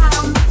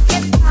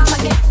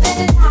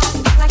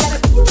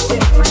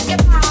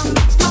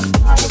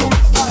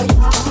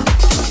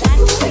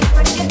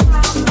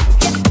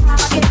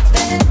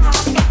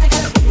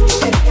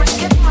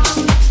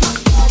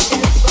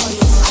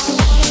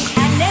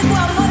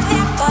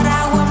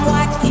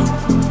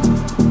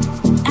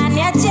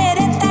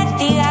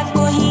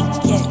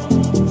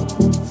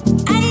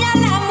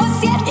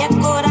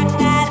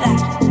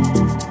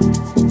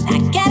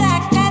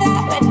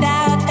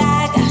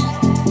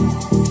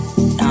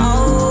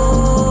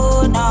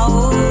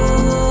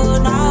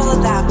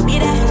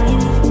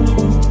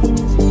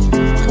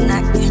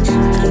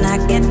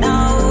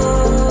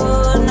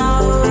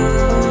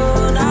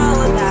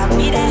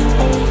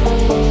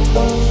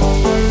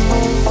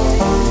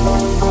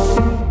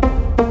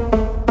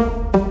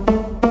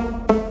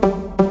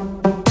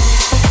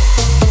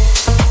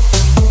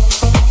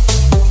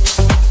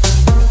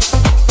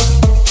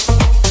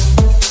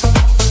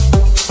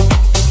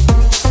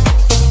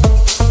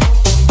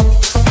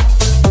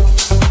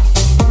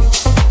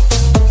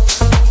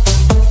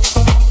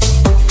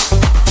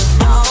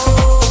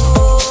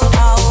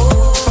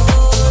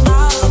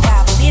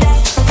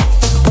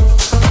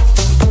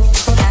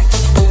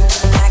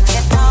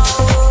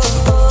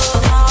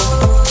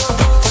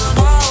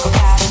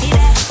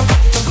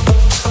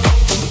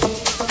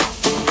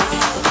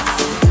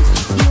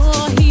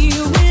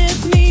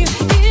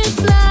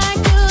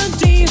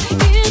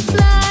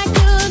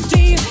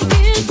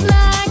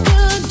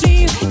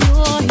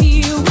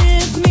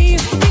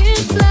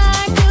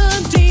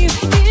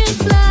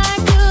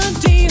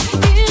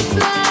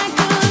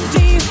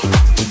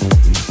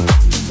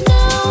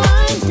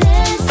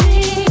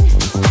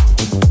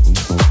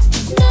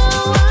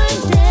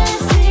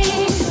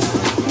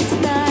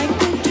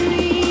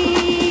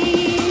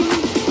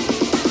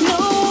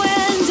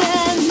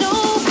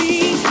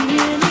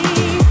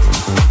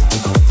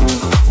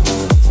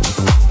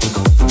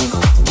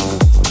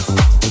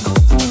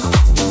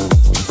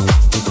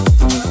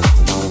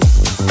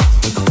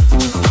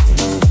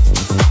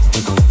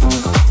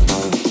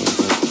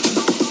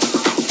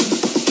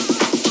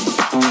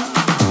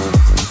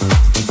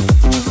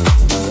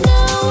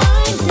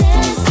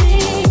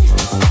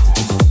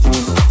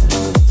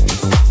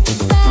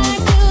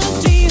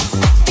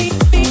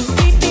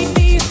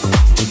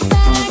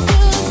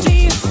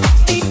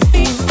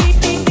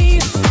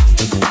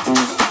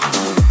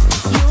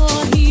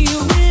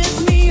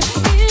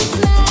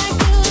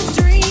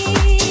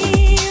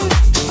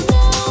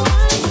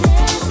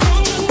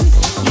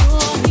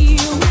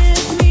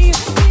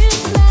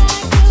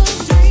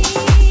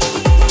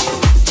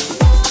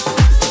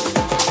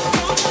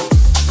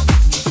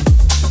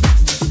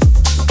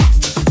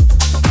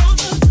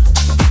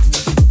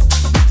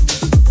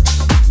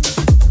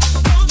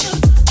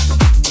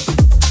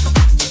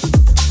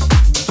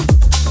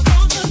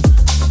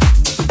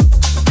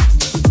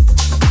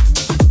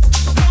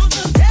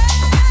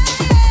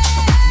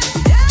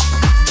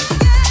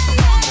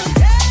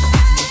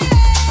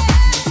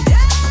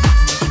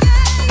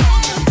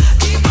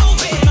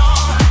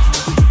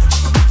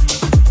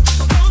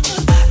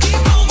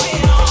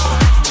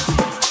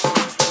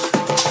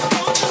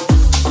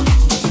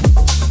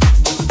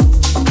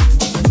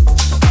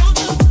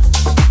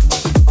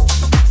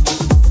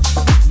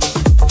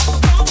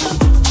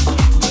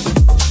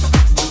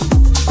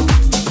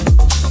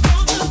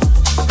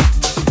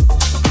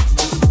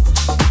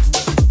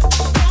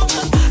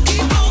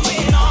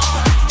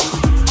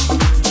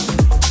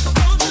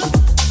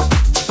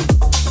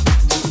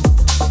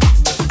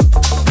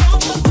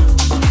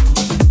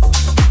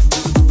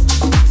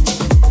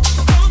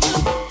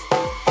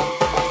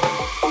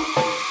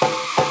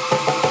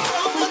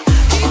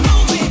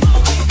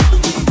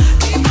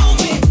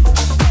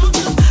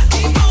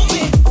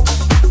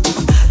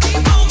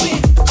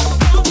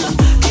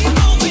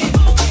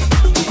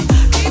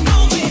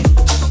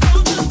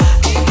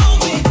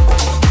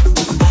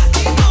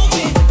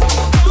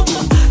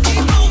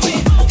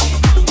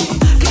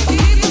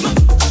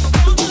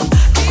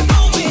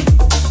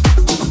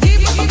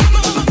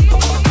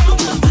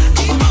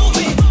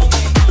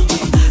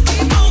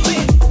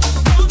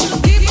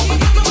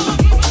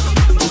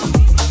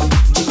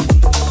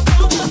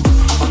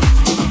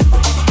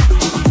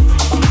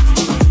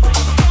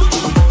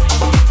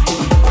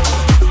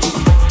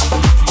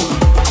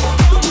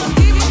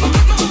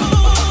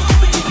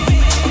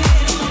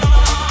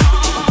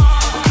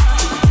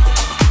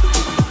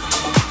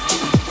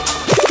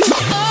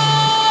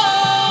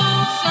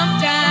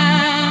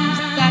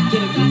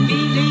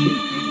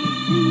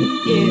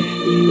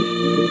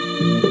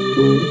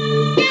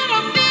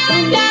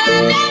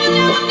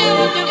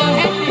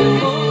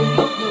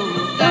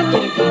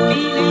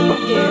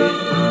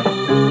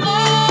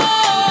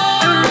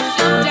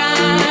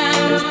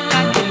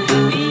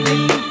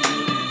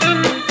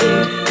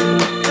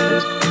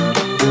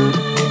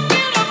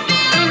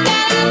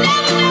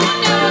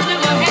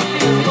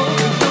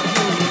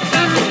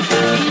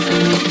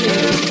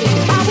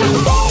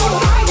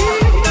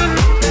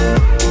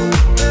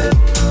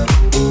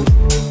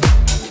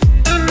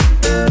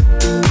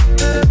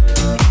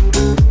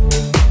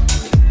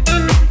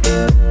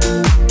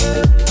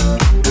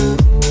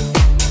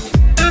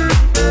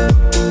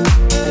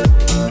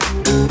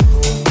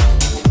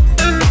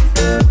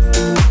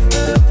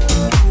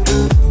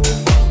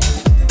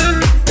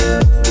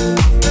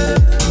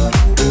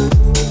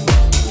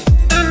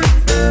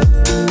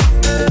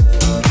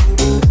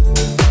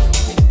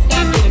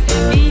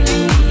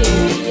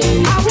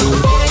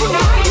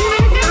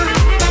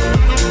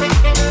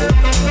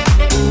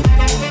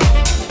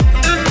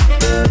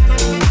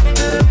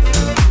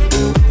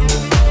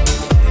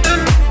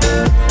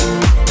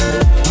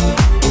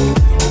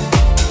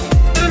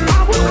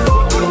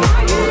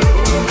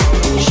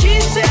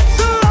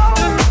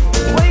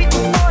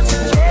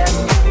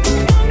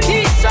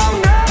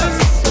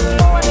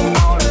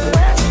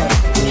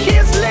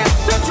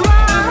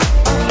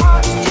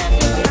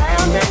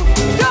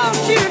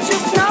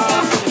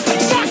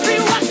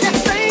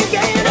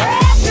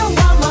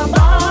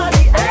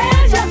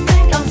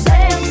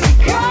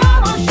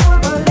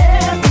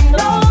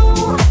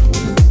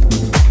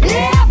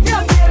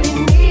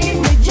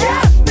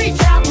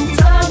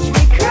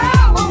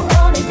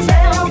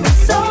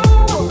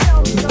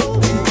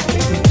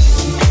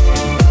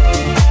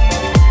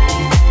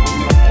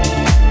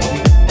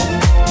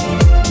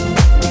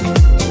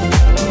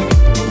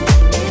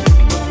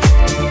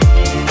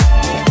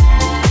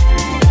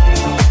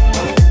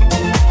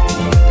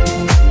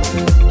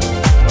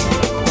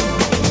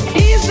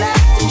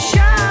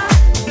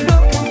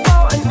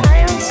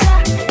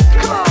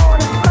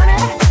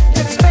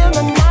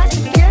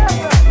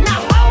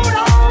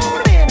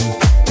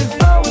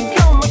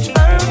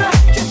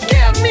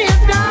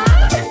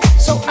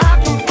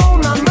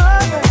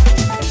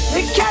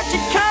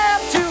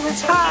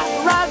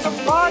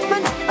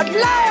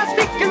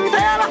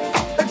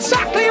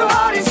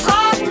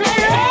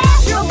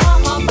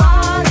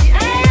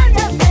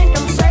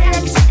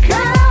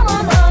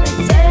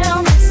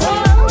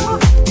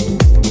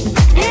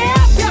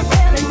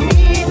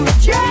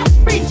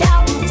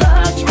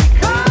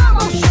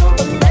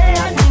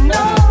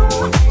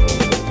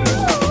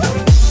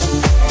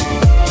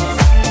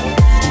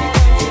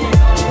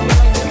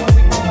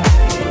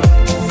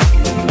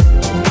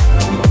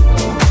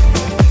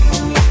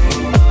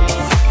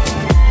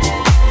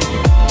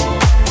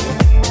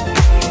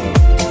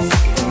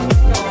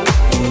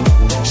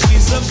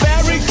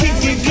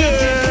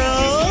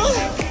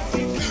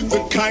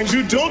 kind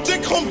you don't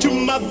take home to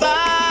mother.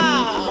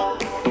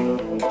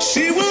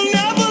 She will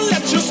never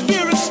let your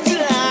spirits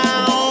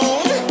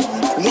down.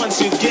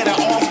 Once you get her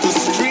off the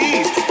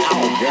street,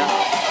 oh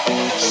God.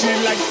 She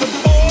likes the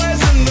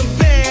boys in the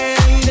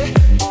band.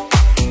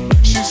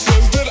 She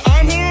says that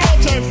I'm her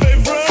all-time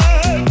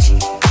favorite.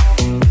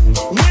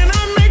 When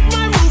I make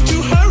my move to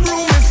her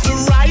room, it's the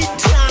right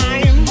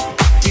time.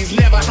 She's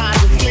never hard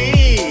to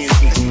please.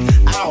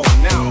 Oh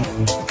no,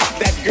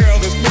 that girl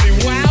is pretty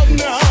wild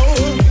now.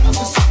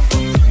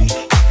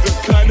 The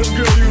kind of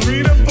girl you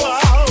read about.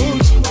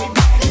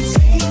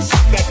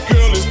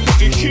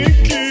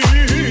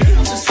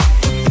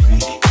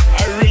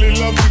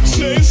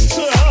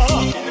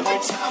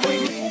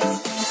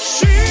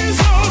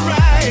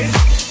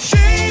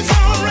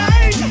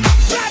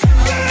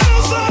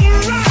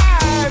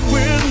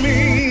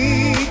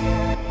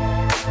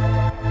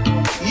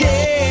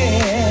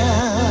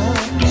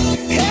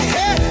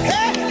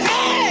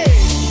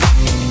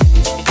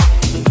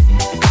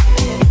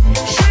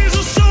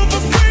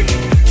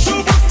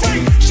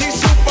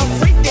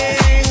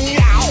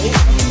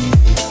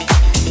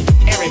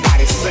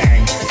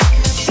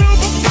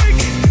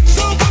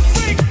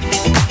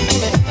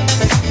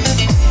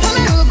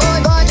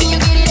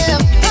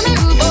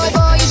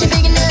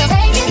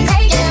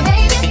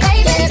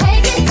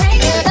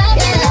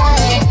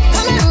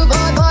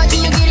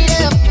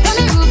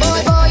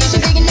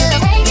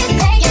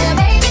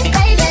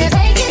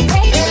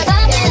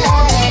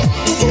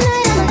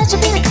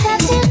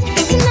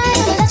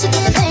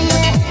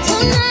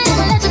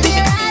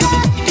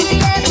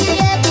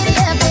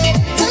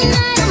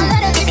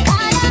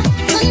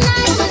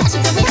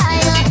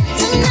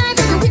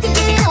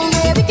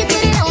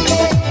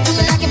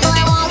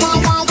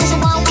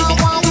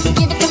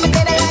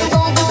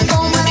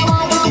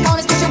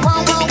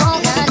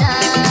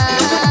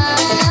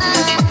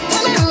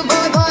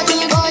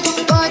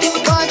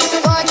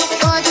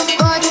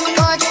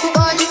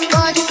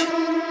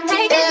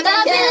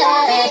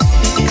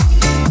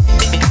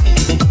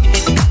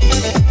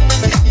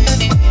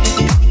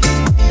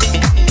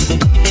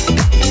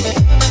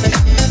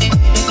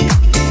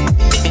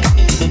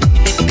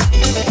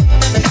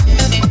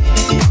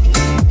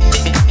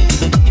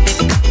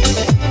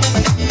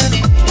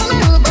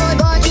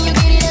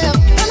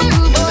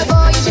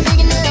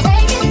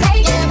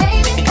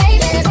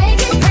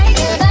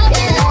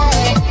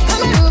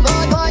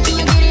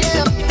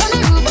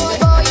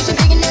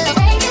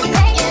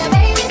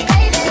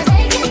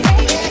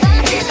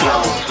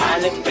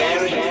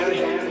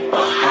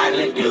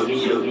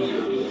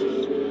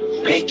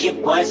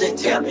 was it?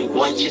 Tell me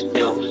what you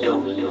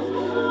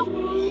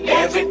do.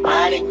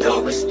 Everybody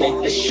go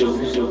respect the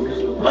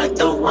shoe, but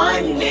the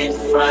one in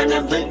front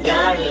of the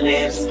gun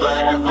lives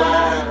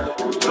forever.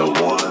 The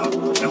one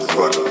in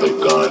front of the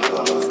gun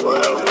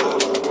forever.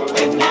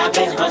 And I've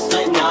been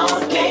hustling all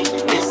day,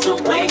 this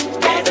away,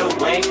 that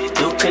away,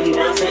 through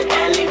canals and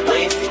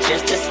alleyways,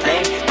 just to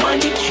stay.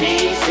 Money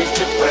trees is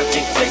the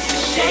perfect place to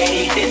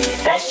shade, and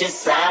that's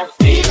just how I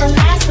feel. The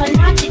last one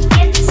not to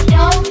get the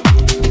stove.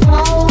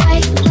 No way,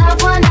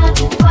 love one of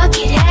your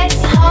fucking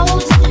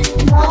ex-hoes.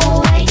 No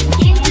way,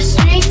 hit the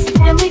streets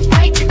and we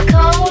break the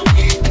code.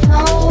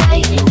 No way,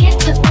 get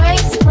the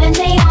brakes when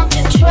they on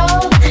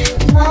patrol.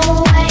 No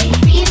way,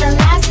 be the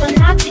last one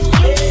not to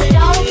get the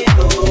stove.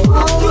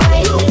 No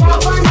way,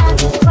 love one of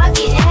your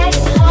fucking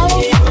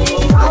ex-hoes.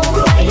 No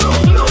way,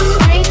 hit the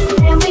streets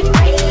and we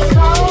break the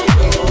code.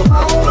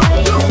 No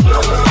way, get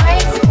the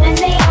brakes when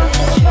they on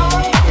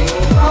patrol. No way.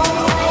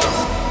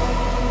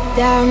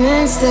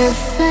 Diamonds, they're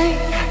fake.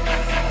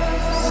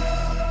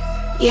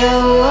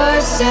 Your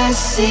words are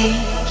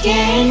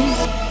sinking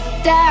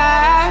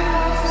down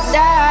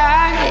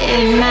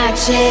in my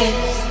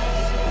chest.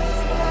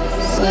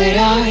 What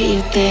are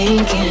you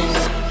thinking?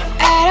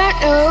 I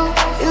don't know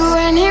you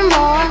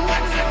anymore.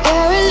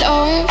 You're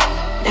alone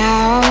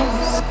now.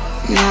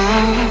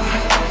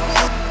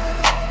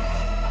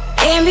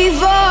 And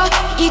before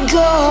you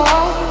go,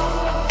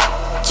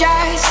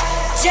 just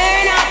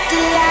turn off the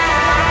light.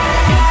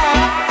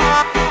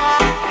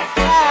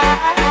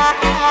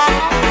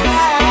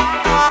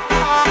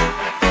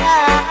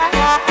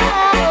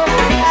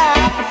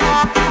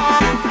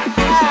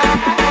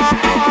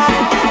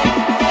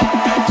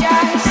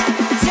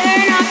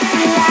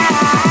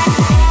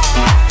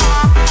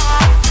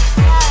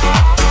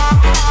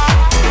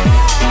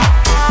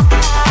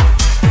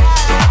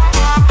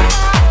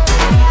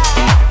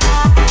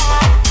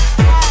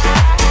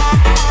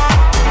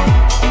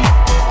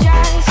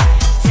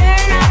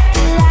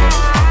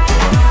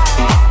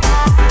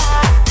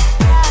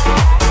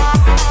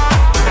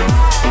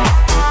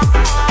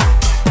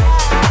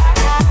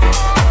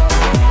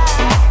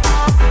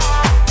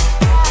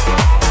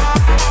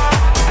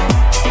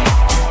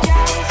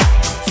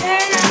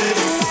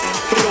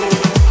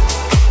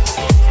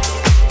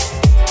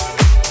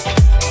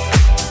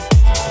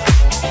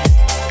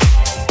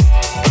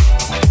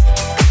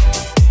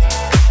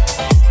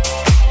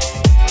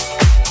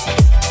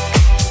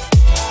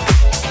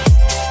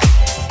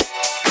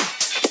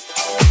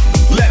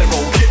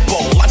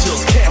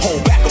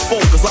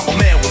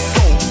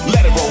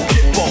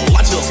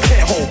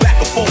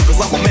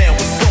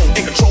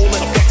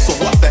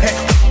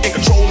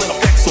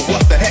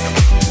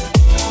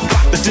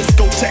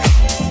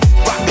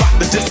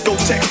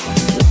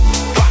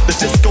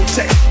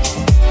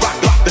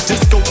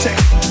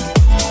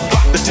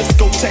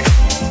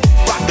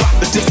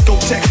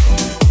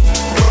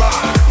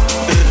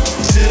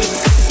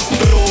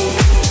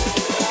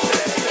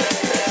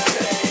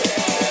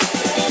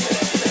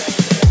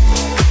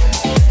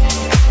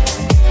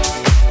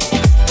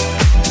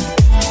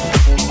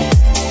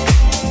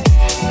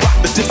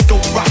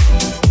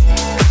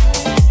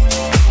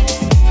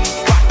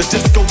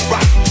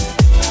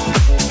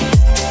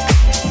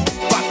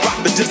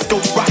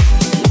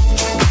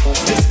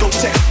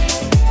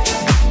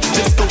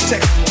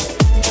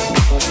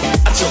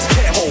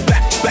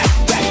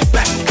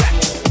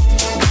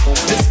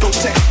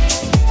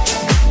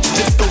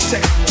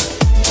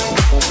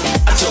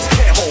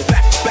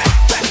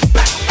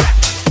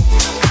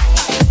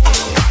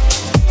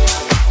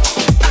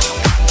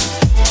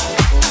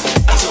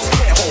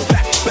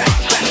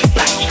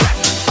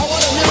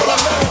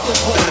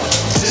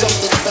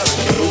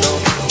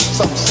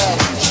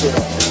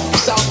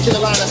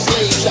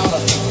 slave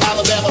shouter,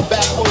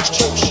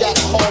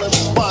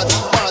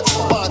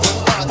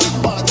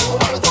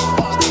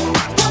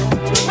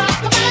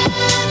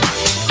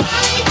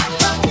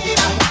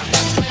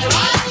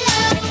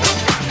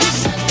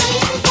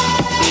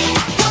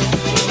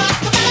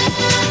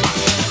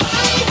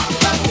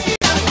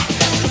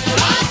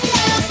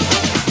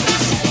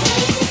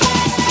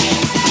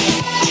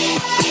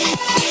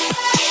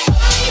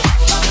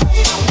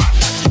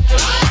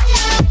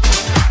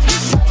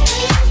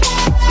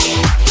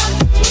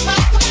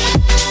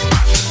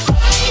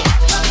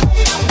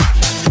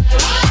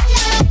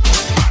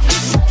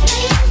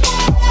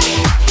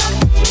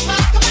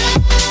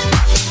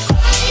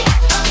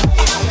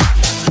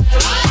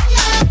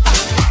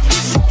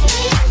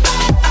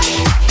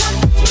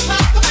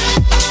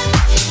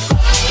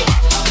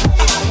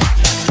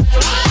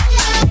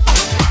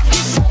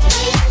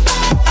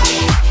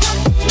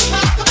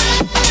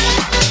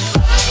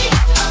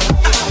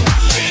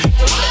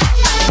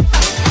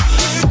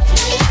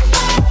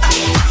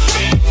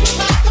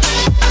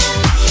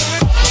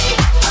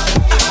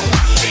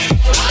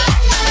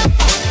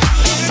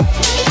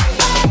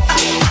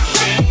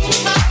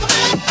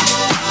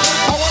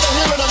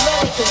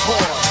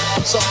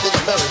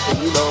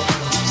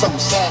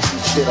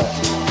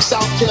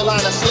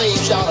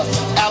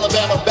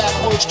 Alabama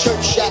backwoods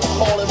church shack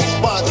calling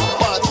response.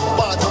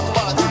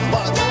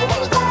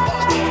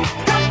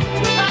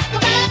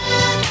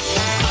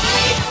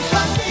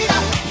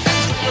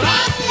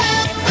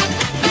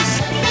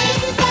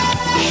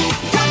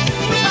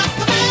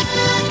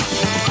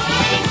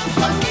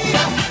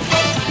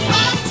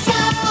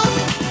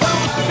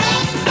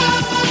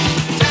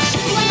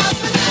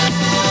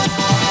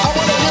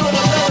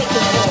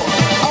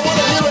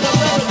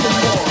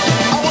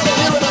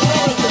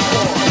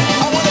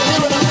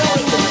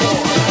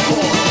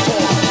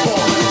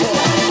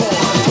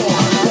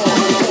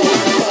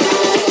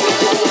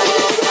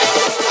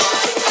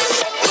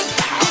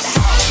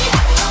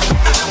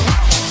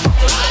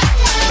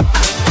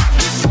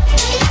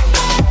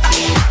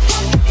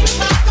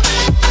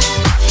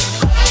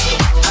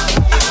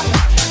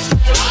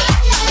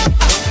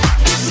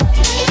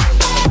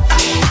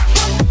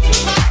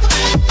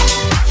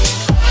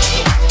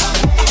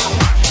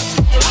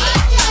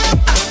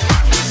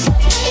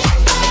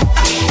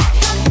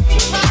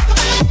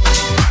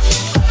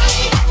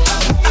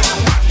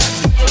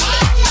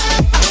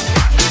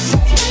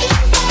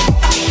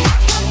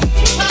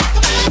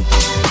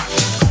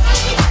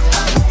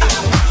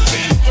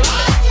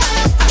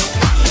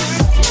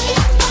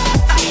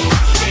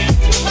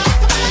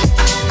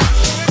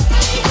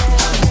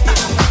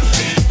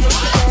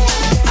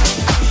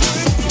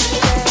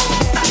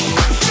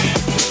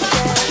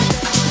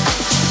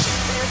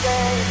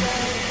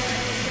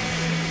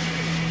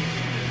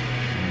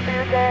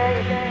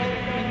 Today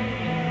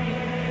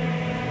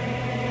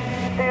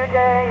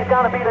is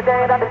gonna be the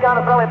day that is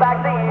gonna throw it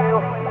back to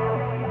you.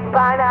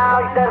 By now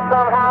you should have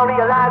somehow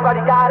realized what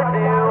you gotta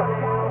do.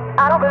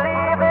 I don't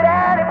believe that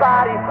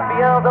anybody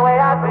feels the way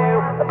I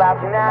do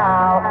about you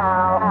now.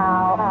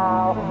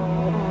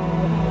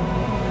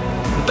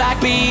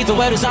 Backbeat, the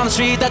word is on the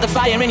street that the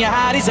fire in your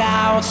heart is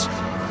out.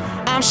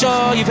 I'm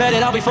sure you've heard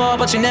it all before,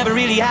 but you never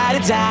really had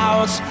a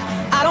doubt.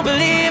 I don't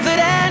believe that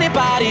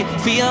anybody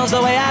feels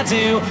the way I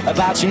do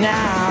about you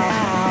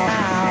now.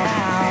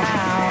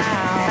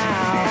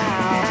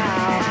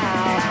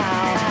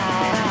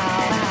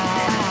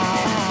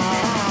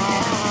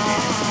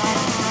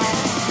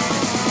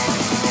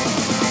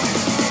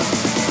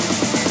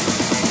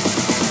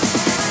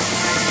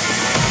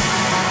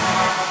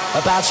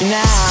 About you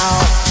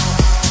now.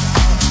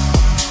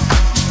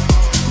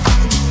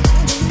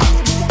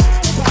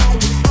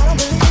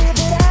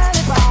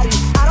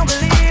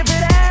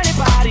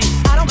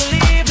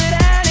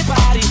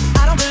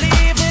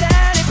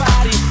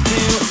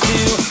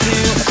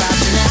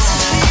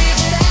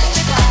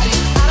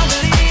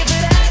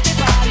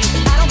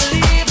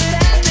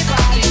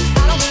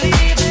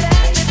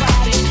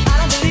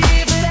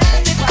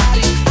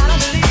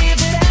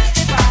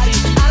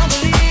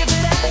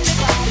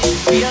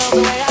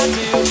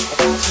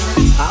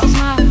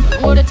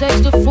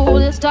 Takes to fool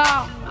this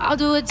town. I'll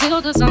do it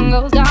till the sun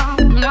goes down.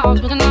 And I'll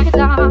we can knock it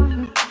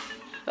down.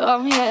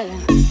 Oh yeah,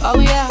 oh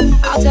yeah.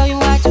 I'll tell you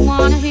what you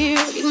wanna hear.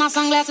 Keep my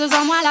sunglasses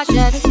on while I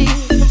shed a tear.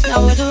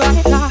 Now it's the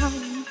right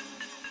time.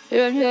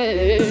 Yeah,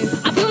 yeah.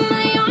 I put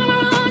my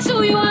armor on,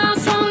 show you how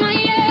strong I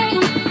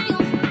am.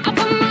 I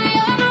put my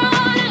armor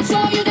on and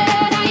show you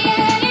that I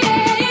am.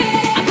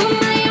 I put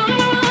my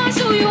armor on,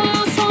 show you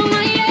how strong I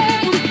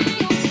am.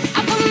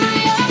 I put my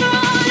armor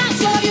on and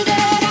show you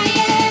that I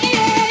am.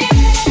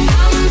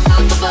 I'm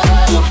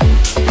unstoppable.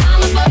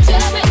 I'm above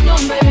jumping no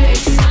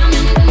brakes. I'm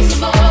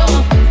invincible.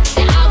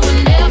 And I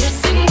win every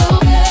single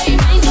day.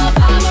 I'm so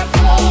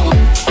powerful.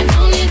 I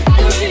don't need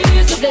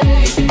batteries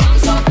today. I'm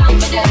so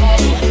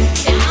confident.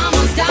 And I'm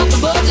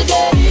unstoppable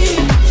today.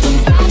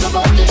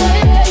 Unstoppable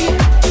today.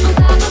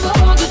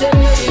 Unstoppable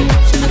today.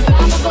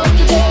 Unstoppable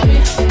today.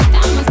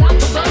 I'm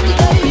unstoppable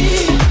today.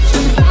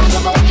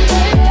 Unstoppable today. Unstoppable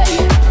today.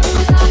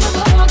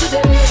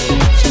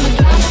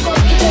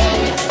 Unstoppable today.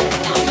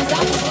 I'm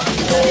unstoppable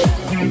today.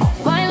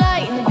 Fine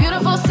light in the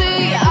beautiful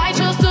sea. I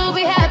chose to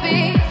be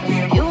happy.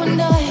 You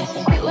and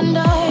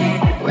I,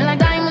 we're like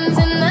diamonds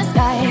in the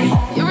sky.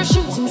 You're a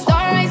shooting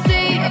star, I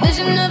see. A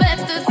vision of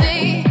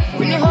ecstasy.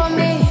 When you hold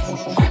me,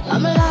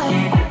 I'm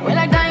alive. We're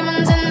like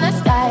diamonds in the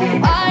sky.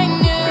 I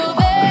knew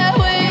that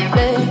we'd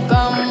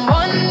become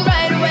one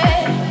right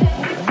away.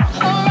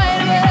 Oh,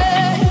 right away.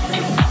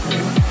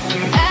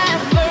 At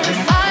first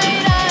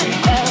sight, I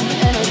felt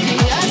energy.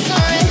 I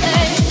saw it.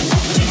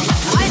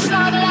 I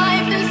saw the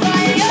life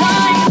inside your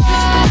eye.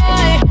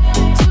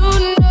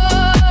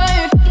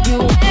 Tonight, you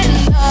and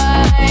I,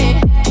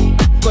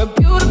 we're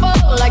beautiful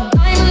like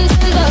diamonds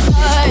in the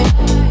sky.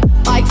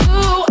 Like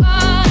two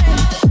eyes,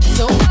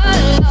 so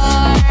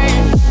alive.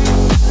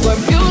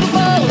 We're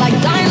beautiful like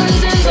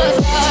diamonds in the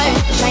sky.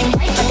 Shine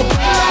bright like a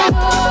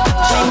diamond.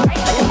 Shine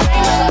bright like a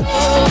diamond.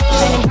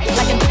 Shine bright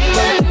like a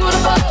diamond.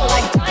 Beautiful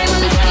like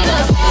diamonds in the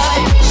sky.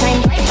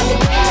 Shine bright like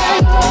a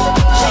diamond.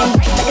 Shine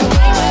bright like a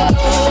diamond.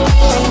 Shine bright like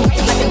a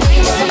diamond.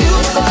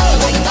 Beautiful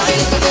like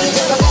diamonds in the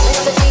sky.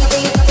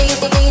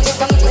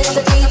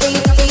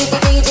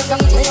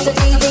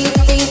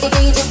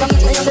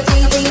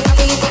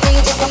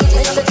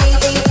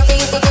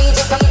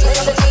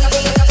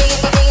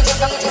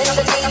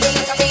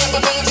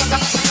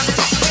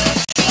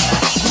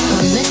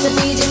 Mr.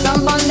 DJ,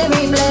 stomp on the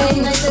replay.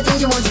 Mr.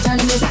 DJ, won't you turn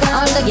the music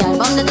up? All the gal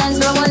on the dance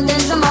floor want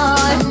dance some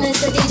more.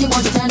 Mr. DJ,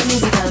 won't you turn the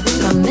music up?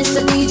 Come,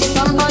 Mr. DJ,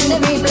 stomp on the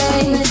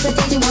replay. Mr.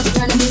 DJ, won't you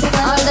turn the music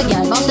up? All the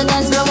gal on the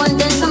dance floor want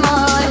dance some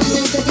more.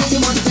 Mr. DJ,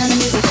 won't you turn the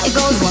music up? It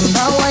goes one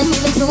by one,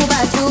 even two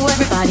by two.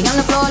 Everybody on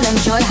the floor, let me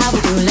show you how we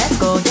do. Let's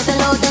go, get the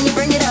load, then you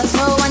bring it up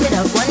slow. Wind it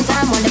up one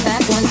time, wind it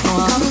back once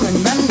more. Come, run,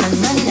 run, run,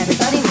 run,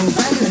 everybody move,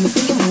 run. Let me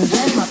see you move,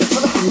 then rock it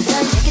till the food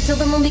done. Shake it till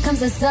the moon becomes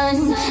the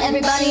sun.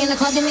 Everybody in the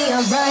club, give me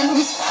a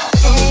run.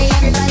 Hey,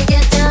 everybody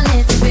get down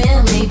if you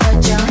feel me.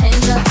 Put your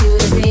hands up to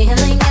the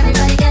ceiling.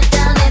 Everybody get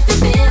down if you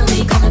feel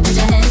me. Come and put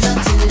your hands up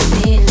to the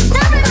ceiling.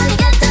 Everybody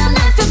get down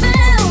if you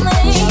feel me.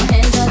 Put your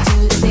hands up to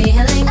the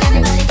ceiling.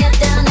 Everybody get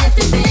down if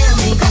you feel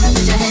me. Come and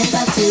put your hands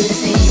up to the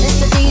ceiling.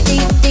 Mr.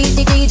 DJ,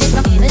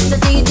 stop. Mr.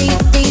 DJ,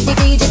 stop. Mr.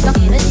 DJ, stop.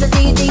 Mr.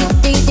 DJ,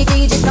 Mr.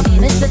 DJ, stop.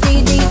 Mr.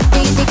 DJ,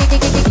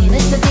 stop.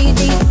 Mr.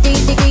 DJ,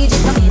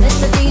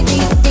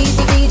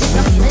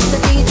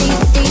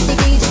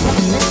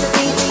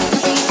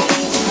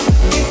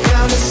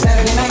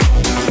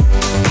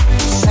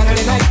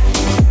 Saturday night,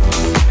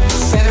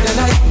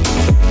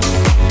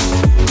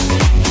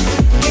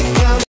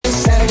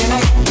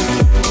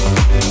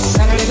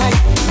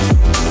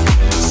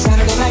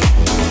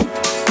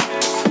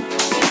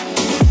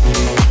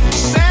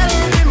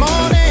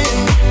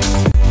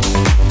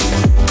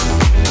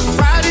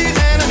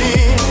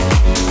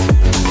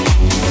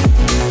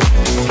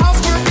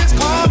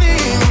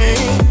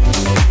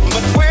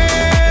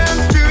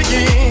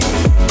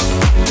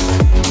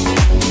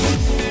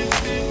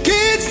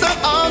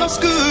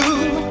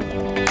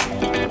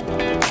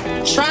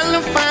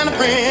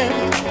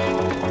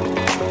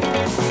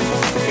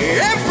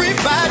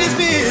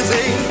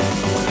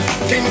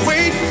 Can't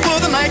wait for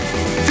the night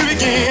to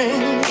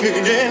begin.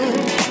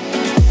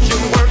 You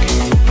work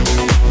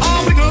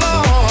all week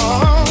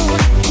long.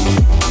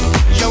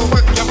 You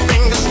work your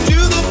fingers to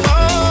the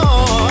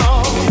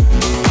bone.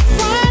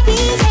 Fight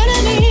these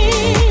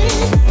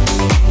enemies.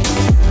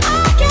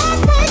 I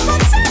can't wait for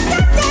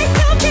Saturday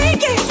to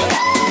begin.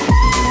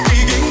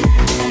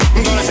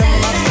 I'm gonna have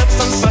my lips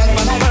on side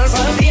by side.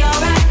 Gonna be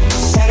alright.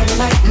 Saturday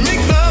night.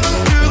 Make love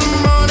until the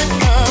morning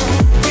come.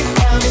 We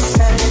found it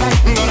Saturday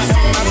night. I'm gonna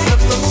have my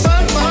lips on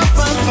side by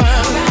side.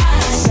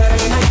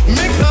 Saturday night.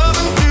 Make love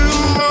until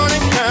the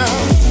morning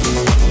come.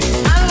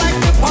 I like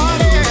to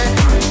party.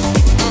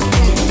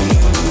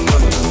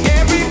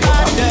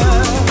 Everybody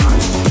does.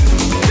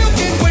 You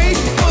can't wait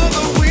for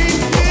the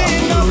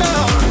weekend. No, no.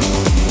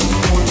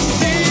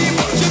 See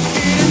what you're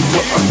getting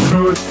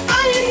to.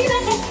 I ain't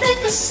never been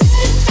the same.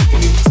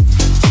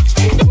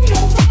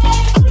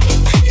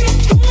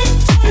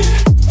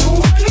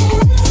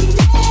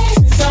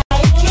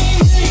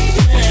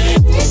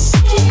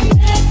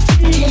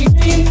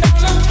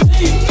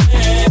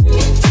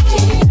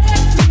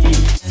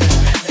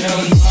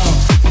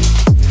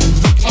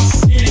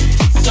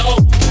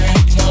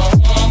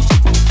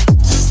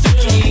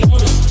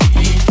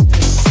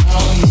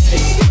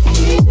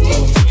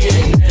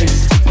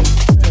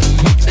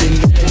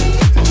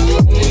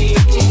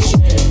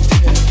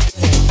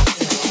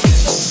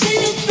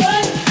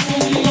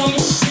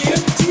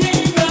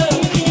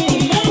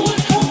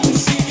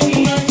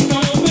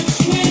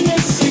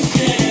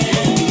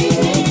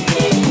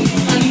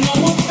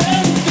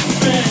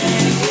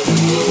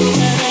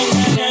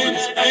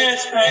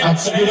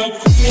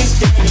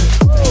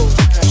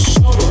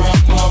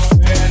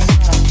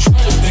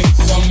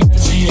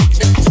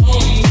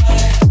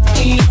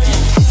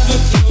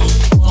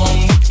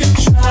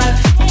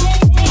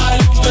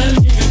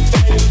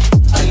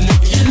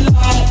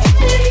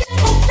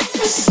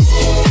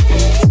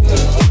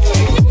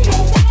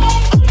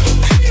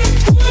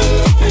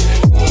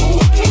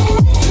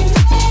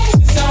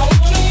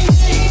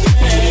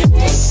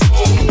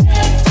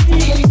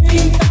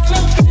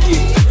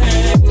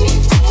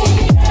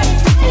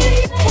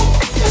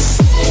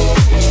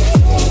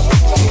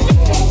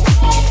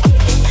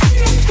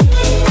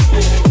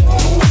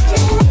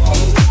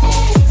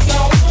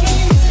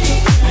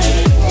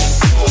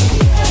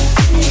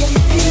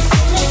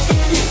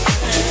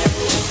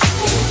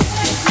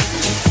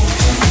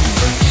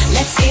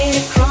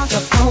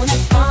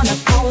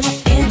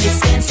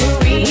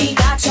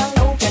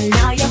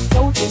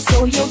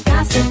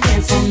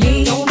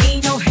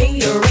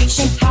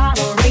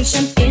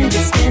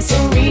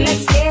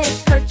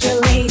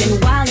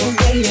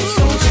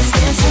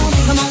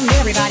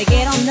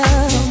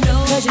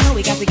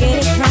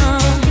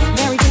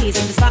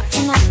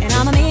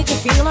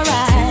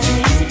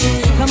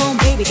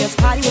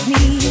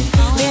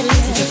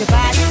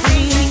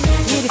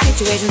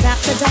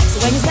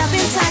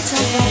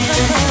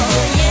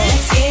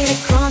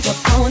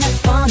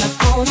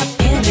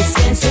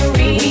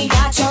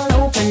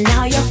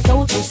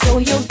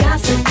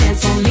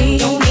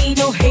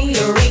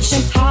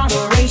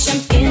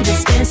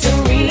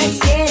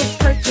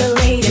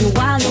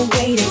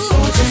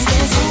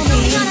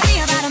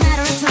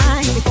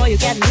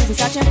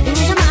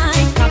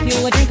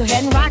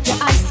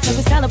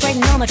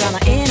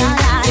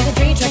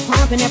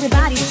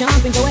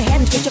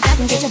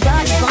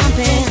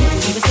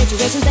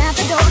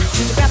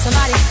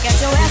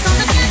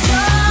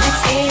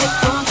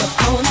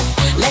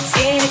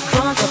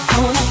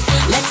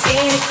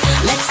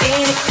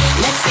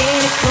 Let's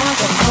get it crunk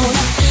up on it.